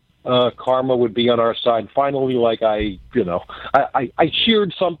somehow karma would be on our side. Finally, like I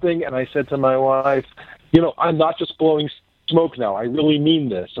cheered something and I said to my wife, I'm not just blowing smoke now. I really mean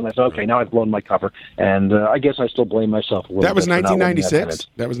this. And I said, okay, now I've blown my cover. And I guess I still blame myself a little That was bit for not winning 1996?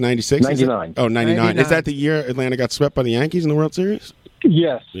 That was 96? 99. Oh, 99. Is that the year Atlanta got swept by the Yankees in the World Series?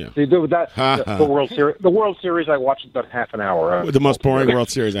 Yes. Yeah. The World Series. The World Series, I watched about half an hour. The most boring World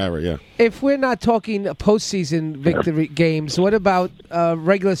Series ever, yeah. If we're not talking postseason victory games, what about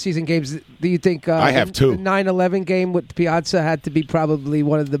regular season games? Do you think I have two. The 9/11 game with Piazza had to be probably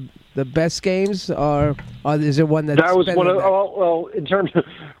one of the best games, or is there one that was one of in terms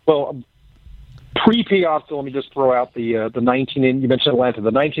of pre-Piazza? Let me just throw out the 19. You mentioned Atlanta,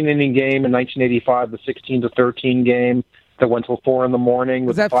 the 19-inning game in 1985, the 16-13 game that went till 4 a.m. with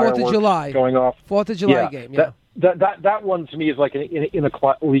was that 4th of July going off. 4th of July game. Yeah. That one to me is like in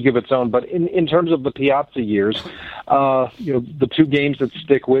a league of its own. But in terms of the Piazza years, the two games that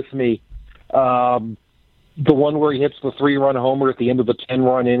stick with me. The one where he hits the 3-run homer at the end of the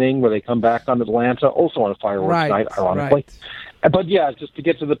 10-run inning, where they come back on Atlanta, also on a fireworks night, ironically. Right. But yeah, just to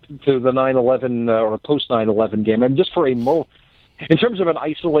get to the 9/11 or post 9/11 game, and just for a in terms of an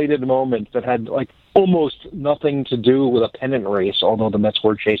isolated moment that had like almost nothing to do with a pennant race, although the Mets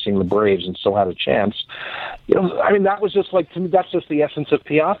were chasing the Braves and still had a chance. That was just like, to me, that's just the essence of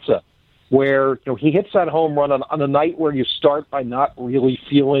Piazza, where he hits that home run on a night where you start by not really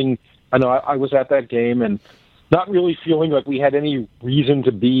feeling. I know I was at that game and not really feeling like we had any reason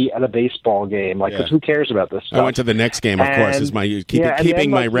to be at a baseball game. Because who cares about this stuff? I went to the next game, of course, is my keeping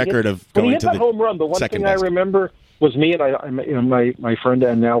my record of going to the home run. The one thing I remember was me and my friend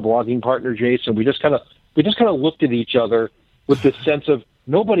and now blogging partner Jason. We just kind of looked at each other with this sense of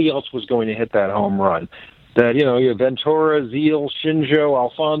nobody else was going to hit that home run. That you Ventura, Zeal, Shinjo,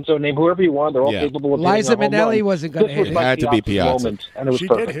 Alfonso, name whoever you want. They're all capable of hitting Liza a home Minnelli run. wasn't going to hit it. It had to be Piazza. Moment, and it was She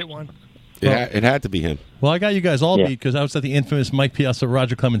perfect. did hit one. It had to be him. Well, I got you guys all beat because I was at the infamous Mike Piazza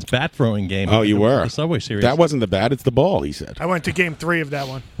Roger Clemens bat throwing game. Oh, you were? The Subway Series. That wasn't the bat; it's the ball. He said. I went to Game 3 of that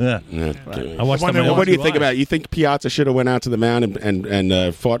one. Yeah. I watched that. What do you think about it? You think Piazza should have went out to the mound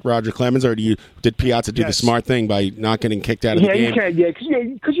and fought Roger Clemens, or did Piazza do the smart thing by not getting kicked out of the game?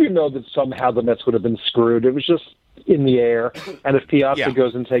 Because that somehow the Mets would have been screwed. It was just in the air, and if Piazza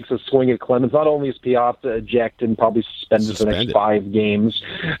goes and takes a swing at Clemens, not only is Piazza ejected and probably suspended for the next 5 games,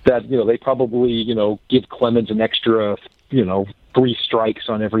 that they probably give Clemens an extra 3 strikes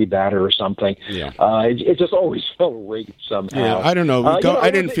on every batter or something. Yeah. It just always felt rigged somehow. Yeah, I don't know. I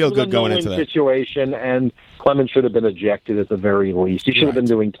didn't feel good going into that situation, and Clemens should have been ejected at the very least. He should have been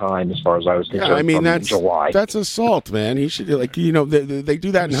doing time, as far as I was concerned. Yeah, I mean July. That's assault, man. He should they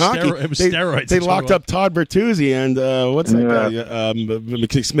do that in hockey. It was steroids. They locked up Todd Bertuzzi and what's that guy?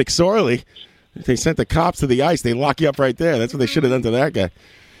 McSorley. They sent the cops to the ice. They lock you up right there. That's what they should have done to that guy.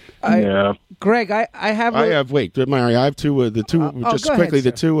 Greg, I have. Wait, Mary. I have two. Just go quickly,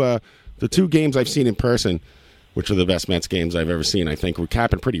 ahead, the two games I've seen in person, which are the best Mets games I've ever seen. I think were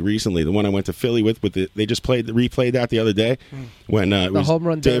happened pretty recently. The one I went to Philly with they just replayed that the other day when it was home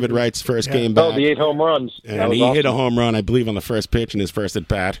run David derby. Wright's first game back. Oh, the 8 home runs. And he hit a home run, I believe, on the first pitch in his first at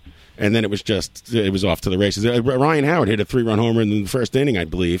bat, and then it was off to the races. Ryan Howard hit a 3-run homer in the first inning, I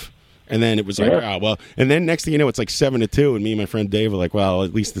believe. And then it was like, and then next thing you know, it's like 7-2, and me and my friend Dave were like, well,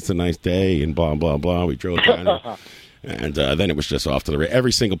 at least it's a nice day, and blah, blah, blah. We drove down, and then it was just off to the races.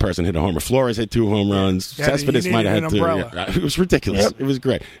 Every single person hit a homer. Flores hit 2 home runs. Cespedes might have had 2. Yeah. It was ridiculous. Yep. It was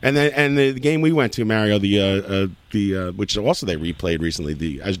great. And then the game we went to, Mario, the which also they replayed recently,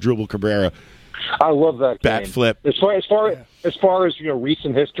 the Asdrubal Cabrera. I love that bat game. flip. As far as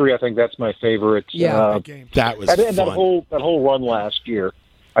recent history, I think that's my favorite. That was and that whole run last year.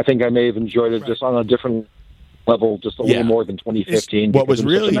 I think I may have enjoyed it just on a different level, just a little more than 2015. What was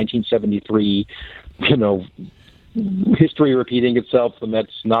really 1973, history repeating itself. The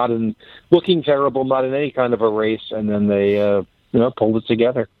Mets looking terrible, not in any kind of a race, and then they pulled it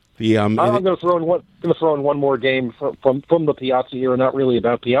together. I'm going to throw in one more game from the Piazza era, not really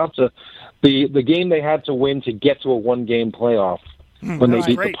about Piazza. The game they had to win to get to a 1-game playoff when they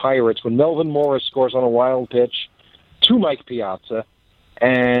beat the Pirates, when Melvin Morris scores on a wild pitch to Mike Piazza.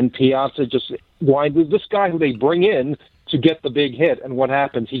 And Piazza just with this guy who they bring in to get the big hit. And what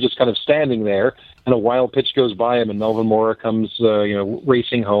happens? He's just kind of standing there, and a wild pitch goes by him, and Melvin Mora comes,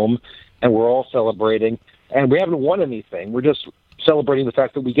 racing home, and we're all celebrating. And we haven't won anything. We're just celebrating the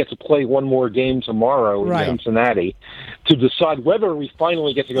fact that we get to play one more game tomorrow Right. in Cincinnati to decide whether we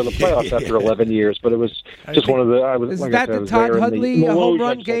finally get to go to the playoffs after 11 years. But it was just one of the. I was, Is like I that said, I the was Todd there in Hudley the home Lowe's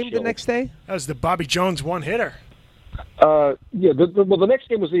run Red game Sox the Field. next day? That was the Bobby Jones one-hitter. Yeah. The next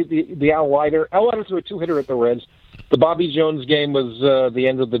game was the Al Leiter. Al Leiter threw a 2-hitter at the Reds. The Bobby Jones game was the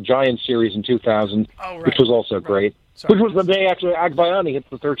end of the Giants series in 2000, which was also great. Which was the day after Agbayani hit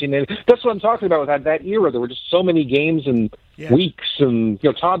the 13. That's what I'm talking about with that era. There were just so many games and weeks, and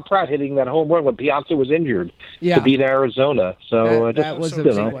Todd Pratt hitting that home run when Piazza was injured to beat Arizona. So That was a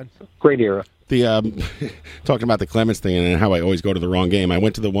big one. Great era. The talking about the Clemens thing and how I always go to the wrong game. I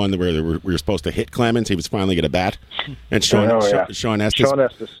went to the one where we were supposed to hit Clemens. He was finally going to bat, and Sean Estes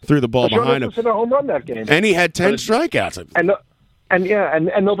threw the ball Sean behind Estes him, hit a home run that game, and he had 10 strikeouts.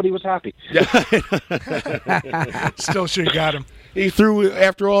 And nobody was happy. Still should have got him. He threw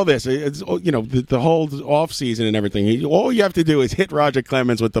after all this. It's, the whole off season and everything. All you have to do is hit Roger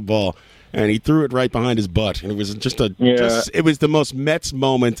Clemens with the ball, and he threw it right behind his butt. And it was it was the most Mets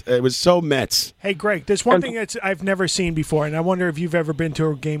moment. It was so Mets. Hey, Greg, there's one thing that I've never seen before, and I wonder if you've ever been to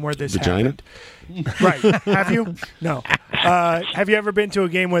a game where this Vagina? happened. Right. Have you? No. Have you ever been to a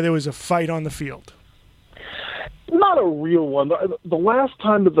game where there was a fight on the field? Not a real one. The last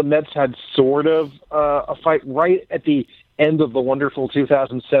time that the Mets had sort of a fight right at the end of the wonderful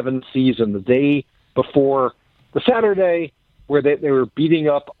 2007 season, the day before the Saturday where they were beating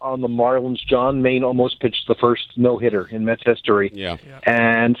up on the Marlins. John Maine almost pitched the first no-hitter in Mets history. Yeah.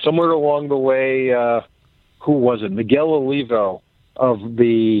 And somewhere along the way, who was it? Miguel Olivo of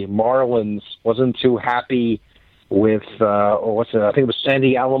the Marlins wasn't too happy with, I think it was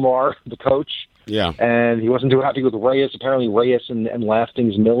Sandy Alomar, the coach. Yeah. And he wasn't too happy with Reyes. Apparently Reyes and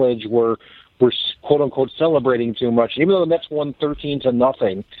Lasting's millage were quote-unquote celebrating too much. Even though the Mets won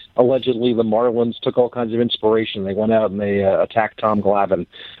 13-0, allegedly the Marlins took all kinds of inspiration. They went out and they attacked Tom Glavine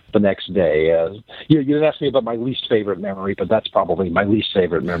the next day. You didn't ask me about my least favorite memory, but that's probably my least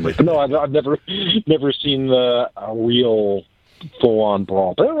favorite memory. But no, I've never seen a real full-on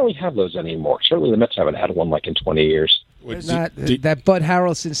brawl. But I don't really have those anymore. Certainly the Mets haven't had one like in 20 years. That Bud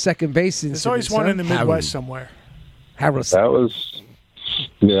Harrelson second base incident. There's always one in the Midwest somewhere. Harrelson. That was,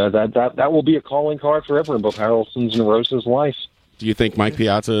 that will be a calling card forever in both Harrelson's and Rose's life. Do you think Mike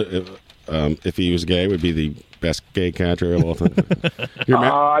Piazza, if he was gay, would be the best gay catcher of all time?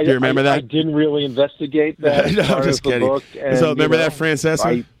 Do you remember that? I didn't really investigate that. No, I'm just kidding. Book, and, so remember that,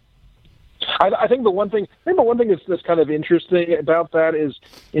 Francesa? I think the one thing that's kind of interesting about that is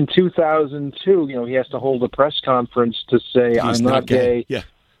in 2002, he has to hold a press conference to say I'm not gay. Yeah.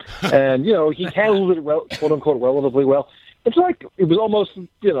 And he handled it quote unquote relatively well. It's like it was almost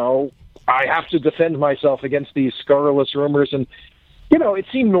I have to defend myself against these scurrilous rumors, and it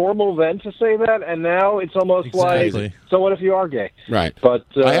seemed normal then to say that, and now it's almost like, so what if you are gay? Right. But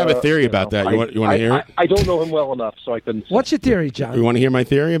I have a theory about that. You want to hear it? I don't know him well enough, so I couldn't. What's your theory, John? You want to hear my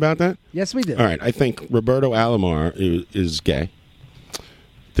theory about that? Yes, we do. All right. I think Roberto Alomar is gay.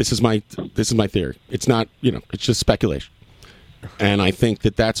 This is my theory. It's not, it's just speculation. And I think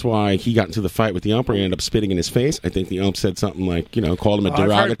that's why he got into the fight with the ump and ended up spitting in his face. I think the ump said something like, called him a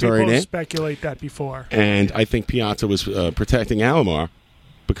derogatory I've heard people name. speculate that before. And I think Piazza was protecting Alomar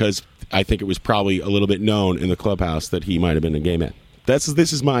because I think it was probably a little bit known in the clubhouse that he might have been a gay man. This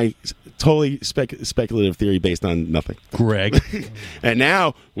is my totally speculative theory based on nothing. Greg. And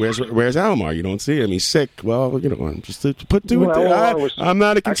now, where's Alomar? You don't see him. He's sick. Well, I'm just to put two and two. I'm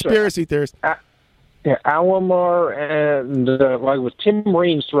not a conspiracy theorist. Yeah, Alomar and with Tim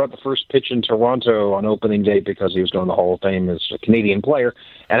Raines threw out the first pitch in Toronto on opening day because he was going to the Hall of Fame as a Canadian player,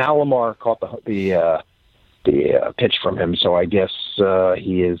 and Alomar caught the pitch from him. So I guess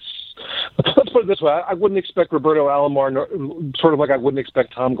he is. Let's put it this way: I wouldn't expect Roberto Alomar, sort of like I wouldn't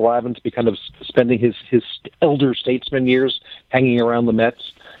expect Tom Glavine to be kind of spending his elder statesman years hanging around the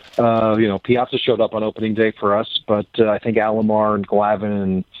Mets. Piazza showed up on opening day for us, but I think Alomar and Glavine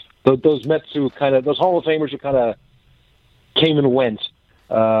and those Mets those Hall of Famers who kind of came and went,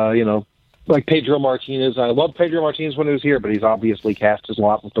 like Pedro Martinez. I loved Pedro Martinez when he was here, but he's obviously cast his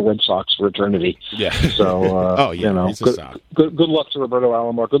lot with the Red Sox for eternity. Yeah. So, he's a good luck to Roberto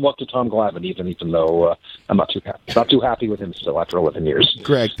Alomar. Good luck to Tom Glavine, even though I'm not too happy with him still after 11 years.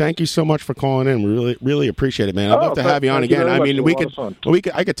 Greg, thank you so much for calling in. We really, really appreciate it, man. I'd love to have you on again. I mean,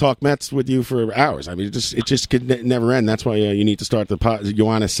 I could talk Mets with you for hours. I mean, it just could never end. That's why you need to start the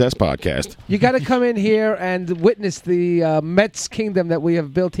Ioannis Says podcast. You got to come in here and witness the Mets kingdom that we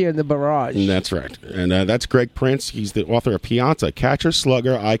have built here in the barrage. That's right. And that's Greg Prince. He's the author of Piazza, Catcher,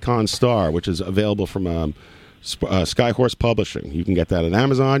 Slugger, Icon, Star, which is available from Skyhorse Publishing. You can get that at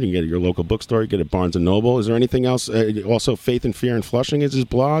Amazon. You can get it at your local bookstore. You get it at Barnes & Noble. Is there anything else? Also, Faith and Fear in Flushing is his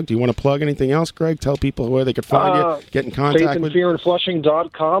blog. Do you want to plug anything else, Greg? Tell people where they could find you, get in contact with you.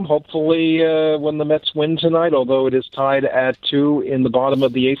 FaithAndFearInFlushing.com. Hopefully, when the Mets win tonight, although it is tied at 2 in the bottom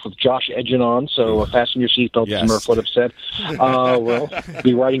of the 8th with Josh Edgin on, so fasten your seatbelts, as Murph would have said. We'll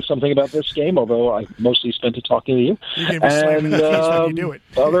be writing something about this game, although I mostly spent it talking to you. You're going to be slamming the keys when you do it.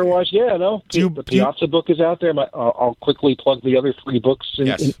 Otherwise, the Piazza book is out there. I'll quickly plug the other 3 books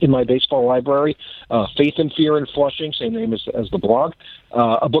in my baseball library. Faith and Fear in Flushing, same name as the blog.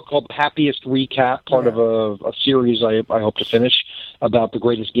 A book called Happiest Recap, part of a series I hope to finish about the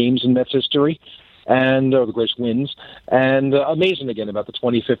greatest games in Mets history, and the greatest wins. And Amazing Again about the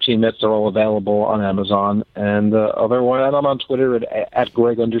 2015 Mets. They're all available on Amazon. And otherwise, I'm on Twitter at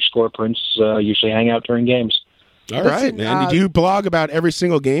Greg_Prince. Usually hang out during games. All right, man. Do you blog about every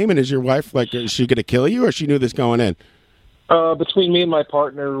single game? And is your wife is she going to kill you, or she knew this going in? Between me and my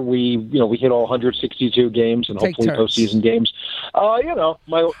partner, we hit all 162 games and hopefully postseason games.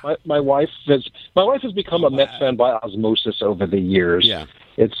 My wife has become a Mets fan by osmosis over the years. Yeah,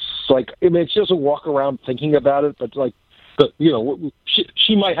 it's like she doesn't walk around thinking about it, but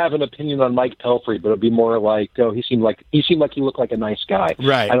she might have an opinion on Mike Pelfrey, but it'd be more like, he seemed like he looked like a nice guy.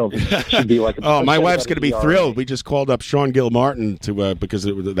 Right. I don't think she'd be like. My wife's going to be thrilled. We just called up Sean Gilmartin to because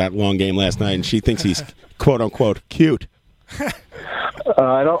it was that long game last night, and she thinks he's quote unquote cute.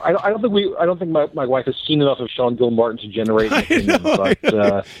 I don't think my wife has seen enough of Sean Gilmartin to generate an opinion.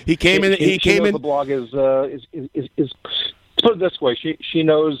 But he came in. The blog is put it this way: she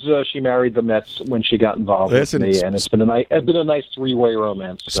knows she married the Mets when she got involved with me, and it's been a nice 3-way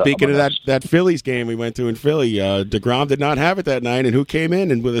romance. Speaking of that Phillies game we went to in Philly, DeGrom did not have it that night, and who came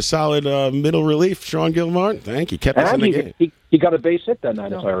in and with a solid middle relief? Sean Gilmartin. Thank you. Kept us in the game. He got a base hit that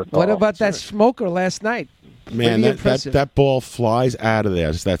night, if I recall. What about that smoker last night? Man, that ball flies out of there.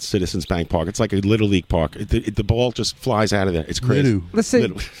 It's that Citizens Bank Park. It's like a Little League park. The ball just flies out of there. It's crazy.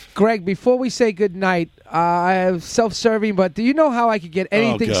 Listen, Greg, before we say good night, I am self-serving, but do you know how I could get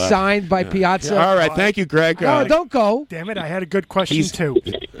anything signed by Piazza? All right, thank you, Greg. No, don't go. Damn it, I had a good question, too.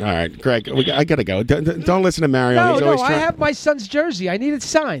 All right, Greg, I got to go. Don't listen to Mario. No, I have my son's jersey. I need it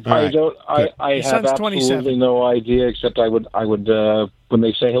signed. I have absolutely no idea, except I would when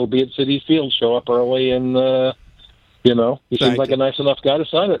they say he'll be at Citi Field, show up early and, he seems like a nice enough guy to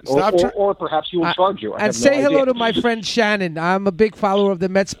sign it. Or perhaps he will charge you. And say hello to my friend Shannon. I'm a big follower of the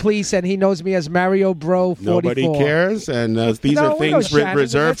Mets Police, and he knows me as Mario Bro 44. Nobody cares, and these are things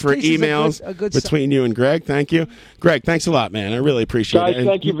reserved for emails between you and Greg. Thank you. Greg, thanks a lot, man. I really appreciate it. Guys,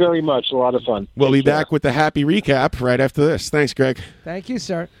 thank you very much. A lot of fun. We'll be back with the happy recap right after this. Thanks, Greg. Thank you,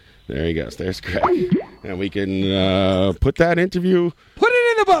 sir. There he goes. There's Greg. And we can put that interview... Put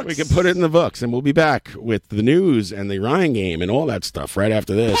it in the books! We can put it in the books. And we'll be back with the news and the Ryan game and all that stuff right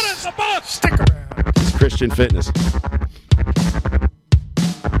after this. Put it in the books! Stick around. It's Christian Fitness.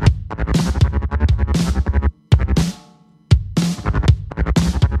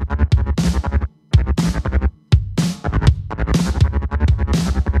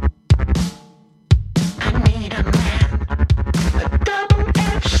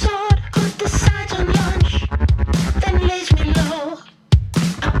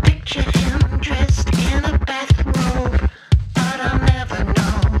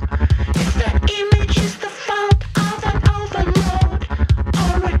 Image is the fault of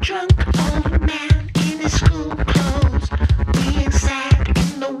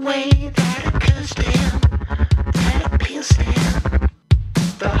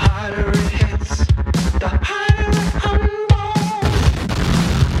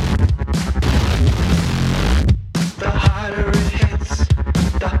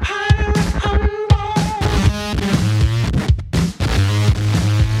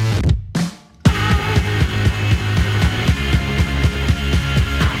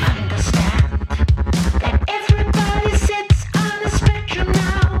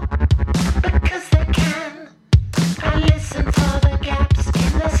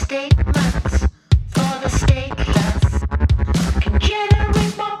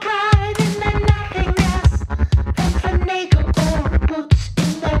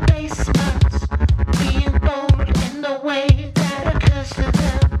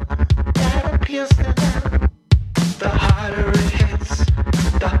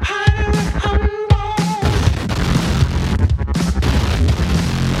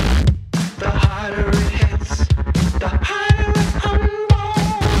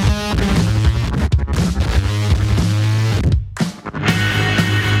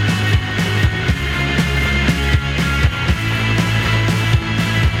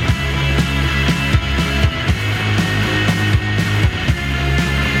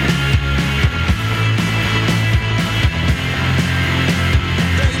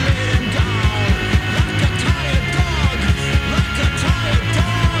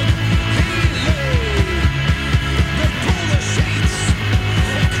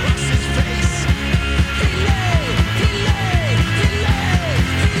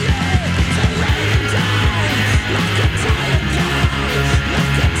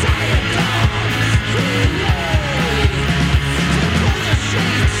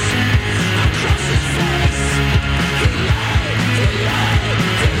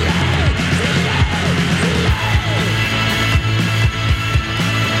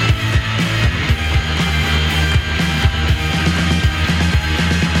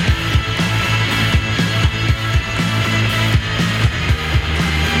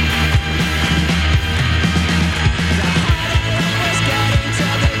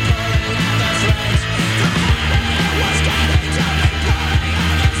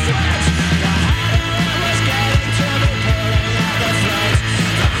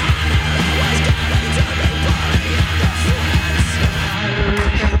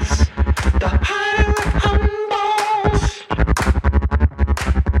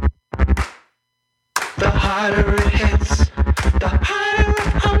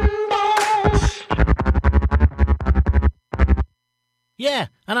Yeah,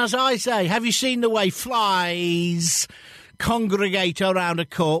 and as I say, have you seen the way flies congregate around a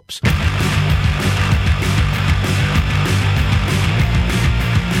corpse?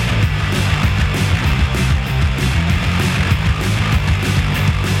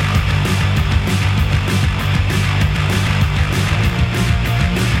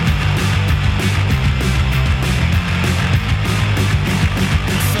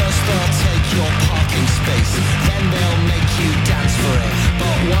 First they'll take your parking space, then they'll make you dance for it.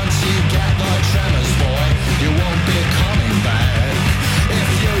 But once you get the tremors, boy, you won't be coming back. If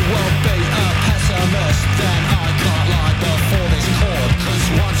you won't be a pessimist, then I can't lie before this chord. 'Cause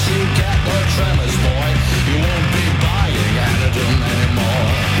once you get the tremors, boy, you won't be buying Anadem anymore.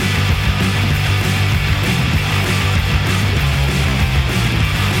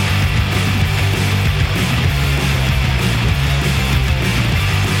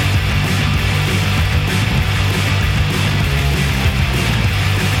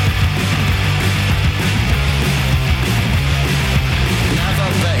 Never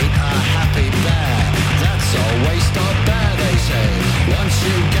bait a happy bear, that's a waste of bear, they say. Once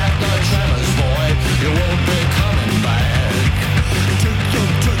you get the tremors, boy, you won't be coming back.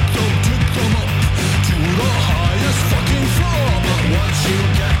 Take them up to the highest fucking floor. But once you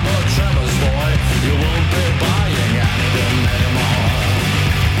get the tremors, boy, you won't be buying Anadem anymore.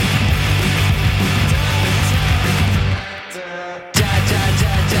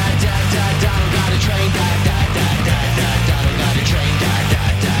 Donald got a train, Donald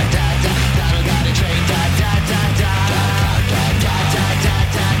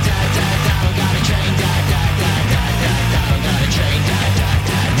got a train, Donald got a train, Donald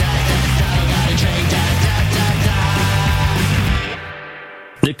got a train,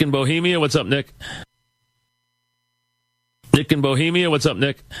 Nick in Bohemia, what's up, Nick? Nick in Bohemia, what's up,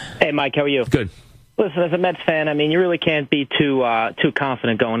 Nick? Hey, Mike, how are you? Good. Listen, as a Mets fan, I mean, you really can't be too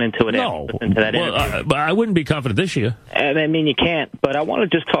confident going into it. No. After listening to that Well, interview. but I wouldn't be confident this year. I mean, you can't. But I want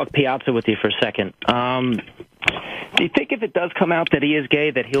to just talk Piazza with you for a second. Do you think if it does come out that he is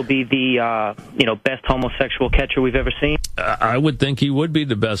gay, that he'll be the best homosexual catcher we've ever seen? I would think he would be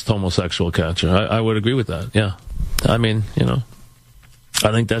the best homosexual catcher. I would agree with that, yeah. I mean,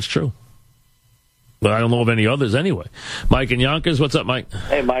 I think that's true. But I don't know of any others anyway. Mike in Yonkers, what's up, Mike?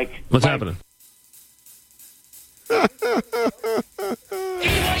 Hey, Mike. What's happening? Either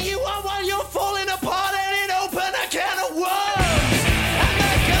you are while you're falling apart and it open a can of worms. And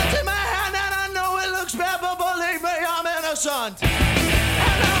that gun's in my hand and I know it looks bad, but believe me, I'm innocent.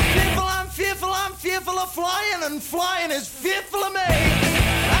 And I'm fearful of flying, and flying is fearful of me.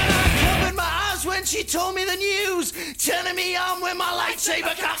 And I covered my eyes when she told me the news, turning me on with my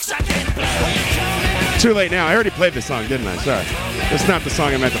lightsaber cocksucking. Too late now. I already played this song, didn't I? Sorry. That's not the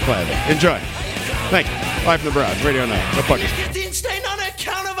song I meant to play. Enjoy. Thank you. Live from the Barrage, Radio 9. No fuckers. Nicotine stain on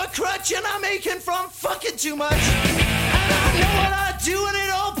account of a crutch, and I'm aching from fucking too much. And I know what I do, and it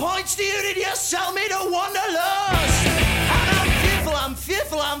all points to you. Did you sell me to Wanderlust? And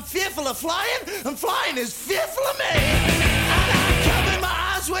I'm fearful of flying, and flying is fearful of me. And I covered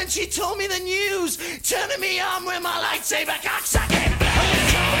my eyes when she told me the news, turning me on with my lightsaber cocksucking. Are you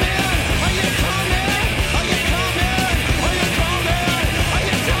coming? Are you coming? Are you coming? Are you coming? Are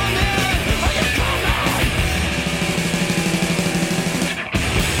you coming? Are you coming? Are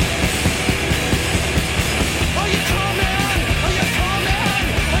you coming? Are you coming?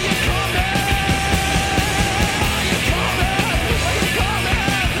 Are you coming? Are you coming? Are you coming?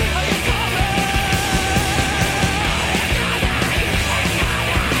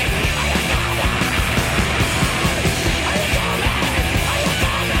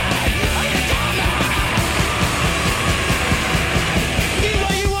 Are you coming?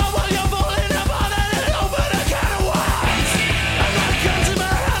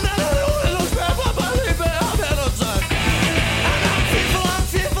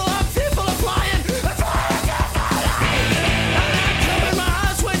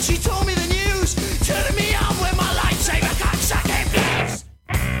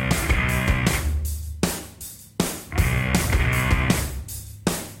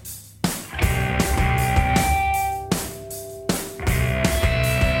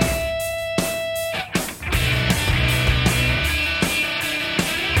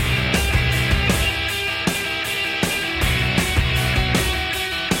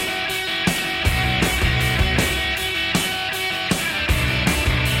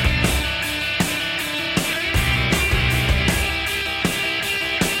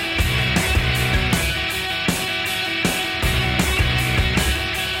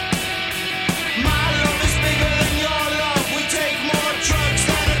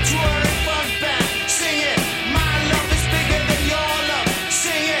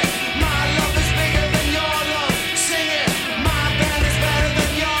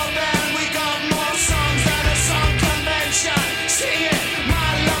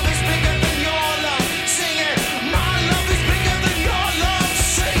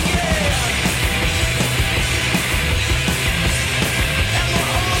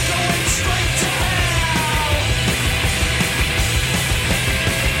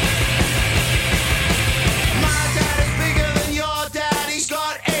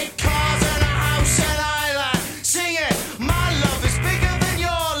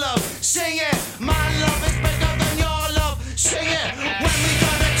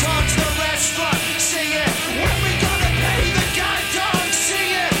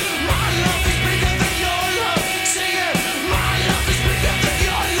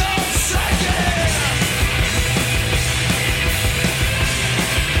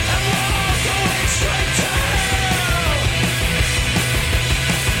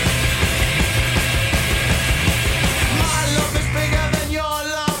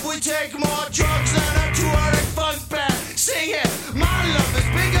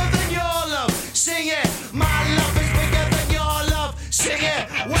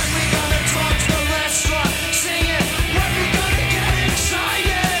 When we gonna talk to the restaurant? Sing it. When we gonna get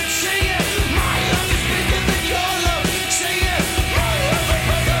excited? Sing it. My love is bigger than your love. Sing it. My love is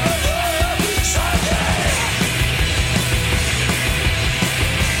bigger than your love. Sing it.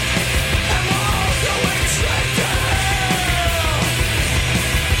 And we're all going straight to hell.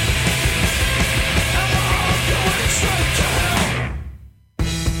 And we're all going straight to hell.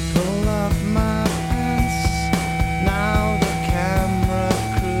 Pull up my pants. Now the camera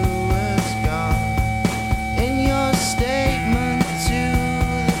crew is gone. In your statement to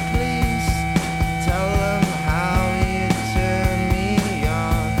the police, tell them how you turned me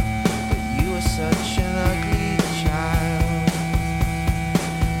on. But you were such an ugly child.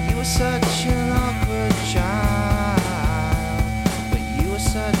 You were such an awkward child. But you were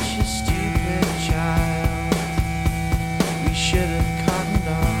such a stupid child. We should have cottoned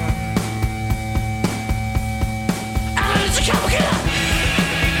on. Alan is a cowboy killer!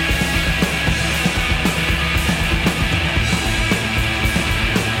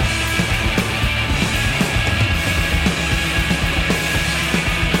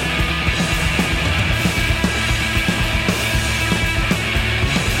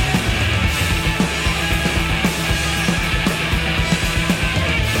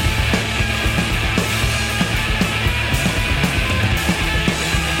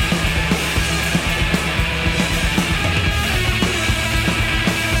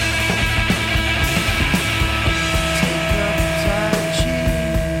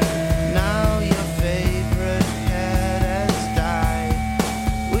 Now your favorite pet has died.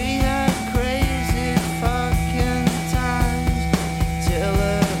 We had crazy fucking times till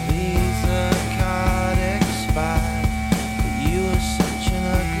a visa card expired. But you were such an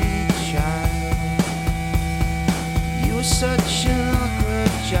ugly child. You were such an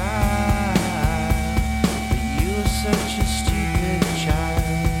awkward child. But you were such a stupid child.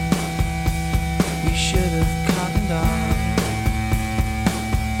 We should have cottoned on.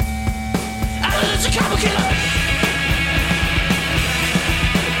 Alan is a cowboy killer!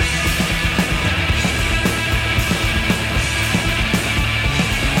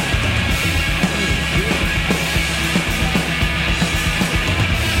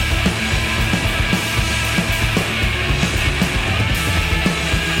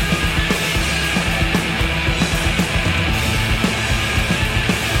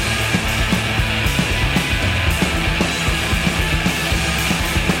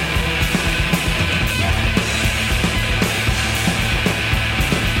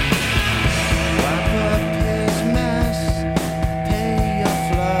 Wipe up his mess, pay your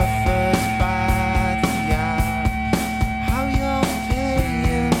fluffers by the hour. How you're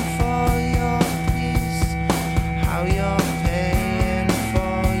paying for your peace, how you're paying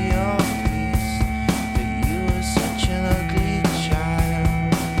for your peace. But you were such an ugly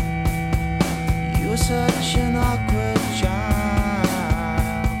child. You were such an awkward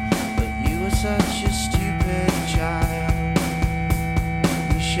child. But you were such a stupid child.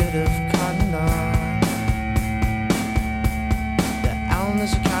 We should have cottoned on. That Alan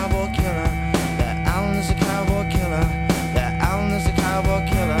is a cowboy killer. That Alan is a cowboy killer. That Alan is a cowboy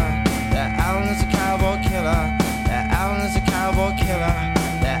killer. That Alan is a cowboy killer. That Alan is a cowboy killer.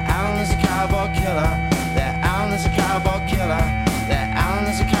 That Alan is a cowboy killer. That Alan is a cowboy killer. That Alan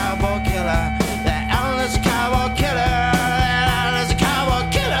is a cowboy killer. That Alan is a cowboy killer. That Alan is a cowboy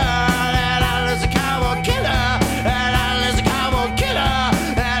killer. That Alan is a cowboy killer. That Alan is a cowboy killer.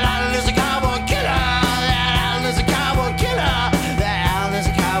 That Alan is a cowboy killer. That Alan is a cowboy killer. That Alan is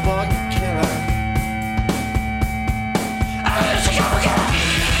a cowboy killer. Alan is a cowboy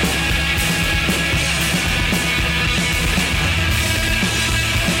killer.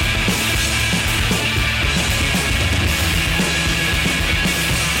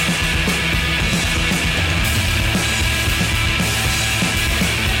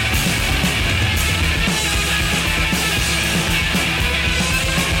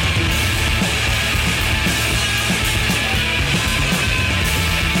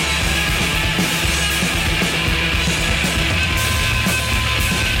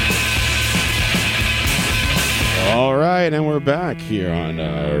 All right, and we're back here on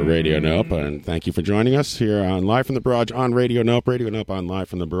Radio Nope, and thank you for joining us here on Live from the Barrage on Radio Nope on Live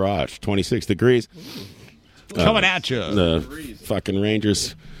from the Barrage. 26 degrees. Coming at you. The fucking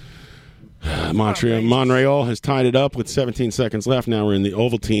Rangers. Montreal has tied it up with 17 seconds left. Now we're in the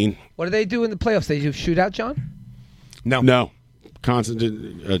Ovaltine. What do they do in the playoffs? They do shootout, John? No. Constant.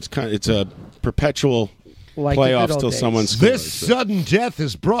 It's a perpetual Like the playoffs good old till days. someone scores. This sudden death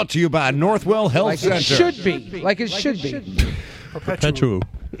is brought to you by Northwell Health Like Center. it should be. Like it should be. Perpetual.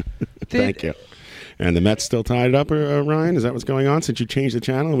 Thank you. And the Mets still tied up, Ryan? Is that what's going on since you changed the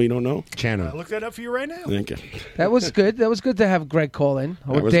channel? We don't know. I'll look that up for you right now. Thank you. That was good. That was good to have Greg call in.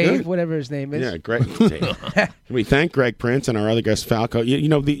 Or That was Dave, good. whatever his name is. Yeah, Greg. We thank Greg Prince and our other guest, Falco. You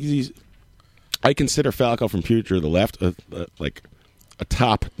know, these. I consider Falco from Future the Left like a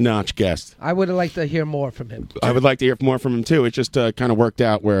top-notch guest. I would have liked to hear more from him. I would like to hear more from him, too. It just kind of worked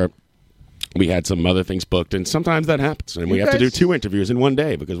out where we had some other things booked, and sometimes that happens. And we You have to do guys- 2 interviews in one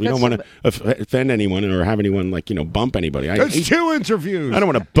day because we Got don't want to offend anyone or have anyone, bump anybody. It's 2 interviews. I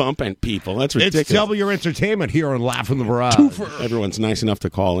don't want to bump people. That's ridiculous. It's double your entertainment here on Laugh from the Barrage. Everyone's nice enough to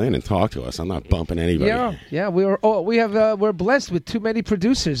call in and talk to us. I'm not bumping anybody. Yeah. We're blessed with too many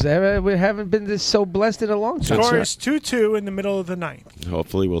producers. We haven't been this so blessed in a long time. Score is 2-2 in the middle of the ninth.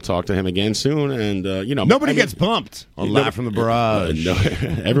 Hopefully, we'll talk to him again soon. And Nobody gets bumped on Laugh from the Barrage.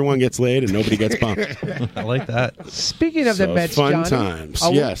 Everyone gets laid and nobody gets bumped. I like that. Speaking of the So Mets, fun Johnny, times.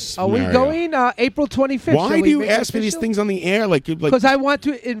 Are Yes, we Mario. going April 25th? Why do you ask me these things on the air? Because I want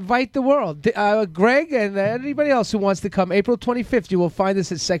to invite the world. Greg and anybody else who wants to come. April 25th, you will find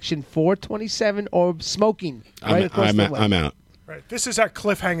us at section 427 or smoking. Right across the way. I'm out. Right. This is our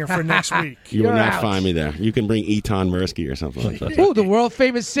cliffhanger for next week. You will You're not out. find me there. You can bring Eton Mirsky or something like that. Ooh, the world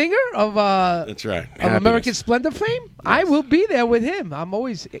famous singer of That's right. of American Splendor fame. I will be there with him. I'm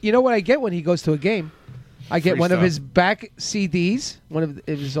always. You know what I get when he goes to a game? I get Free one of stuff. his back CDs, one of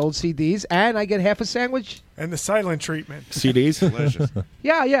his old CDs, and I get half a sandwich. And the silent treatment. CDs? Delicious.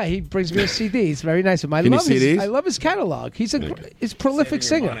 Yeah, he brings me a CD. It's very nice of him. I Give me love his CDs? I love his catalog. He's a prolific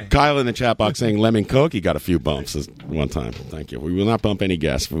singer. Kyle in the chat box saying Lemon Cokie got a few bumps this one time. Thank you. We will not bump any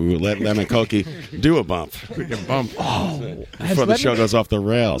guests. We will let Lemon Cokie do a bump. We can bump. Before the show goes off the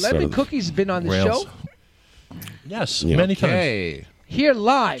rails. Lemon sort of. Cookie's been on the Rails. show Yes, Yeah. many times. Hey. here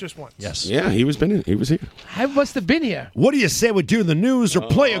live. Just once. Yes. Yeah, he was here. I must have been here. What do you say we do the news or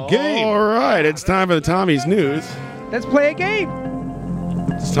play a game? All right, it's time for the Tommy's News. Let's play a game.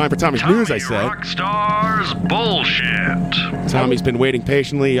 It's time for Tommy's News, I said. Rockstars bullshit. Tommy's been waiting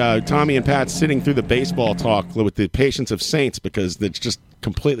patiently. Tommy and Pat sitting through the baseball talk with the patience of saints because it's just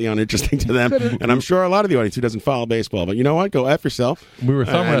completely uninteresting to them. And I'm sure a lot of the audience who doesn't follow baseball. But you know what? Go F yourself. We were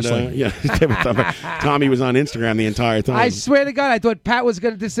thumb wrestling. Yeah, they were Tommy was on Instagram the entire time. I swear to God, I thought Pat was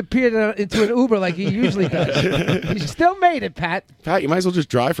going to disappear into an Uber like he usually does. You still made it, Pat. Pat, you might as well just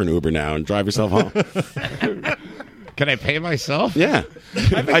drive for an Uber now and drive yourself home. Can I pay myself? Yeah.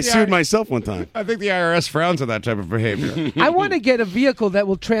 I sued myself one time. I think the IRS frowns on that type of behavior. I want to get a vehicle that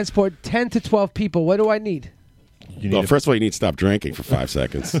will transport 10 to 12 people. What do I need? Well, first of all, you need to stop drinking for 5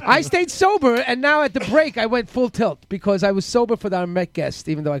 seconds. I stayed sober, and now at the break, I went full tilt because I was sober for our Met guest,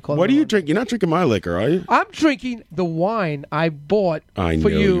 even though I called What him do you on. drink? You're not drinking my liquor, are you? I'm drinking the wine I bought I for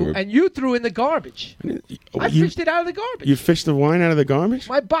know you, you were- and you threw in the garbage. I you- fished it out of the garbage. You fished the wine out of the garbage?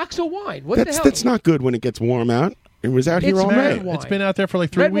 My box of wine. What the hell? That's not good when it gets warm out. It was out here It's all red night. wine. It's been out there for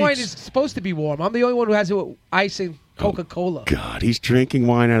like 3 Red weeks. wine is supposed to be warm. I'm the only one who has it with ice and Coca-Cola. God, he's drinking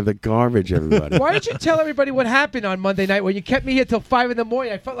wine out of the garbage, everybody. Why don't you tell everybody what happened on Monday night when you kept me here till 5 in the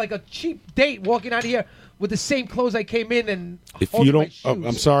morning? I felt like a cheap date walking out of here with the same clothes I came in and If holding you my don't, shoes.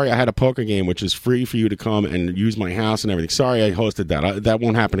 I'm sorry. I had a poker game, which is free for you to come and use my house and everything. Sorry, I hosted that. That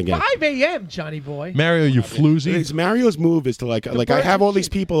won't happen again. 5 a.m., Johnny boy. Mario, you floozy. It's Mario's move is to like I have all these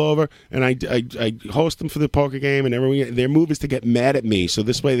people over and I host them for the poker game and everyone. Their move is to get mad at me, so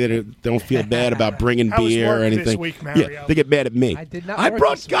this way they don't feel bad about bringing How was beer or work this anything. week, Mario? Yeah, they get mad at me. I did not. I work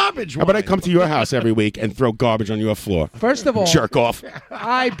brought this- garbage. How about I come to your house every week and throw garbage on your floor? First of all, Jerk off.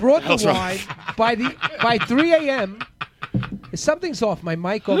 I brought the Hell's wrong. wine by 3 a.m. Something's off. My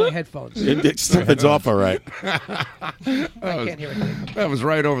mic or my headphones. Something's off, all right. I can't hear anything. That was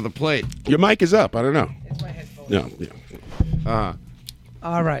right over the plate. Your mic is up. I don't know. It's my headphones. No. Yeah.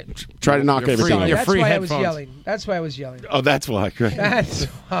 All right. Try to knock You're everything free. off. Your That's free why headphones. I was yelling. That's why I was yelling. Oh, that's why. Great. That's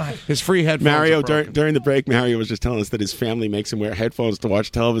why. His free headphones. Mario, are broken. during the break, Mario was just telling us that his family makes him wear headphones to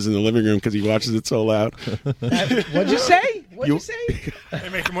watch television in the living room because he watches it so loud. What'd you say? What'd you say? They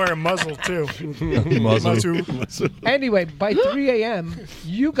make him wear a muzzle, too. Muzzle. Anyway, by 3 a.m.,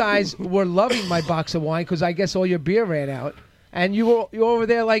 you guys were loving my box of wine because I guess all your beer ran out. And you were over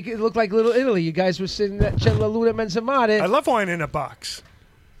there like it looked like Little Italy. You guys were sitting at Cella Luna Menzamata. I love wine in a box.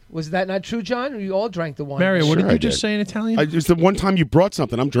 Was that not true, John? You all drank the wine. Mario, what Sure did I you just did. say in Italian? It was the one time you brought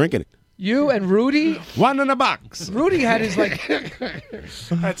something. I'm drinking it. You and Rudy. One in a box. Rudy had his like.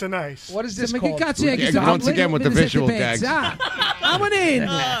 That's a nice. What is this Ma called? che cazzo è che Yeah, sta? once again with the visual gags.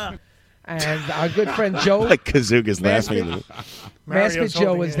 And our good friend Joe, Like Kazuga's laughing. Mario's Masked Joe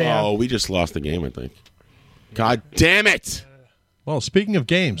holding was it. there. Oh, we just lost the game, I think. God damn it! Well, speaking of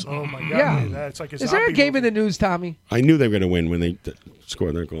games, Oh, my God. Yeah. That's like a Is there a zombie game movie. in the news, Tommy? I knew they were going to win when they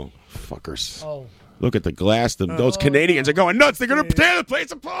scored their goal. Fuckers. Oh, Look at the glass. Those Canadians are going nuts. They're going to tear the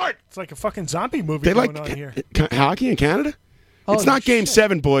place apart. It's like a fucking zombie movie They going like on here. hockey in Canada? Oh, it's not Game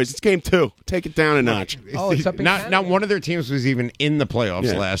 7, boys. It's Game 2. Take it down a notch. Not one of their teams was even in the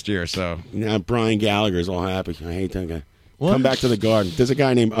playoffs last year. So now Brian Gallagher's all happy. I hate that guy. Come back to the Garden. There's a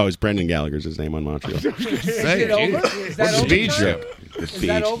guy named it's Brendan Gallagher's his name on Montreal. Is it over? Is that over? Speed trip. Is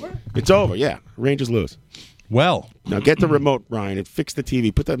that over? It's over. Yeah, Rangers lose. Well, now get the remote, Ryan, and fix the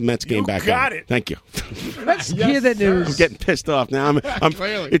TV. Put the Mets game back got on. it. Thank you. Let's hear the news. I'm getting pissed off now.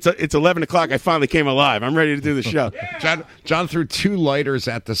 It's 11 o'clock. I finally came alive. I'm ready to do the show. John threw 2 lighters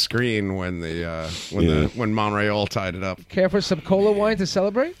at the screen when when Monreal tied it up. Care for some cola wine to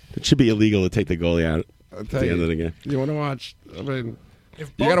celebrate? It should be illegal to take the goalie out at the end of the game. You want to watch? I mean, you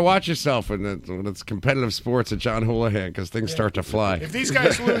got to watch yourself when it's competitive sports at John Houlihan because things start to fly. If these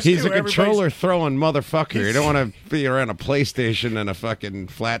guys lose, he's too, a controller throwing motherfucker. You don't want to be around a PlayStation and a fucking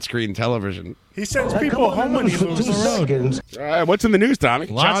flat screen television. He sends people home when he loses. All right, what's in the news, Tommy?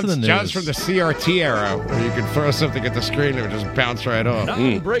 John's from the CRT era, where you could throw something at the screen and it would just bounce right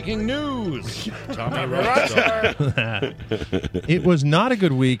off. Breaking news. Tommy It was not a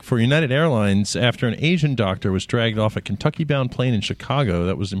good week for United Airlines after an Asian doctor was dragged off a Kentucky-bound plane in Chicago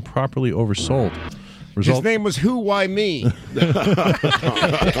that was improperly oversold. His name was Who, Why Me?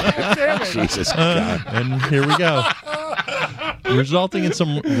 Jesus God. And here we go. Resulting in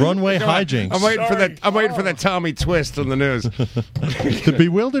some runway hijinks. I'm waiting for that Tommy twist on the news. The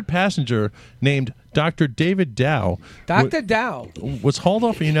bewildered passenger named Dr. David Dow was hauled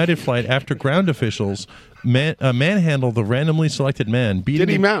off a United flight after ground officials manhandled the randomly selected man, beating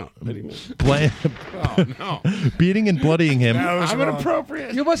Did he mount? beating and bloodying him. I'm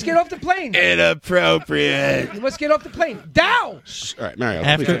inappropriate. You must get off the plane. Inappropriate. You must get off the plane. Down. All right, Mario,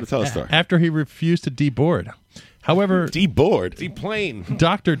 please tell a story. After he refused to deboard. However, deboard? Deplane.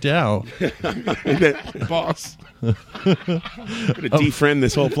 Dr. Dow. Boss. I'm going to defriend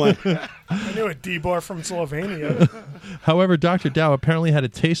this whole plane. I knew a D-bar from Slovenia. However, Dr. Dow apparently had a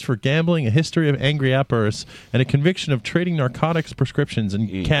taste for gambling, a history of angry outbursts, and a conviction of trading narcotics prescriptions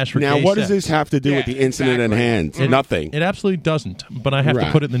and cash for Now, gay what does sex. this have to do with the incident at hand? Nothing. It absolutely doesn't, but I have to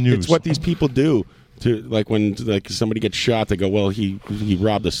put it in the news. It's what these people do. To when somebody gets shot, they go, "Well, he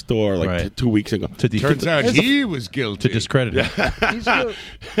robbed a store 2 weeks ago." Turns out he was guilty. To discredit him. He's good.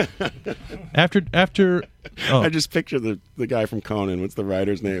 After I just picture the guy from Conan. What's the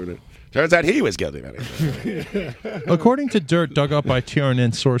writer's name? Turns out he was guilty. According to dirt dug up by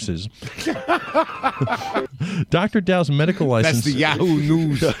TRN sources, Dr. Dow's medical license. That's the Yahoo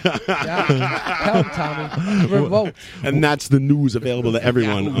News. Tell him, Tommy. Revolt. And that's the news available to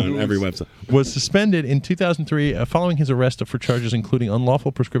everyone on every website. Was suspended in 2003 following his arrest for charges including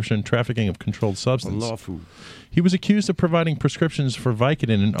unlawful prescription and trafficking of controlled substance. Unlawful. He was accused of providing prescriptions for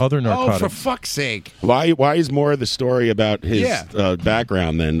Vicodin and other narcotics. Oh, for fuck's sake! Why is more of the story about his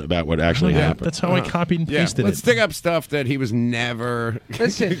background than about what actually happened? That's how I copied and pasted Let's it. dig up stuff that he was never.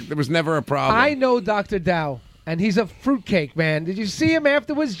 Listen, there was never a problem. I know Dr. Dow, and he's a fruitcake, man. Did you see him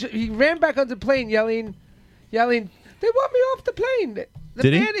afterwards? He ran back on the plane yelling, "They want me off the plane." The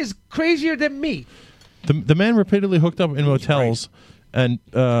Did he? man is crazier than me. The man repeatedly hooked up in motels and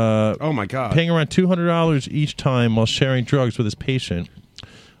oh my God, paying around $200 each time while sharing drugs with his patient.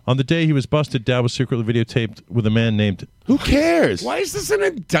 On the day he was busted, Dow was secretly videotaped with a man named... Who cares? Why is this an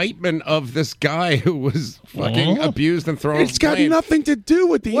indictment of this guy who was fucking abused and thrown? It's got nothing to do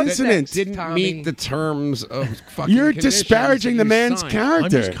with the incident. Didn't meet the terms of fucking. You're conditions disparaging the you man's signed. character.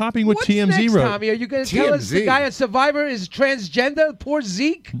 I'm just copying what What's TMZ next, wrote. Tommy? Are you going to tell us the TMZ. guy at Survivor is transgender? Poor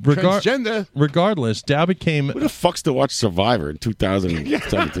Zeke. Transgender. Regardless, Dow became... Who the fuck's to watch Survivor in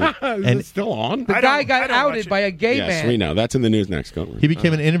 2017? Is it still on? The guy got outed by a gay Yes, man. we know. That's in the news next. He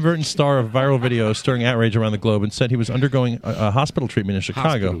became an inadvertent star of viral videos stirring outrage around the globe and said he was undergoing a hospital treatment in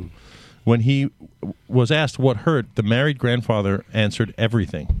Chicago. When he was asked what hurt, the married grandfather answered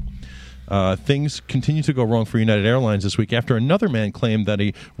everything. Things continue to go wrong for United Airlines this week after another man claimed that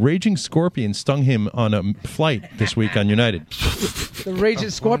a raging scorpion stung him on a flight this week on United. The Raging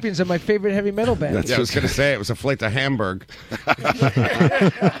Scorpions are my favorite heavy metal band. I was going to say it was a flight to Hamburg.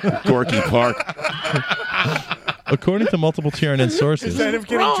 Gorky Park. According to multiple TRN sources, Instead of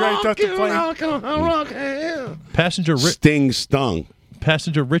getting dragged off the plane. passenger Sting stung.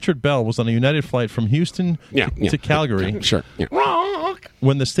 Passenger Richard Bell was on a United flight from Houston to Calgary. Okay, sure. Yeah.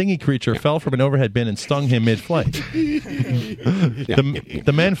 When the stingy creature fell from an overhead bin and stung him mid-flight.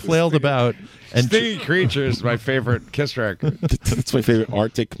 The man flailed about And Stingy Creature is my favorite Kiss record. That's my favorite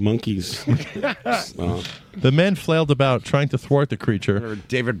Arctic Monkeys. The men flailed about trying to thwart the creature. Or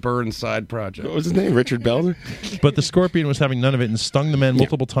David Byrne's side project. What was his name? Richard Belzer? But the scorpion was having none of it and stung the man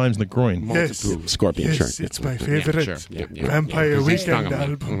multiple times in the groin. Yes. Scorpion, Yes, sure. it's my favorite Yeah, sure. Yeah. Vampire He stung Weekend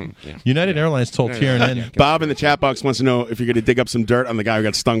him. album. Mhm. Yeah. United Airlines told TRN. Bob in the chat box wants to know if you're going to dig up some dirt on the guy who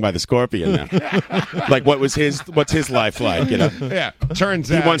got stung by the scorpion now. Like, what's his life like, you know? Yeah, turns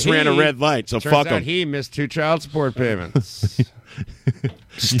He out once ran a red light, so turns fuck out him. he missed 2 child support payments.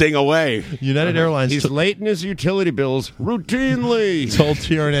 Sting away. United Airlines He's late in his utility bills routinely. told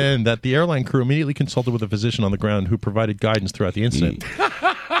TRN that the airline crew immediately consulted with a physician on the ground who provided guidance throughout the incident.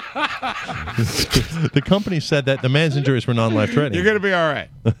 The company said that the man's injuries were non-life-threatening. You're going to be all right.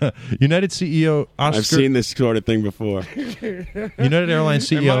 United CEO Oscar. I've seen this sort of thing before. United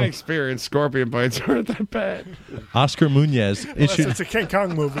Airlines In my CEO experience, scorpion bites aren't that bad. Oscar Munez Unless issued it's a King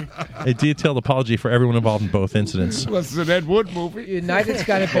Kong movie. a detailed apology for everyone involved in both incidents. Unless it's an Ed Wood movie. United's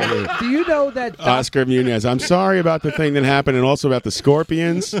got it better. Do you know that Oscar Munez. I'm sorry about the thing that happened and also about the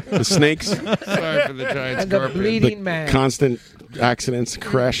scorpions, the snakes, Sorry for the giant and the scorpion. bleeding the man? constant accidents,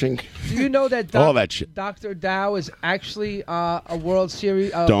 crashing. Do you know that All that shit. Dr. Dow is actually a World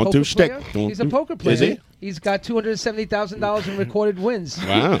Series Don't poker do shtick. player? Don't He's a do- poker player. Is he? He's got $270,000 in recorded wins.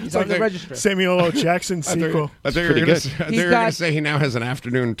 Wow. He's on the register. Samuel L. Jackson sequel. I think pretty you're going good. to say he now has an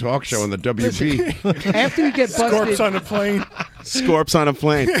afternoon talk show on the WB. After you get busted, Corpse on a plane. Scorps on a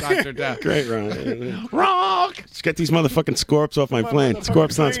plane. Dr. Dow. Great, Ron. Rock! Let's get these motherfucking scorps off my plane.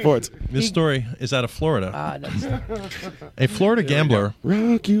 Scorps on sports. This story is out of Florida. that's A Florida gambler,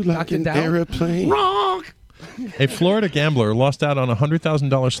 Rock you like Dr. an Dow? airplane. Rock! a Florida gambler lost out on a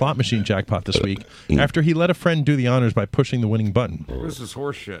 $100,000 slot machine jackpot this week after he let a friend do the honors by pushing the winning button. This is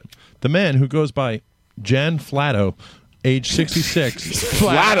horseshit. The man, who goes by Jan Flatto, age 66.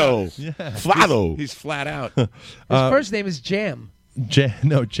 Flatto. Yeah. Flatto. He's flat out. his first name is Jam. Jan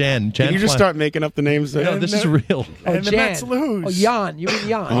Can you just Flat- start making up the names? No, this is real. And the Jan. Mets lose. Oh, Jan. You mean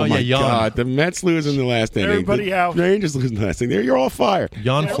Jan. Oh, Oh, my yeah, Jan. God. The Mets lose in the last inning. Everybody out. The Rangers lose in the last inning. You're all fired.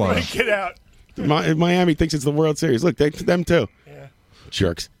 Jan Everybody Fly. get out. Miami thinks it's the World Series. Look, them too. Yeah.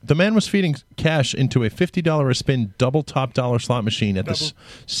 Jerks. The man was feeding cash into a $50 a spin double top dollar slot machine at the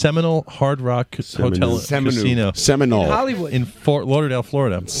Seminole Hard Rock Hotel Casino Seminole. Hollywood. in Fort Lauderdale,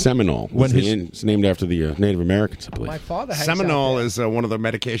 Florida. Seminole. When It's named after the Native Americans, I believe. My father has Seminole is one of the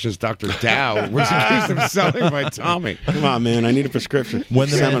medications Dr. Dow was accused of selling by Tommy. Come on, man. I need a prescription. When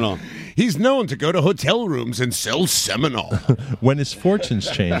the man- Seminole. He's known to go to hotel rooms and sell Seminole. When his fortunes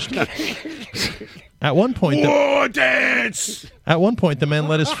changed. At one point, dance! At one point, the man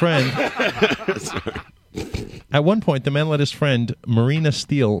let his friend. At one point, the man let his friend Marina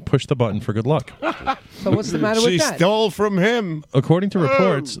Steele push the button for good luck. So what's the matter with She that? stole from him. According to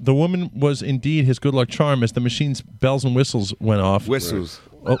reports, the woman was indeed his good luck charm as the machine's bells and whistles went off. Whistles.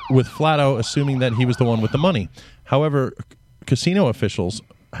 With Flatto assuming that he was the one with the money. However, casino officials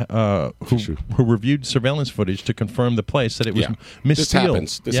who reviewed surveillance footage to confirm the place said it was Miss This Steele.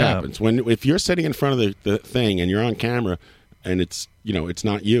 happens. This happens. If you're sitting in front of the thing and you're on camera and it's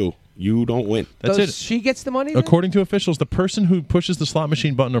not you, you don't win. That's Does it. she gets the money then? According to officials, the person who pushes the slot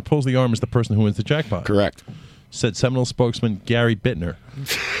machine button or pulls the arm is the person who wins the jackpot. Correct. Said Seminole spokesman Gary Bittner.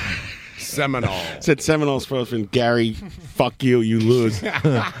 Seminole. Said Seminole spokesman Gary, fuck you, you lose.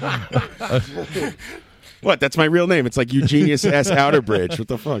 What? That's my real name. It's like Eugenius S. Outerbridge. What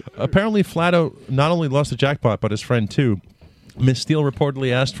the fuck? Apparently, Flatto not only lost the jackpot, but his friend too. Miss Steele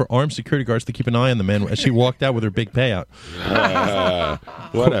reportedly asked for armed security guards to keep an eye on the man as she walked out with her big payout.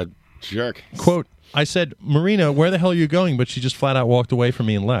 What a jerk. Quote, I said, Marina, where the hell are you going? But she just flat out walked away from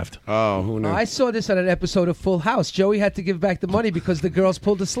me and left. Oh, who knew? I saw this on an episode of Full House. Joey had to give back the money because the girls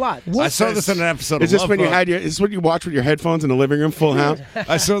pulled the slot. I saw this on an episode Is of this when you Love Boat. had your? Is this what you watch with your headphones in the living room? Full House.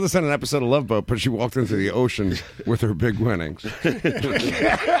 I saw this on an episode of Love Boat, but she walked into the ocean with her big winnings.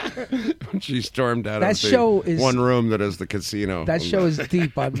 She stormed out That of the show is- one room that is the casino. That show is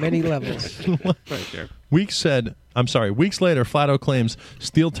deep on many levels. Thank you. Weeks later, Flatto claims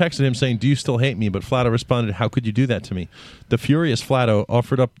Steele texted him saying, do you still hate me? But Flatto responded, how could you do that to me? The furious Flatto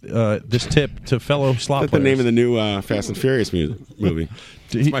offered up this tip to fellow slot That's the players. name of the new Fast and Furious movie.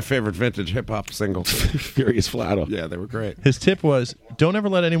 It's my favorite vintage hip-hop single. Furious Flatto. Yeah, they were great. His tip was, don't ever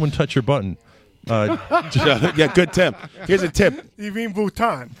let anyone touch your button. Yeah, good tip. Here's a tip. You mean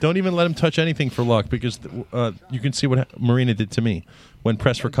Bhutan? Don't even let him touch anything for luck because you can see what Marina did to me. When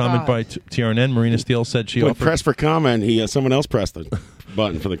pressed for comment by TRN, Marina Steele said she When offered... pressed for comment, someone else pressed the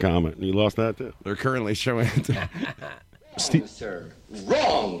button for the comment, and he lost that too. They're currently showing it. Sir,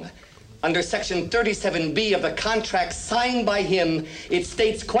 wrong. Under Section 37B of the contract signed by him, it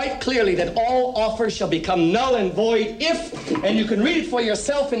states quite clearly that all offers shall become null and void if, and you can read it for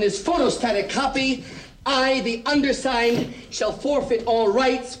yourself in this photostatic copy, I, the undersigned, shall forfeit all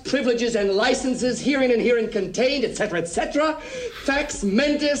rights, privileges, and licenses herein and herein contained, etc., etc. Fax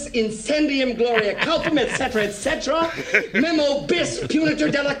mentis incendium gloria culpum, etc., etc. Memo bis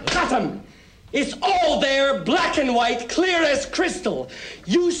punitor delicatum. It's all there, black and white, clear as crystal.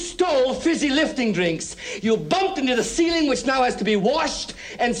 You stole fizzy lifting drinks. You bumped into the ceiling, which now has to be washed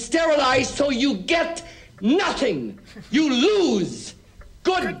and sterilized, so you get nothing. You lose.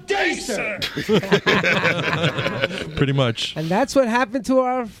 Good day, sir. Pretty much. And that's what happened to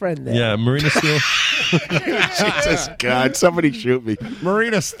our friend there. Yeah, Marina Steele. Jesus God, somebody shoot me.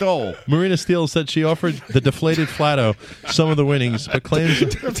 Marina Stoll. Marina Steele said she offered the deflated Flatto some of the winnings, but claims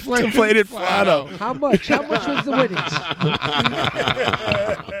deflated Flatto. How much? How much was the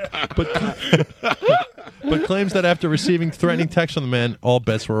but claims that after receiving threatening texts from the man, all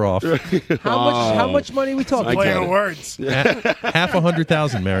bets were off. How much money are we talking? Play on words. Half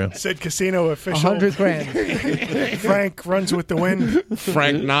 100,000, Mario. Said casino official. 100 grand. Frank runs with the wind.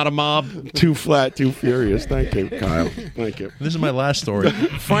 Frank, not a mob. Too flat, too furious. Thank you, Kyle. Thank you. This is my last story.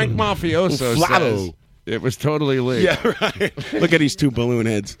 Frank Mafioso says it was totally legal. Yeah, right. Look at these two balloon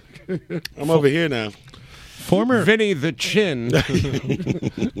heads. I'm over here now. Former Vinny the Chin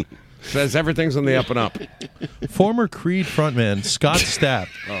says everything's on the up and up. Former Creed frontman Scott Stapp.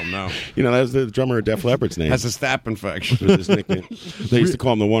 Oh no! You know that was the drummer of Def Leppard's name. Has a Stapp infection. Was his nickname. They used to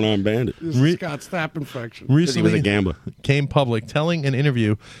call him the one-armed bandit. Scott Stapp infection. Recently, he was a gambler. Came public telling an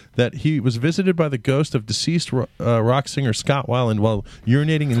interview that he was visited by the ghost of deceased rock singer Scott Weiland while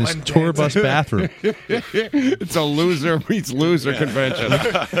urinating in his tour bus bathroom. It's a loser meets loser convention.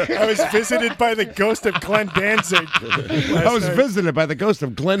 I was visited by the ghost of Glenn Danzig. I was visited by the ghost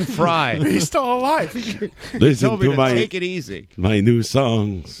of Glenn Fry. He's still alive. Listen Told me to to my take it easy. my new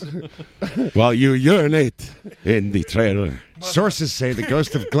songs while you urinate in the trailer. Sources say the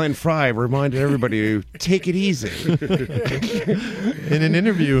ghost of Glenn Fry reminded everybody to take it easy. In an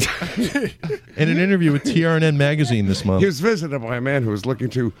interview with TRN magazine this month, He was visited by a man who was looking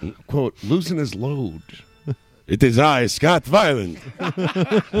to, quote, loosen his load. It is I, Scott Weiland.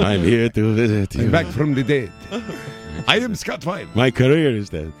 I'm here to visit you. I'm back from the dead. I am Scott Weiland. My career is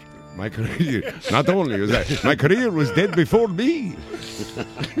dead. My career, not only was that, my career was dead before me.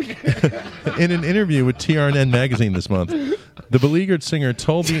 in an interview with TRN magazine this month, the beleaguered singer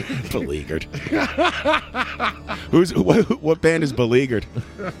told me... Beleaguered. What band is Beleaguered?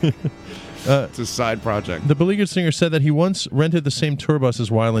 It's a side project. The beleaguered singer said that he once rented the same tour bus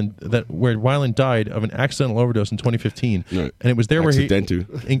as Weiland, where Weiland died of an accidental overdose in 2015, and it was there where he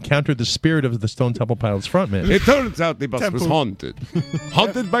encountered the spirit of the Stone Temple Pilots frontman. It turns out the bus was haunted.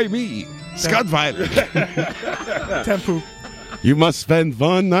 Haunted by me, Scott Weiland. Tempu. You must spend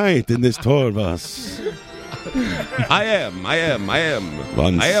one night in this tour bus. I am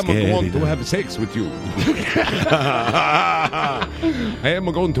the one to have sex with you. I am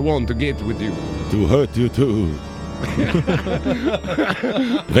going to want to get with you. To hurt you too.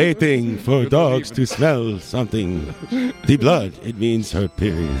 Waiting for dogs to smell something. The blood, it means her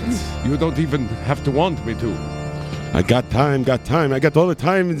periods. You don't even have to want me to. I got time. I got all the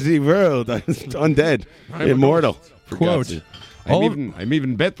time in the world. I'm undead. Immortal. Quote. I'm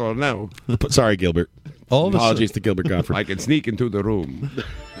even better now. Sorry, Gilbert. Apologies to Gilbert Gottfried. I can sneak into the room.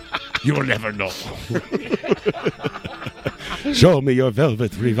 You'll never know. Show me your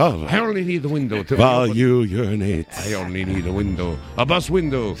velvet revolver. I only need the window to while you urinate. I only need a window, a bus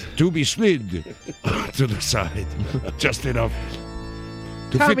window, to be slid to the side, just enough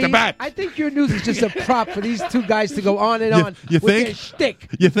to Tommy, fit the bat. I think your news is just a prop for these two guys to go on and on you with think? their shtick.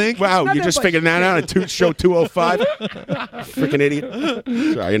 You think? Wow, Nothing you just but figured that out at show 205? Freaking idiot.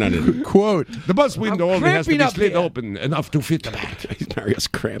 Sorry, you're not an idiot. Quote. The bus window only has to be cramping slid up open enough to fit the bat. Mario's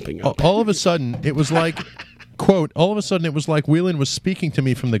cramping up. All of a sudden, it was like... Quote, all of a sudden it was like Weiland was speaking to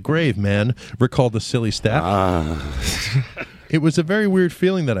me from the grave, man, recalled the silly Stapp. It was a very weird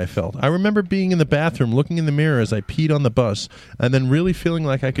feeling that I felt. I remember being in the bathroom, looking in the mirror as I peed on the bus, and then really feeling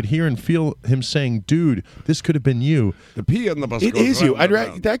like I could hear and feel him saying, dude, this could have been you. The pee on the bus It goes is you. round and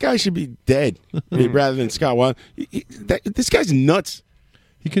round. That guy should be dead rather than Scott Weiland. This guy's nuts.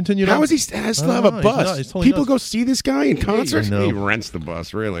 He continued How on. is he still have a bus? People go see this guy in concert? He rents the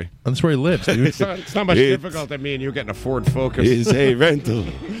bus, really. That's where he lives, dude. It's not much difficult than me and you getting a Ford Focus. Is a rental,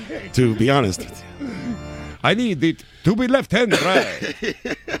 to be honest with you. I need it to be left-hand drive.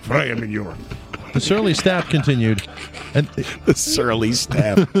 For I am in Europe. The surly Stapp continued. And the surly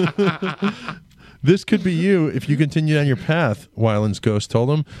Stapp. This could be you if you continue down your path, Weiland's ghost told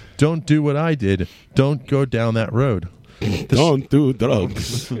him. Don't do what I did. Don't go down that road. Don't do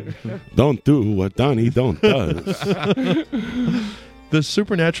drugs. Don't do what Donnie don't does. The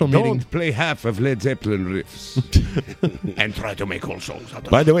supernatural meeting. Don't play half of Led Zeppelin riffs and try to make whole songs out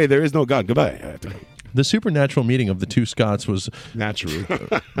of By the way, there is no God. Goodbye. The supernatural meeting of the two Scotts was naturally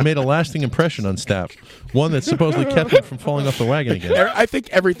made a lasting impression on Stapp, one that supposedly kept him from falling off the wagon again. I think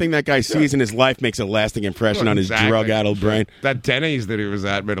everything that guy sees in his life makes a lasting impression on his drug-addled brain. That Denny's that he was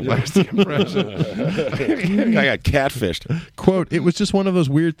at made a lasting impression. I got catfished. Quote, it was just one of those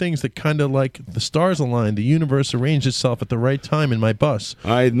weird things that kind of like the stars aligned, the universe arranged itself at the right time in my bus.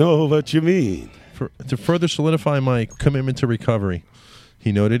 I know what you mean. To further solidify my commitment to recovery.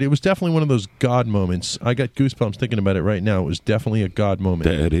 He noted, it was definitely one of those God moments. I got goosebumps thinking about it right now. It was definitely a God moment.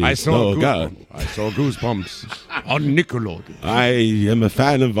 I saw Goosebumps on Nickelodeon. I am a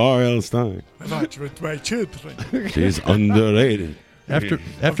fan of R.L. Stein. Not with my children. She's underrated. After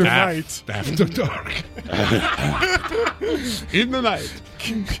night. After dark. In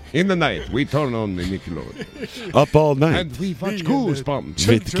the night, we turn on the Nickelodeon. Up all night. And we watch Goosebumps.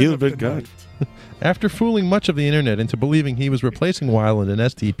 With Gilbert Gottfried. After fooling much of the internet into believing he was replacing Weiland and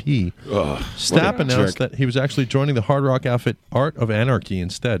STP, Stapp announced that he was actually joining the hard rock outfit Art of Anarchy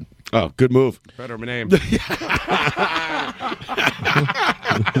instead. Oh, good move. Better name.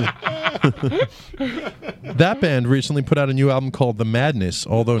 That band recently put out a new album called The Madness,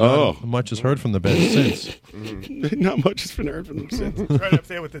 although not much has heard from the band since. Not much has been heard from them since. Right up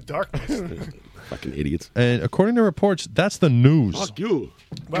there with the darkness. Fucking idiots. And according to reports, that's the news. Fuck you.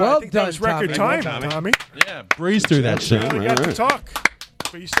 Well, I think that was record time, Tommy. Yeah, breeze through that shit. You got to talk,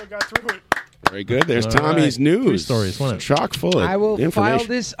 but you still got through it. Very good. There's All Tommy's right. news. 3 stories, wasn't it? Chock full of I will information. file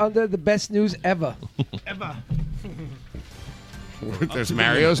this under the best news ever. There's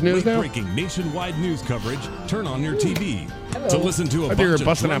Mario's news now? Breaking nationwide news coverage. Turn on your TV to listen to a I think you were bunch of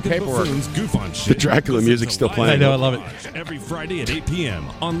busting out drunken paperwork. buffoons goof on The shit. Dracula Listen music's to still Live playing. I know, I love it. Watch every Friday at 8 p.m.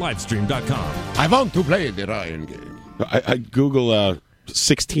 on livestream.com. I want to play the Ryan game. I Google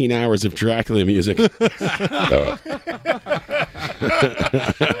 16 hours of Dracula music. This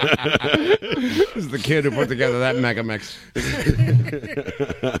is the kid who put together that mega mix.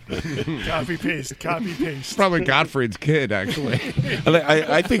 Copy paste. Probably Gottfried's kid, actually.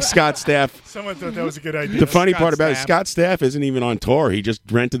 I think Scott Stapp. Someone thought that was a good idea. The funny part about it, Scott Stapp isn't even on tour. He just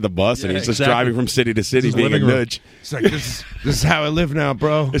rented the bus and he's just driving from city to city, being a nudge. It's like, this is how I live now,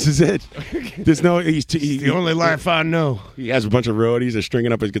 bro. This is it. There's no. He's the only life I know. He has a bunch of roadies. They're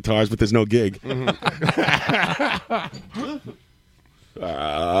stringing up his guitars, but there's no gig.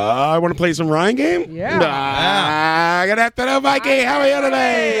 I want to play some Ryan game. Yeah. Good afternoon, Mikey. How are you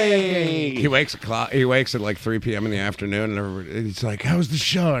today? He wakes at like 3 p.m. in the afternoon, and he's like, "How was the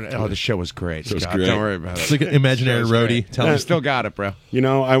show?" And, the show was great. It was Scott. great. Don't worry about it. It's like an imaginary roadie. Tell You him. still got it, bro. You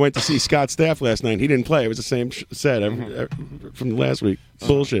know, I went to see Scott Stapp last night. He didn't play. It was the same set from last week.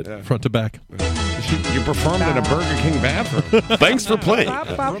 Bullshit. Front to back. You performed in a Burger King bathroom. Thanks for playing.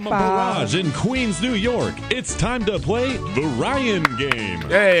 From a barrage in Queens, New York, it's time to play the Ryan game.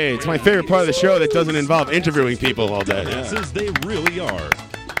 Hey, it's my favorite part of the show that doesn't involve interviewing people all day. That's as they really are.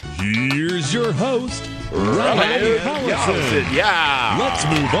 Here's your host, Ryan Collison. Yeah. Let's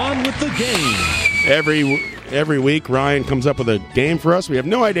move on with the game. Every week, Ryan comes up with a game for us. We have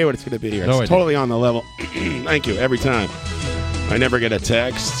no idea what it's going to be here. No It's idea. totally on the level. Thank you. Every time. I never get a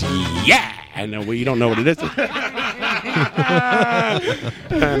text. Yeah. And we don't know what it is. And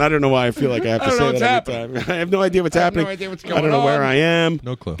I don't know why I feel like I have to I don't know say what's that every time. I have no idea what's happening. no idea what's I don't going know where on. I am.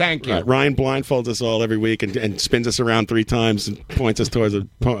 No clue. Thank you. Ryan blindfolds us all every week and spins us around 3 times and points us towards a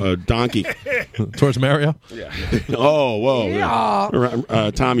donkey. Towards Mario? Yeah. Oh, whoa.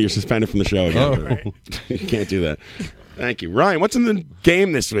 Yeah. Tommy, you're suspended from the show again. You can't do that. Thank you. Ryan, what's in the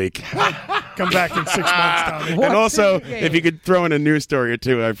game this week? Come back in 6 months, Tommy. And also, if you could throw in a news story or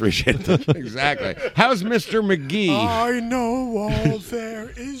two, I appreciate it. Exactly. How's Mr. McGee? I know all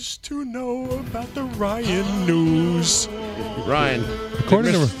there is to know about the Ryan news. Ryan,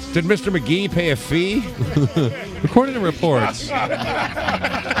 According did Mr. McGee pay a fee? According to reports,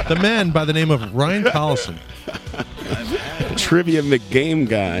 the man by the name of Ryan Collison. Trivia McGame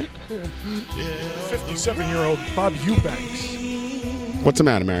guy. 57-year-old Bob Eubanks. What's the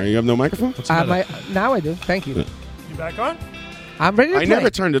matter, Mary? You have no microphone? Now I do. Thank you. You back on? I'm ready to I play. never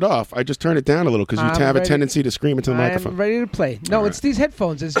turned it off. I just turned it down a little because you I'm have a ready- tendency to scream into the microphone. I'm ready to play. No, it's these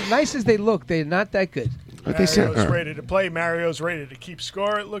headphones. As nice as they look, they're not that good. What they say? Mario's ready to play. Mario's ready to keep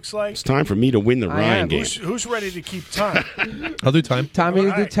score, it looks like. It's time for me to win the Ryan game. Who's ready to keep time? I'll do time. Tommy, All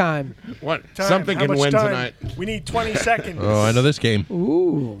do right. time. What? Time. Something How can much win time? tonight. We need 20 seconds. Oh, I know this game.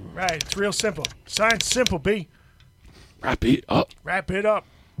 Ooh. Right, it's real simple. Science simple, B. Wrap it up. Wrap it up.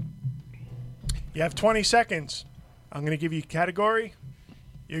 You have 20 seconds. I'm going to give you a category.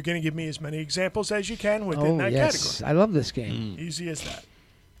 You're going to give me as many examples as you can within that yes. category. I love this game. Easy as that.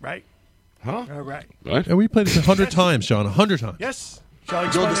 Right? Huh? All right. What? And we played this 100 times, John. 100 times. Yes. Shall I Yo,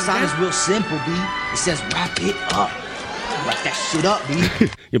 explain the it sign again? is real simple, B. It says wrap it up. Wrap that shit up,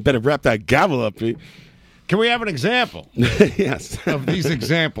 B. You better wrap that gavel up, Pete. Can we have an example Yes. of these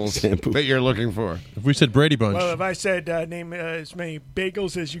examples that you're looking for? If we said Brady Bunch. Well, if I said name as many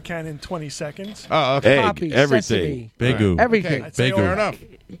bagels as you can in 20 seconds. Oh, okay. Egg, Poppy, everything. sesame. Begu. Everything. I'd say Bagel. Fair enough.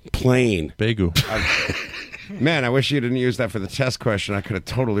 Plain. Begu. Man, I wish you didn't use that for the test question. I could have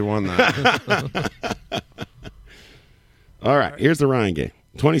totally won that. All right, here's the Ryan game.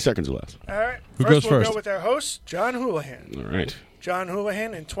 20 seconds or less. All right. Who First, goes we'll first? go with our host, John Houlihan. All right. John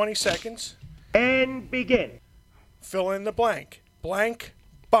Houlihan in 20 seconds. And begin. Fill in the blank. Blank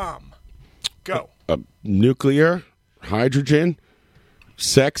bomb. Go. Nuclear, hydrogen,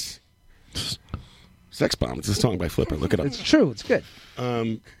 sex. Sex bomb. It's a song by Flipper. Look it up. It's true. It's good.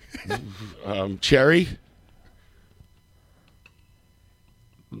 Cherry.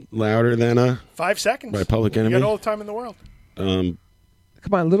 Louder than a 5 seconds. by Public You Enemy. got all the time in the world. Um,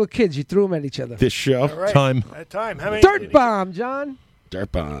 Come on, little kids. You threw them at each other. this show. All right. Time. At time. How many? Dirt bomb, John.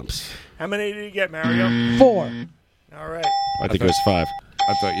 Dirt bombs. How many did you get, Mario? 4. All right. I think it was 5.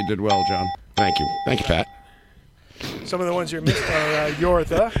 I thought you did well, John. Thank you. Thank you, Pat. Some of the ones you missed are You're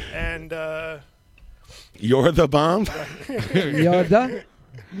the and You're the bomb? Yoda.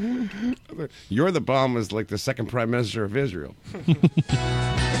 You're the bomb was like the second prime minister of Israel.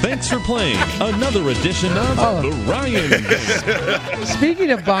 Thanks for playing another edition of Oh. The Ryan Game.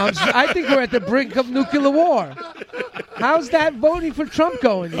 Speaking of bombs, I think we're at the brink of nuclear war. How's that voting for Trump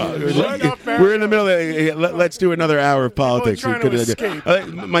going? We're in the middle of let's do another hour of politics. trying to escape.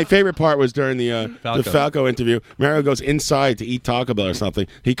 My favorite part was during the Falco interview. Mario goes inside to eat Taco Bell or something.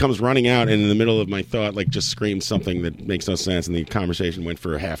 He comes running out, and in the middle of my thought, like just screams something that makes no sense, and the conversation went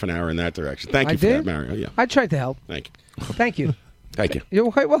for half an hour in that direction. Thank I you for did? that, Mario. Yeah, I tried to help. thank you. Thank you. Thank you. You're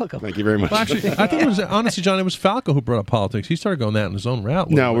quite welcome. Thank you very much. Well, actually, I think it was, honestly, John, it was Falco who brought up politics. He started going that in his own route.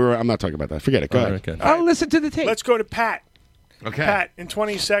 No, I'm not talking about that. Forget it. Go ahead. Okay. I'll listen to the tape. let's go to Pat. Okay. Pat, in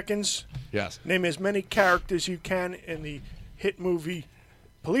 20 seconds, Yes. name as many characters you can in the hit movie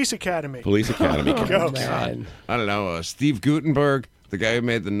Police Academy. Police Academy. Go. Man. I don't know. Steve Gutenberg, the guy who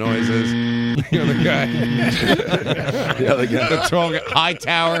made the noises. The other guy. The other guy. The tall guy.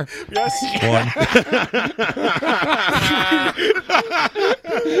 Hightower.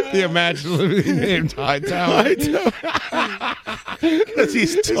 The imaginatively named Hightower. Because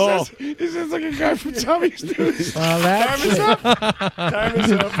he's tall. This is like a guy from Tommy's News. Well, that's Time is up. Time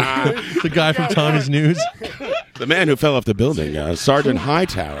is up. The guy from Tommy's News. The man who fell off the building, Sergeant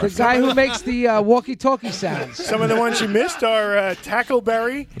Hightower. the guy who makes the walkie-talkie sounds. Some of the ones you missed are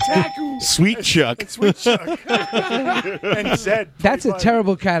Tackleberry, Sweet Chuck. Sweet Chuck, and Zed. That's a 45.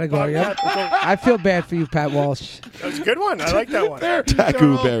 terrible category. I feel bad for you, Pat Walsh. That was a good one. I like that one.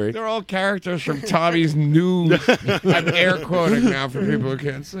 Tackleberry. They're all characters from Tommy's News. I'm air quoting now for people who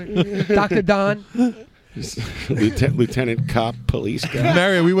can't see. Dr. Don. Lieutenant Cop Police guy.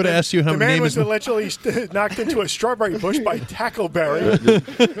 Mario, we would have asked you how The many man names. was allegedly knocked into a strawberry bush by Tackleberry.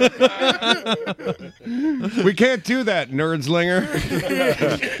 We can't do that, nerdslinger.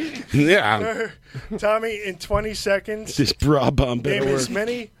 Yeah. Tommy, in 20 seconds, This bra bomb name better as work.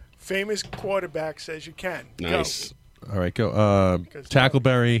 many famous quarterbacks as you can. Nice. All right, go.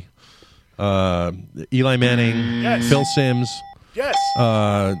 Tackleberry, Eli Manning, Yes. Phil Simms, Yes.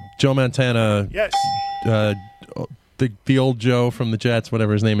 Joe Montana, Yes. the old Joe from the Jets,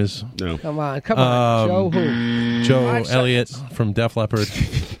 whatever his name is. No. Come on. Joe who? Joe 5 Elliott seconds. from Def Leppard.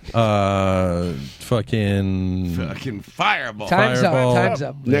 Fucking fireball. Time's Fireball. up. Time's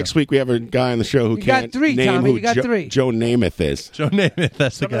up. Next week we have a guy on the show who You got can't three, name Tommy. who You got three. Joe Namath is. Joe Namath,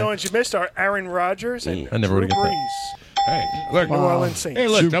 that's the Some of the guy. ones you missed are Aaron Rodgers and I never Drew would've got that. Brees. Hey, look. New Orleans Saints. Hey,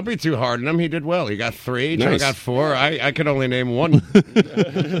 look, don't be too hard on him. He did well. He got 3. Joe Nice. got 4. I could only name one.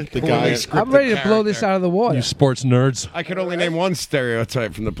 The guy. I'm ready to blow this out of the water. You sports nerds. I could only name one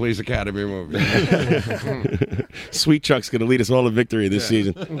stereotype from the Police Academy movie. Sweet Chuck's going to lead us all to victory this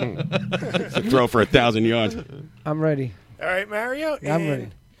season. To throw for 1,000 yards. I'm ready. All right, Mario. I'm ready.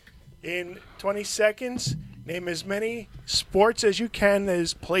 In 20 seconds, name as many sports as you can that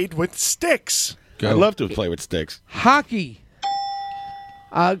is played with sticks. I'd love to play with sticks. Hockey.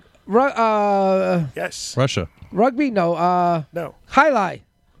 Yes. Russia. Rugby? No. No. Highlight.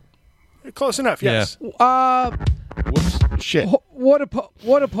 Close enough. Yes. Shit. Water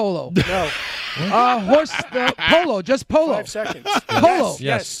polo. No. Horse polo. Just polo. 5 seconds. Polo.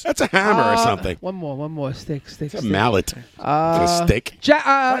 Yes. That's a hammer or something. One more. Stick. A mallet. A stick.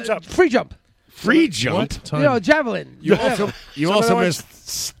 Free jump. Free jump. Javelin. You also missed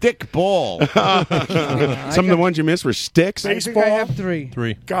stick ball. Some of the ones you missed were sticks. I think I have 3.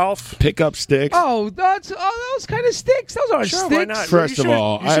 3. Golf. Pickup sticks. Oh, those kind of sticks. Those aren't Sure, sticks. why not? First of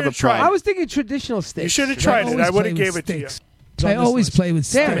all, I have a problem. I was thinking traditional sticks. You should have tried it. I would have gave it to you. I always play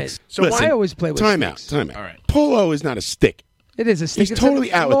with Damn sticks. it. So Listen, I always play with Time sticks. out. All right. Polo is not a stick. It is a stick. He's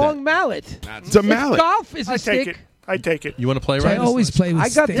totally out with long that. mallet. It's a mallet. Golf is a I stick. take it. I take it. You want to play, I Ryan? always play with I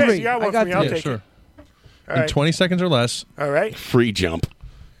got sticks. 3. Yes, you got one I got for me. I'll 3. take Sure. it. All In right. 20 seconds or less, All right. Free jump.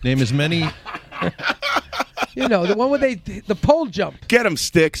 name as many. The one where the pole jump. Get them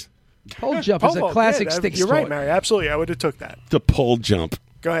sticks. Pole jump is a Polo, classic yeah, stick You're right, sport. Mary. Absolutely. I would have took that. The pole jump.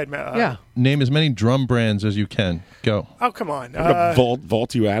 Go ahead, Matt. Yeah. Name as many drum brands as you can. Go. Oh, come on. I'm gonna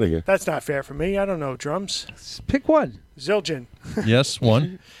vault you out of here. That's not fair for me. I don't know drums. Pick one. Zildjian. Yes,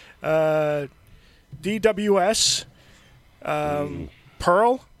 1. DWS.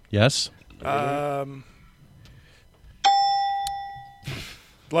 Pearl. Yes.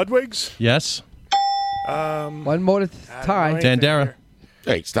 Bloodwigs. Yes. One more to tie. Dandara.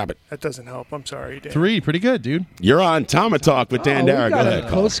 Hey, stop it. That doesn't help. I'm sorry, Dan. 3. Pretty good, dude. You're on Tama Talk with Dan we Dara. Go got ahead. a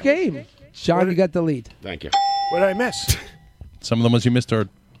close game. Sean, you got the lead. Thank you. What did I miss? Some of the ones you missed are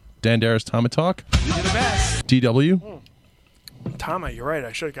Dandara's Tama Talk. You're the best. DW. Tama, you're right.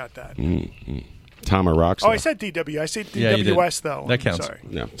 I should have got that. Tama rocks. Oh, I said DW. I said Yeah, you did. DWS, though. That counts. Sorry.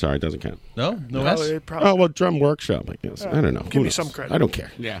 No, sorry, it doesn't count. No No, S. it probably- Oh well, drum workshop. I guess. I don't know. Give Who me knows? some credit. I don't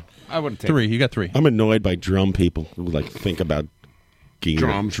care. Yeah, I wouldn't take 3. You got 3. I'm annoyed by drum people who think about gear.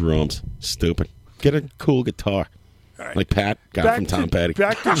 Drums. Stupid. Get a cool guitar. right. Like Pat got from Tom Petty.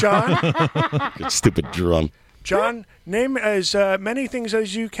 Back to John. Good stupid drum. John, name as many things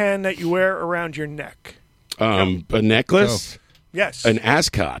as you can that you wear around your neck. A necklace. Yes. An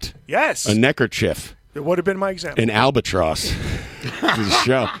ascot. Yes. A neckerchief. It would have been my example. An albatross. This is a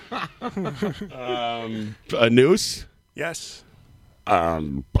show. A noose. Yes.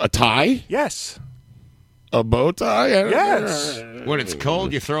 A tie. Yes. A bow tie. Yes. When it's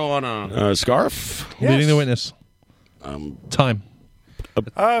cold, you throw on A scarf. Leading the witness. Time.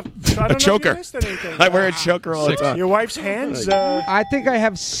 I don't know if you choker. missed anything. I wear a choker all the time. Your wife's hands. I think I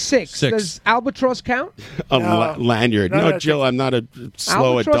have 6. 6. Does albatross count? A lanyard. No, No, Jill, I'm not a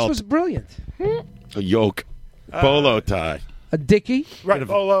slow Albatross adult. was brilliant. A yoke. Polo tie. A dickie. Right,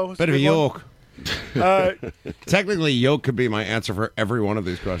 polo. Bit of a yoke. Uh, Technically, yoke could be my answer for every one of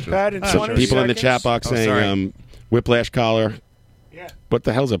these questions. Pat, in 20 People in the seconds. chat box Oh, sorry. saying whiplash collar. Yeah. What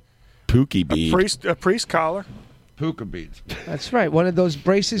the hell's a pookie bead? A priest collar. Hookah beads. That's right. One of those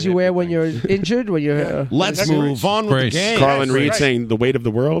braces you wear when you're injured, when you're. Let's move on with the game. Carlin Reed right. saying the weight of the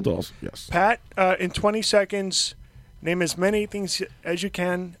world. Also, yes. Pat, in 20 seconds, name as many things as you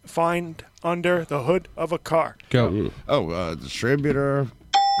can find under the hood of a car. Go. Oh, distributor,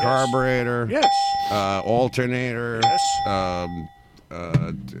 carburetor, Yes. Alternator. Yes.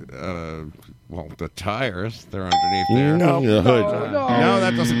 Well, the tires, they're underneath there. No. The hood. No,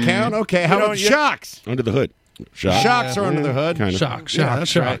 that doesn't count. Okay, how about shocks? Under the hood. Shock. Shocks are under the hood. Kind of. Shock. Yeah,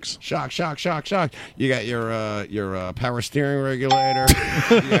 that's Shocks. right. Shock. You got your power steering regulator.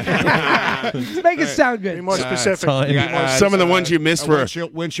 Make it sound good. Be more specific. time. Be more Some of the ones you missed were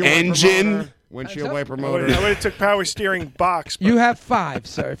windshield engine. windshield wiper I motor. would have took power steering box. But You have 5,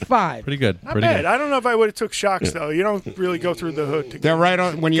 sir. 5. Pretty good. not Pretty bad. good. I don't know if I would have took shocks though. You don't really go through the hood. To They're right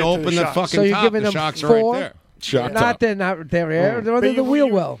on when you get to open the shocks. fucking So you're top. giving The them shocks are 4? right there. Shock Not top. they're not there. They're under the wheel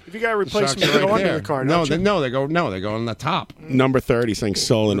well. If you got to replace them, Shocks you are go right under there. the car. No, don't you? they go on the top. Number 30 saying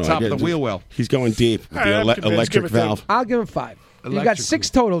solenoid. Top of the wheel well. He's going deep with All right, the I'm convinced. electric Give it to him. valve. I'll give him 5. You got Electrical. 6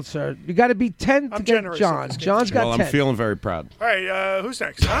 total, sir. You got to be 10 to I'm get generous John. in this John's got Well, 10. I'm feeling very proud. All right, who's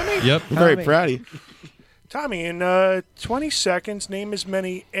next? Tommy? Yep. I'm very Tommy. proud of you. Tommy, in 20 seconds, name as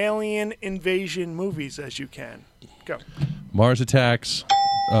many alien invasion movies as you can. Go. Mars Attacks.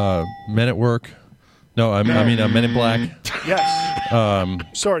 Men at Work. No, I mean Men in Black. Yes.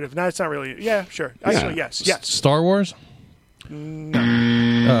 Sort of. No, it's not really. Yeah, sure. Actually, yes. Star Wars.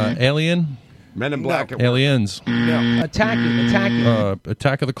 No. Alien. Men in Black. Aliens. No. Attacking.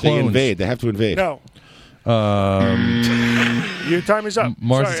 Attack of the They Clones. invade. They have to invade. No. Your time is up.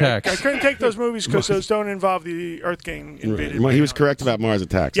 Mars Sorry, Attacks. I couldn't take those movies because those don't involve the Earth getting invaded. Well, he was correct about Mars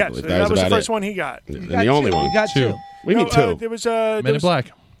Attacks. I Yes, believe. that was the about first it. one he got. And the only one. You got 2. We need 2. There was Men in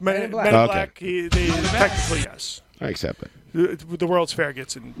Black. Men in Black. Black. Okay. Technically, yes. I accept it. The World's Fair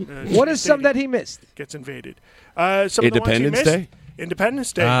gets in. What is some that he missed? Gets invaded. Some of the ones he Independence missed, Day?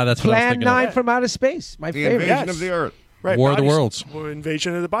 Independence Day. That's what I was Plan thinking 9 of. from Outer Space. My The favorite. invasion of the Earth. Right, War of the bodies- Worlds.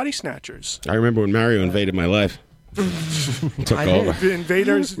 Invasion of the Body Snatchers. I remember when Mario invaded my life. Took over. The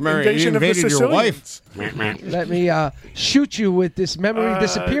invaders. Mary, you invasion of the invaded your wife. Sicilians. Let me shoot you with this memory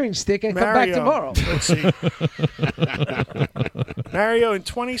disappearing stick and come back Mario. tomorrow. Let's see. Mario, in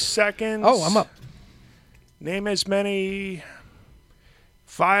 20 seconds. Oh, I'm up. Name as many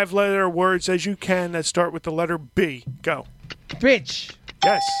 5-letter words as you can that start with the letter B. Go. Bitch.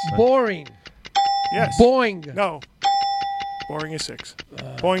 Yes. Boring. Yes. Boing. No. Boring is 6.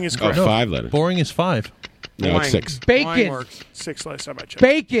 Boing is Oh, correct. 5 letters. Boring is 5. No, it's 6. Bacon. 6 last time I checked.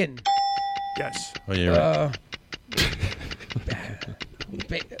 Bacon. Yes. Oh, yeah, you're right.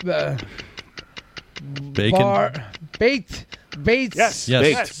 Bacon. Baked. Bates. Yes.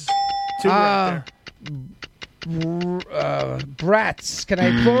 Yes. 2 right brats. Can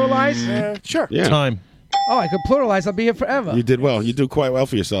I pluralize? there. Sure. Yeah. Time. Oh, I could pluralize. I'll be here forever. You did well. You do quite well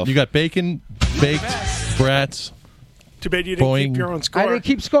for yourself. You got bacon, baked, brats. Too bad you didn't Boing. keep your own score. I didn't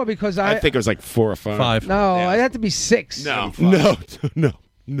keep score because I think it was like 4 or 5. 5. No, I had to be 6. No.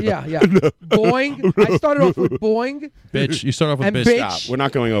 Yeah. Boing. I started off with boing. Bitch. You start off with And bitch. bitch. Stop. We're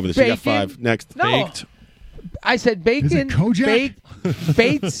not going over this. You got Bacon. 5. Next. No. Baked. I said bacon. Kojak? Baked.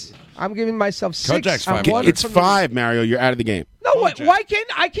 Bates. I'm giving myself 6. Kojak's I'm fine. one It's from the- 5, Mario. You're out of the game. No, why can't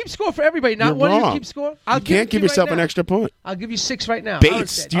I keep score for everybody? Not You're one of you wrong. keep score. You can't give yourself an extra point. I'll give you 6 right now.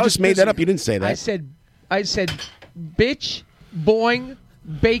 Bates. You just made that up. You didn't say that. I said, bitch, boing,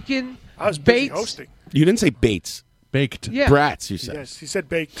 bacon, I was busy Bates, hosting. You didn't say Bates. Baked. Yeah. Brats, you said. Yes, he said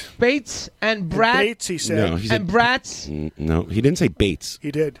baked. Bates and Brat. Bates, he said. No, he said and Brats. No, he didn't say Bates.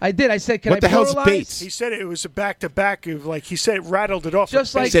 He did. I did. I said, can What I the hell's pluralize? Bates? He said it was a back-to-back of, like, he said, rattled it off.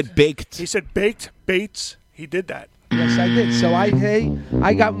 Just with like- He said baked. He said baked, Bates. He did that. Yes, I did. So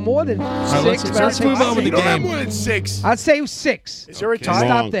I got more than 6. but I'll let's say move on with the You don't have game. more than 6. I'll say 6. Is there a tie? Stop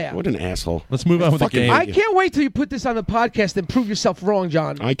Wrong. there. What an asshole. Let's move on with the Fucking game. I can't wait till you put this on the podcast and prove yourself wrong,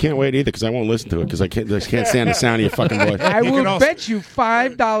 John. I can't wait either because I won't listen to it because I can't stand the sound of your fucking voice. I He will can also- bet you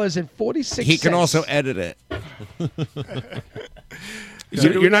 $5.46. He can also edit it.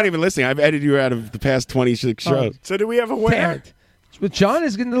 You're not even listening. I've edited you out of the past 26 shows. So do we have a winner? Damn it. But John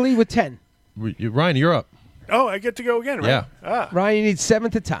is going to lead with 10. Ryan, you're up. Oh, I get to go again, right? Yeah. Ah. Ryan, you need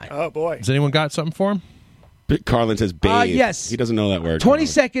 7 to tie. Oh, boy. Has anyone got something for him? Carlin says bathe. Yes. He doesn't know that word. 20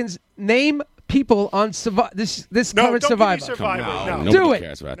 seconds. Name people on this No, current don't Survivor. give me Survivor. No. Nobody Do it.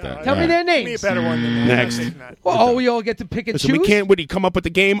 cares about that. Tell me All their right. Give me a names. better one than that. Next. I'm not taking that. Well, we all get to pick and Listen, choose. we can't. Would he come up with the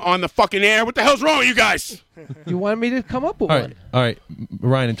game on the fucking air? What the hell's wrong with you guys? You want me to come up with All one? right. All right.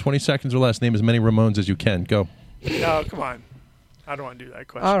 Ryan, in 20 seconds or less, name as many Ramones as you can. Go. No, come on. I don't want to do that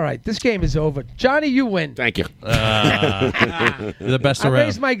question. All right, this game is over. Johnny, you win. Thank you. You're the best I around.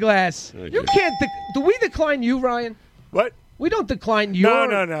 raise my glass. You can't. Do we decline you, Ryan? What? We don't decline you. No.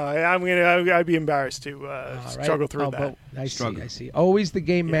 I'd be embarrassed to struggle through that. I see. Always the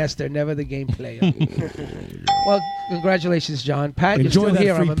game master, never the game player. Well, congratulations, John. Pat, Enjoy you're still that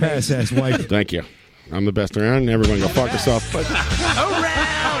here. free I'm pass, amazed. ass wife. Thank you. I'm the best around. Everyone go fuck yourself.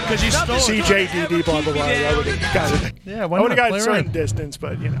 Because you stole CJDD blah blah blah. I would have got it. Yeah, why I would not? have got Play a certain around. distance,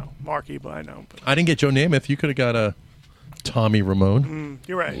 but Marky, but I know. But, I didn't get Joe Namath. You could have got a Tommy Ramone.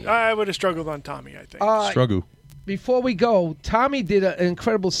 you're right. I would have struggled on Tommy. I think. Struggle. Before we go, Tommy did an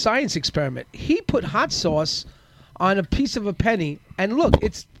incredible science experiment. He put hot sauce on a piece of a penny, and look,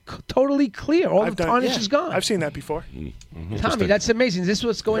 it's totally clear. All the tarnish is gone. I've seen that before. Tommy, that's amazing. Is this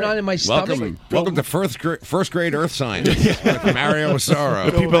what's going on in my stomach? Welcome to first grade Earth Science with Mario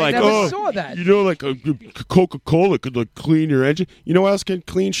Asaro. People are like, never saw that. you know, like Coca-Cola could like clean your engine. You know what else can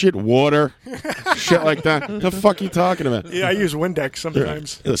clean shit? Water, shit like that. The fuck you talking about? Yeah, I use Windex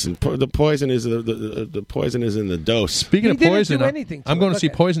sometimes. Listen, the poison is the poison is in the dose. Speaking He of didn't Poison, do anything to I'm it. going to see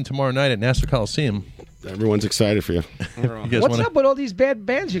Okay. Poison tomorrow night at Nassau Coliseum. Everyone's excited for you. You guys What's wanna- up with all these bad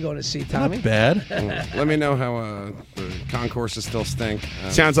bands you're going to see, Tommy? Not bad. Let me know how the concourses still stink.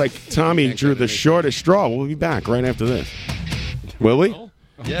 Sounds like Tommy drew the shortest straw. We'll be back right after this. Will we?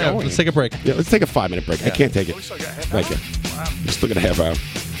 Yeah, let's take a break. Yeah, let's take a 5-minute break. I can't take it. Thank you. Just look at a half hour.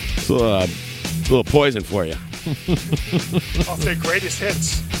 It's a little poison for you. Off their greatest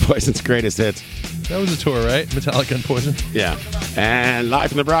hits. Poison's greatest hits. That was a tour, right? Metallica and Poison. Yeah. And live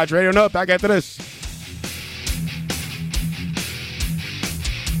from the Barrage Radio Note, back after this.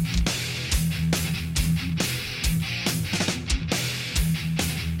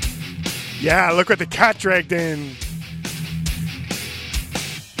 Yeah, look what the cat dragged in.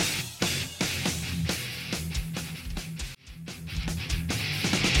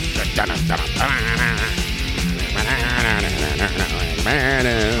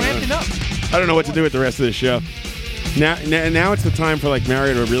 I don't know what to do with the rest of the show. Now it's the time for like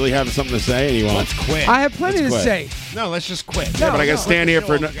Mario to really have something to say, and he won't. Let's quit. I have plenty Let's to quit. say. No, let's just quit. Yeah, but I got to stand here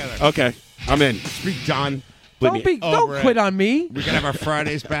for. Okay, I'm in. Let's be done. Don't quit on me. We can have our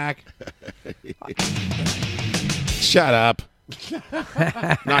Fridays back. Shut up.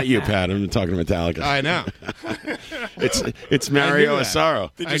 Not you, Pat. I'm talking to Metallica. I know. It's Mario I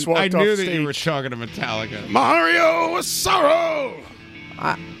Asaro. I knew that you were talking to Metallica. Mario Asaro.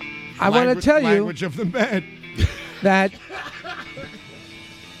 I want to tell you language of the man that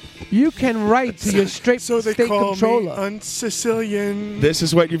you can write to your state controller. Un-Sicilian. This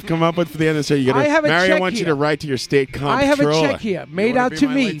is what you've come up with for the end of the show. You I have a Mario check wants you here. to write to your state comptroller. I have a check here made out to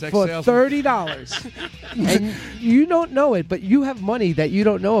me for $30. And you don't know it, but you have money that you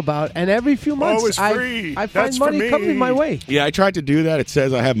don't know about. And every few months, it's free. I find That's for money me. coming my way. Yeah, I tried to do that. It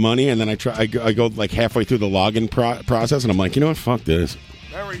says I have money, and then I go like halfway through the login process, and I'm like, you know what? Fuck this.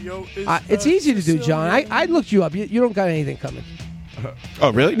 Mario is It's easy to do, John. I looked you up. You don't got anything coming.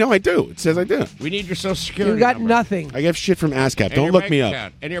 Oh, really? No, I do. It says I do. We need your social security You got number. nothing. I have shit from ASCAP. And Don't your look bank me up.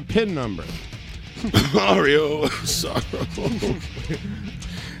 account and your PIN number. Mario Sorrow.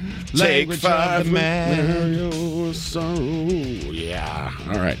 Language of the man. Mario Sorrow. Yeah.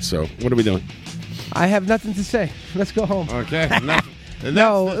 All right. So what are we doing? I have nothing to say. Let's go home. Okay. Nothing. And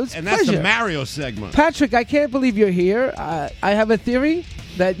No, that's it was and that's the pleasure. Mario segment. Patrick, I can't believe you're here. I have a theory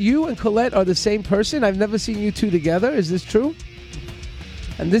that you and Colette are the same person. I've never seen you two together. Is this true?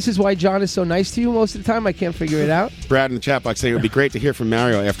 And this is why John is so nice to you most of the time. I can't figure it out. Brad in the chat box saying it would be great to hear from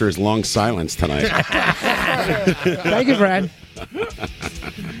Mario after his long silence tonight. Thank you, Brad.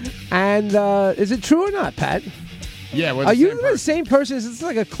 And is it true or not, Pat? Yeah, we're Are you the same person? Is this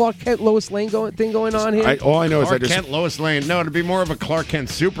like a Clark Kent, Lois Lane thing going on here? All I know is I Clark just Kent, Lois Lane. No, it'd be more of a Clark Kent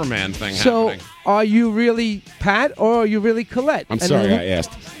Superman thing So, happening. are you really Pat or are you really Colette? I'm And sorry then I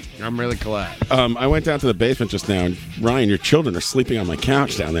asked. I'm really glad. I went down to the basement just now, and Ryan, your children are sleeping on my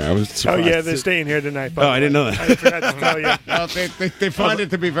couch down there. I was Oh, surprised. yeah, they're staying here tonight. Oh, I didn't know that. I forgot to tell you. Well, they find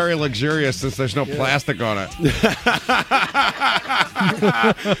it to be very luxurious since there's no plastic on it.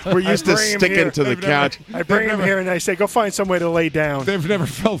 We're used to I bring 'em sticking here. to the couch. I bring them here and I say, go find somewhere to lay down. They've never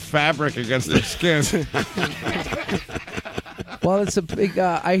felt fabric against their skin. Well, it's a big.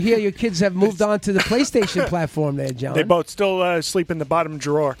 I hear your kids have moved on to the PlayStation platform there, John. They both still sleep in the bottom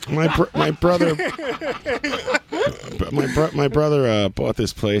drawer. My brother, my brother bought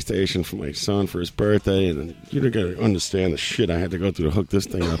this PlayStation for my son for his birthday, and you don't gotta understand the shit I had to go through to hook this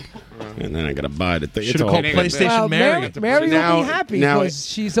thing up, and then I gotta buy the thing. Should've called PlayStation Well, Mary. Mary will be happy now because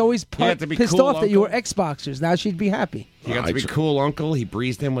she's always had to be pissed cool, off that you were Uncle. Xboxers. Now she'd be happy. He got to be cool, Uncle. He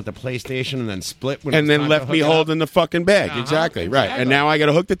breezed in with the PlayStation and then split. When it and was then time left to me hook it up. holding the fucking bag. Uh-huh. Exactly, right. Exactly. And now I got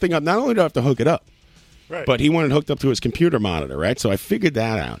to hook the thing up. Not only do I have to hook it up, Right. but he wanted hooked up to his computer monitor, right? So I figured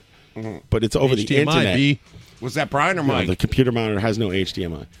that out. But it's over the HDMI, internet. B. Was that Brian or No, Mike? the computer monitor has no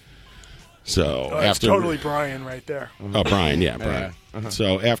HDMI. So Oh, that's after totally Brian right there. Oh, Brian, yeah, Brian.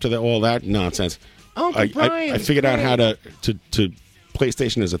 So after all that nonsense, Uncle I Brian, figured out great. how to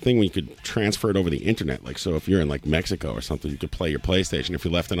PlayStation is a thing where you could transfer it over the internet. Like, so if you're in like Mexico or something, you could play your PlayStation if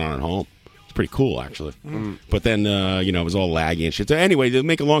you left it on at home. It's pretty cool, actually. But then, it was all laggy and shit. So anyway, to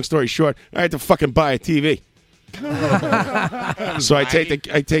make a long story short, I had to fucking buy a TV. So I take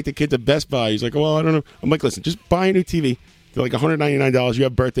the kid to Best Buy. He's like, well, I don't know. I'm like, listen, just buy a new TV. They're like $199. You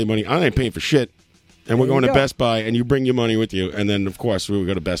have birthday money. I ain't paying for shit. And we're There going you to go. Best Buy, and you bring your money with you. And then, of course, we would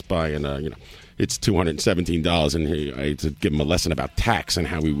go to Best Buy, and it's $217. And I had to give him a lesson about tax and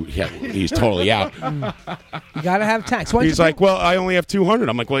how he's totally out. You gotta have tax. Why don't He's you like, well, I only have $200.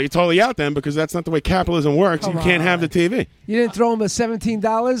 I'm like, well, you're totally out then because that's not the way capitalism works. Come You can't on. have the TV. You didn't throw him a $17?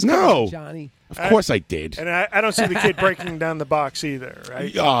 Come No. on, Johnny. Of course I did. And I don't see the kid breaking down the box either,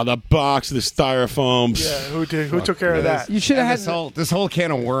 right? Oh, the box, the styrofoam. Yeah, who took care of that? You should have had this whole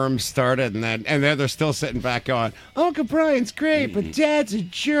can of worms started, and then they're still sitting back on. Uncle Brian's great, but Dad's a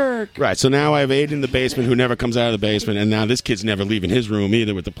jerk. Right, so now I have Aiden in the basement who never comes out of the basement, and now this kid's never leaving his room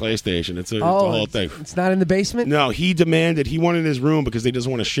either with the PlayStation. It's a whole thing. It's not in the basement? No, he wanted his room because he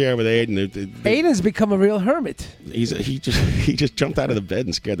doesn't want to share with Aiden. Aiden's become a real hermit. He just jumped out of the bed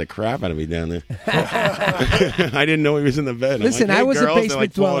and scared the crap out of me down there. I didn't know he was in the bed. I'm Listen, like, hey, I was girls, a they're, basement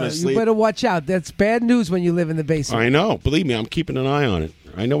like, falling dweller. You asleep. better watch out. That's bad news when you live in the basement. I know. Believe me, I'm keeping an eye on it.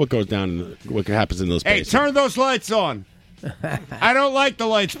 I know what goes down, what happens in those Hey, basements. turn those lights on. I don't like the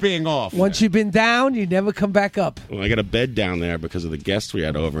lights being off. Once you've been down, you never come back up. Well, I got a bed down there because of the guests we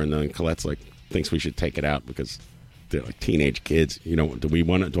had over, and then Colette's like thinks we should take it out because they're like teenage kids. Do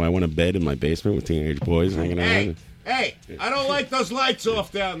I want a bed in my basement with teenage boys hanging around? Hey, I don't like those lights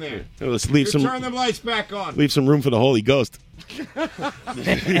off down there. Let's leave You some turn them lights back on. leave some room for the Holy Ghost.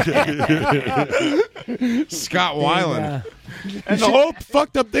 Scott Weiland. And the whole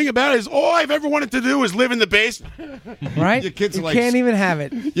fucked up thing about it is all I've ever wanted to do is live in the basement. Right? Your kids You are like, can't even have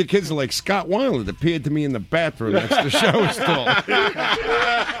it. Your kids are like, Scott Weiland appeared to me in the bathroom next to the shower stall.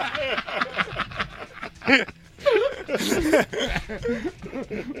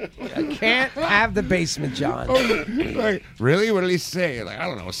 I can't have the basement, John. Like, really? What did he say? Like, I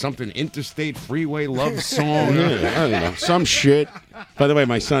don't know, something interstate freeway love song. Yeah, I don't know. Some shit. By the way,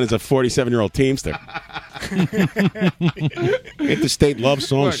 my son is a 47-year-old Teamster. Interstate love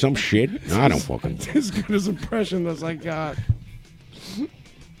song, Look, some shit. I don't fucking. As good as impression as I got.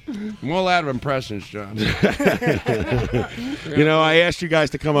 I'm all out of impressions, John. You know, I asked you guys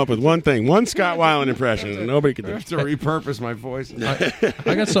to come up with one thing, one Scott Weiland impression, and nobody could do I it. have to repurpose my voice.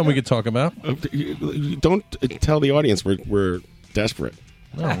 I got something we could talk about. Don't tell the audience we're desperate.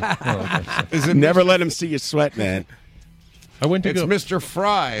 Is it Never let them see you sweat, man. I went to It's go. Mr.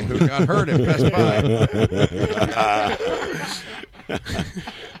 Fry who got hurt at Best Buy.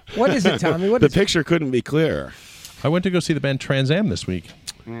 What is it, Tommy? What The is picture couldn't be clearer. I went to go see the band Trans Am this week.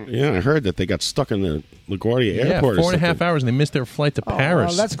 Yeah, I heard that they got stuck in the LaGuardia Yeah, airport. 4.5 hours, and they missed their flight to Paris.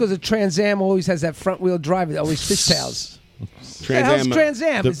 Well, that's because the Trans Am always has that front wheel drive. It always fishtails. Trans How's Am, Trans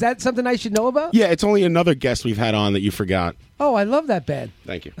Am? the- Is that something I should know about? Yeah, it's only another guest we've had on that you forgot. Oh, I love that band.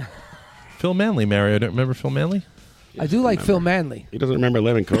 Thank you. Phil Manley, Mario. Don't remember Phil Manley? I do like Phil Manley. He doesn't remember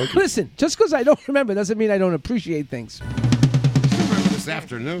Lemon Coke. Listen, just because I don't remember doesn't mean I don't appreciate things. This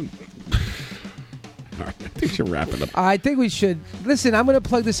afternoon. All right, I think we should wrap it up. I think we should. Listen, I'm going to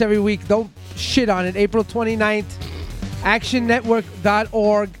plug this every week. Don't shit on it. April 29th,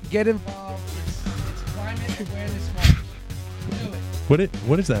 actionnetwork.org. Get involved. It's Climate Awareness Month.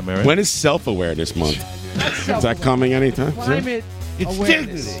 What is that, Mario? When is Self-Awareness Month? Is that coming anytime? Climate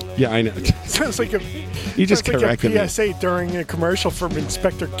awareness. Yeah, I know. Sounds like a You just sounds like corrected me. a PSA during a commercial from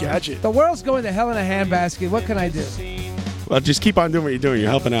Inspector Gadget. The world's going to hell in a handbasket. What can I do? Well, just keep on doing what you're doing. You're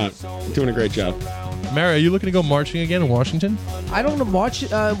helping out. You're doing a great job. Mario, are you looking to go marching again in Washington? I don't know,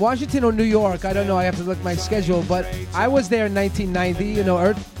 Washington or New York. I don't know. I have to look at my schedule. But I was there in 1990. You know,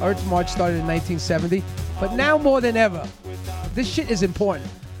 Earth March started in 1970. But now more than ever, this shit is important.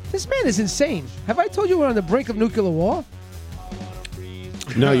 This man is insane. Have I told you we're on the brink of nuclear war?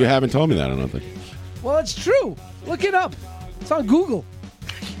 No, you haven't told me that, I don't think. Well, it's true. Look it up. It's on Google.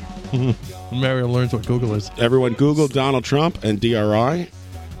 Mario learns what Google is. Everyone Google Donald Trump and DRI.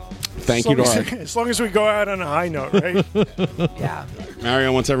 Thank you to our... As long as we go out on a high note, right? Yeah.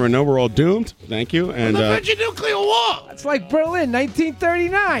 Mario wants everyone to know we're all doomed. Thank you. And nuclear war. It's like Berlin,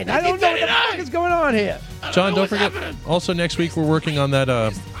 1939. I don't know what the fuck is going on here. John, don't forget. Also, next week we're working on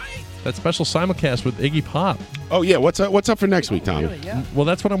that special simulcast with Iggy Pop. Oh yeah, what's up for next week, Tommy? Well,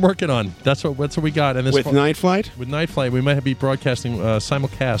 that's what I'm working on. That's what we got. And this With Night Flight? With Night Flight, we might be broadcasting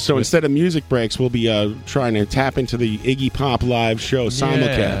simulcast. So with- instead of music breaks, we'll be trying to tap into the Iggy Pop live show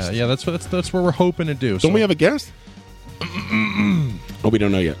simulcast. Yeah, that's what we're hoping to do. Don't we have a guest? Oh, we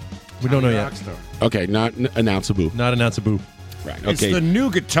don't know yet. We don't know yet. Okay, not announceable. Not announceable. Right. It's Okay. the new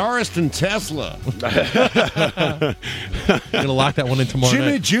guitarist in Tesla. You're gonna lock that one in tomorrow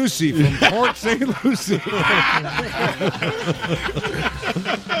Jimmy night. Juicy from Port St. Lucie.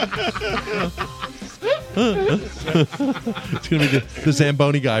 It's gonna be the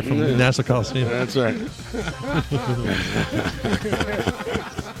Zamboni guy from Nassau Coliseum. That's right.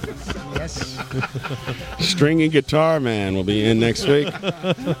 Yes. Stringing Guitar Man will be in next week.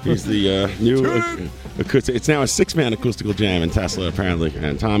 He's the new acoustic. It's now a 6-man acoustical jam in Tesla, apparently.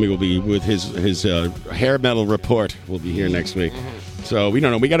 And Tommy will be with his hair metal report. Will be here next week. So we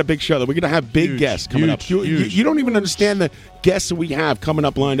don't know. We got a big show. We're going to have big guests coming up. You don't even understand the guests that we have coming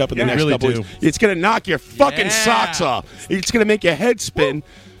up lined up in the next really couple do. weeks. It's going to knock your fucking socks off. It's going to make your head spin.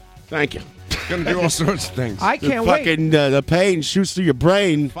 Thank you. Gonna do all sorts of things. I can't wait. Fucking the pain shoots through your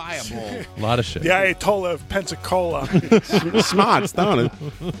brain. Fireball. A lot of shit. The Ayatollah of Pensacola. Smarts, don't it?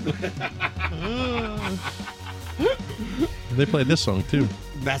 They played this song too.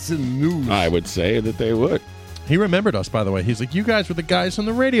 That's in the news. I would say that they would. He remembered us, by the way. He's like, "You guys were the guys on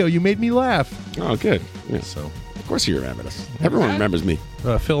the radio. You made me laugh." Oh, good. Yeah. So, of course you remember us. Everyone remembers me.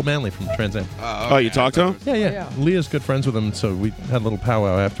 Phil Manley from Trans Am. Oh, you talked to him? Yeah. Leah's good friends with him, so we had a little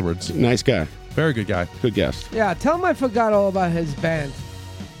powwow afterwards. Nice guy. Very good guy. Good guest. Yeah, tell him I forgot all about his band.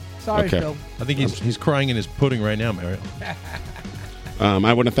 Sorry, Okay. Phil. I think he's crying in his pudding right now, Mario.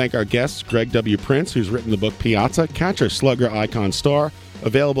 I want to thank our guests, Greg W. Prince, who's written the book Piazza, Catcher, Slugger, Icon, Star,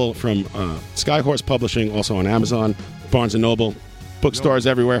 available from Skyhorse Publishing, also on Amazon, Barnes & Noble, bookstores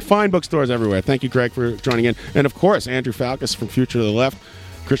everywhere, fine bookstores everywhere. Thank you, Greg, for joining in. And, of course, Andrew Falkus from Future to the Left.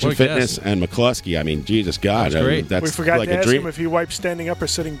 Christian What a Fitness guess. and McCluskey. I mean, Jesus God. That's great. That's we forgot like to a ask dream. him if he wipes standing up or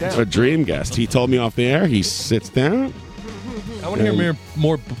sitting down. A dream guest. He told me off the air. He sits down. I want to hear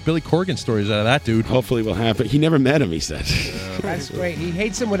more Billy Corgan stories out of that dude. Hopefully we'll have it. He never met him, he said. That's great. He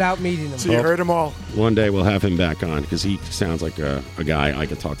hates him without meeting him. So you heard them all. One day we'll have him back on because he sounds like a guy I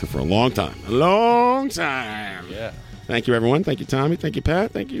could talk to for a long time. A long time. Yeah. Thank you, everyone. Thank you, Tommy. Thank you,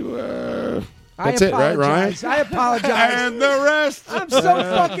 Pat. Thank you. I That's it, right, Ryan? apologize. I apologize. And the rest. I'm so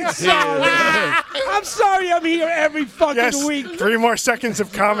fucking sorry. I'm sorry I'm here every fucking Yes, week. 3 more seconds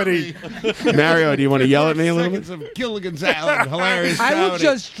of comedy. Mario, do you want to yell at me a little bit? Seconds of Gilligan's Island. Hilarious. I will comedy.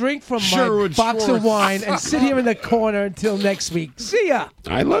 just drink from my Sherwood box Schwartz. of wine and sit here in the corner until next week. See ya.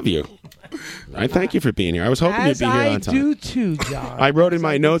 I love you. I thank you for being here. I was hoping As you'd be here I on time. do too, John. I wrote in As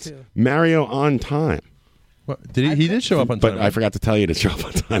my I do notes, too. Mario on time. What, did he did show up on time. But I forgot to tell you to show up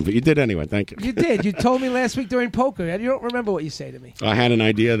on time. But you did anyway. Thank you. You did. You told me last week during poker. You don't remember what you say to me. I had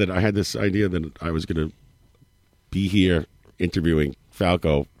this idea that I was going to be here interviewing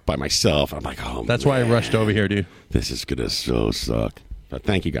Falco by myself. I'm like, oh, That's why I rushed over here, dude. This is going to so suck. But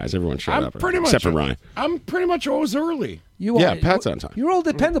thank you guys. Everyone showed up. pretty much Except for Ryan. I'm pretty much always early. You Yeah, are, Pat's on time. You're all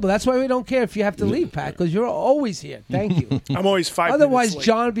dependable. That's why we don't care if you have to leave, Pat, because you're always here. Thank you. I'm always 5 Otherwise, minutes late.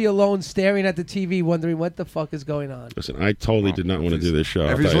 John would be alone staring at the TV wondering what the fuck is going on. Listen, I totally did not want to do this show.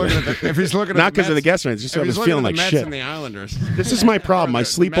 If he's looking at the, if he's looking at Not the because of the Mets- guest range, just if I he's was looking feeling at like the Mets shit. and the Islanders. This is my problem. I The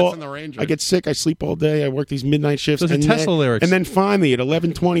sleep Mets all. and the Rangers. I get sick. I sleep all day. I work these midnight shifts. Those are and Tesla then, lyrics. And then finally at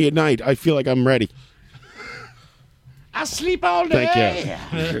 11:20 at night, I feel like I'm ready. I sleep all day. Thank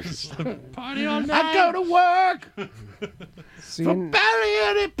you. Party all night. I go to work. For barely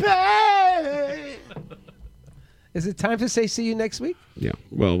any pay. Is it time to say see you next week? Yeah.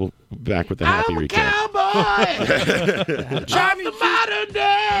 Well, we'll be back with the happy I'm a recap. cowboy. Johnny the modern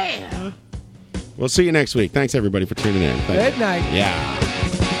day. We'll see you next week. Thanks everybody for tuning in. Thank Good you. night. Yeah.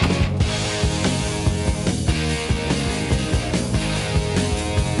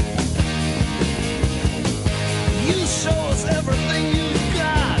 You show us everything you've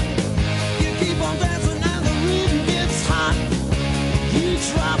got. You keep on dancing and the room gets hot. You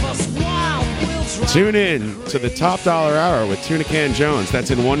drive us wild, we'll drive. Tune in to the Top Dollar Hour with Tuna Can Jones.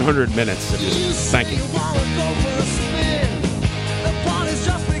 That's in 100 minutes. Thank you. You wanna go for a spin. The party's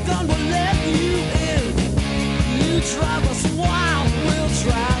just begun, we'll let you in. You drive us wild, we'll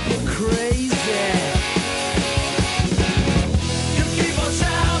drive you crazy. You keep on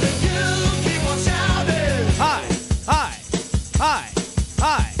shouting, you keep on shouting. Hi, hi, hi,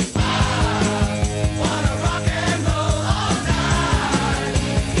 hi. Wanna rock and roll all night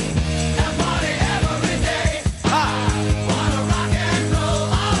and party every day. Wanna rock and roll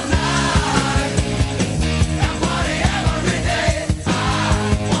all night and party every day.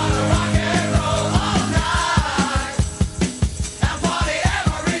 Wanna rock and roll all night and party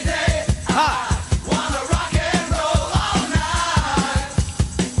every day. Wanna rock and roll all night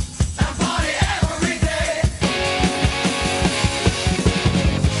and party every day.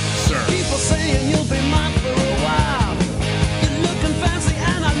 People saying you'll be mine for a while. You're looking fancy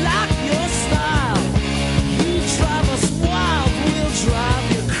and I like your style. You drive us wild, we'll drive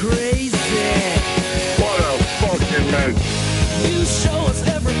you crazy. What a fucking mess. You show us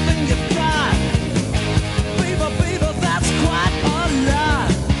everything you've got. Baby, baby, that's quite a lot.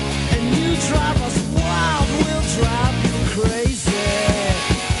 And you drive us wild, we'll drive you crazy.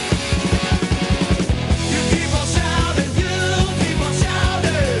 You keep on shouting, you keep on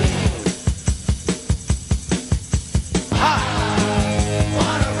shouting.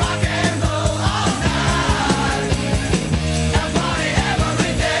 Wanna rock and roll all night and party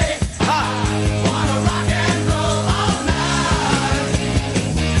every day. Wanna rock and roll all night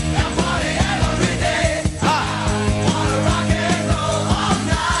and party every day. Wanna rock and roll all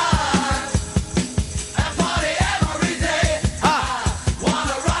night and party every day.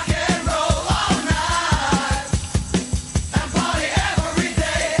 Wanna rock and roll all night and party every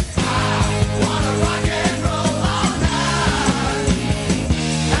day. Wanna rock and roll all night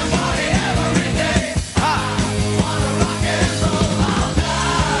and party every day. Wanna rock and roll all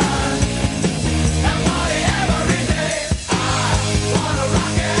night and party every day. Wanna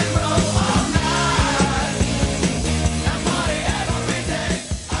rock and roll all night and party every day.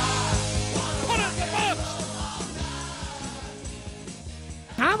 Put up the books.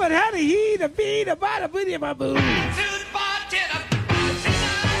 I'm at how to heat a beat about a video of my boo.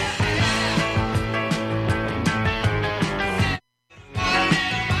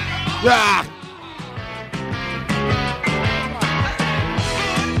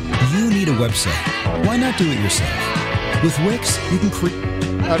 You need a website. Why not do it yourself? With Wix, you can create.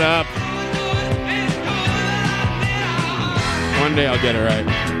 Shut up. One day I'll get it right.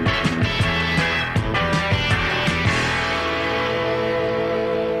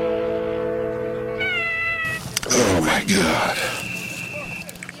 Oh my God.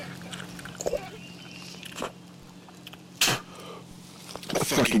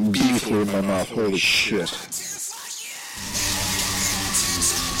 Fucking beef flew in my mouth. Holy shit.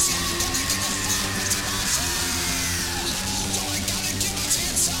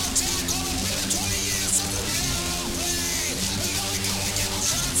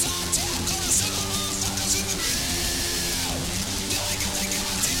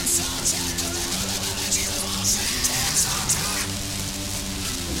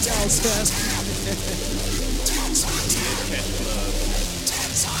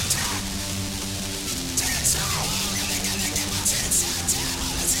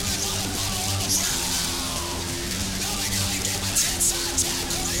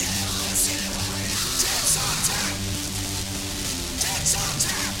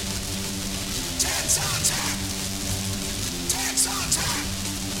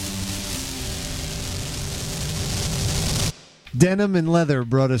 Denim and leather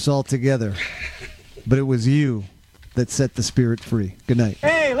brought us all together, but it was you that set the spirit free. Good night.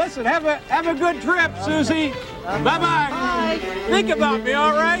 Hey, listen, have a good trip, Susie. Bye-bye. Bye. Think about me,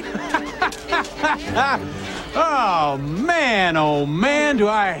 all right? Oh, man, do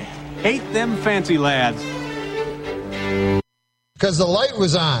I hate them fancy lads. Because the light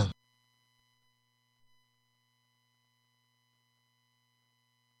was on.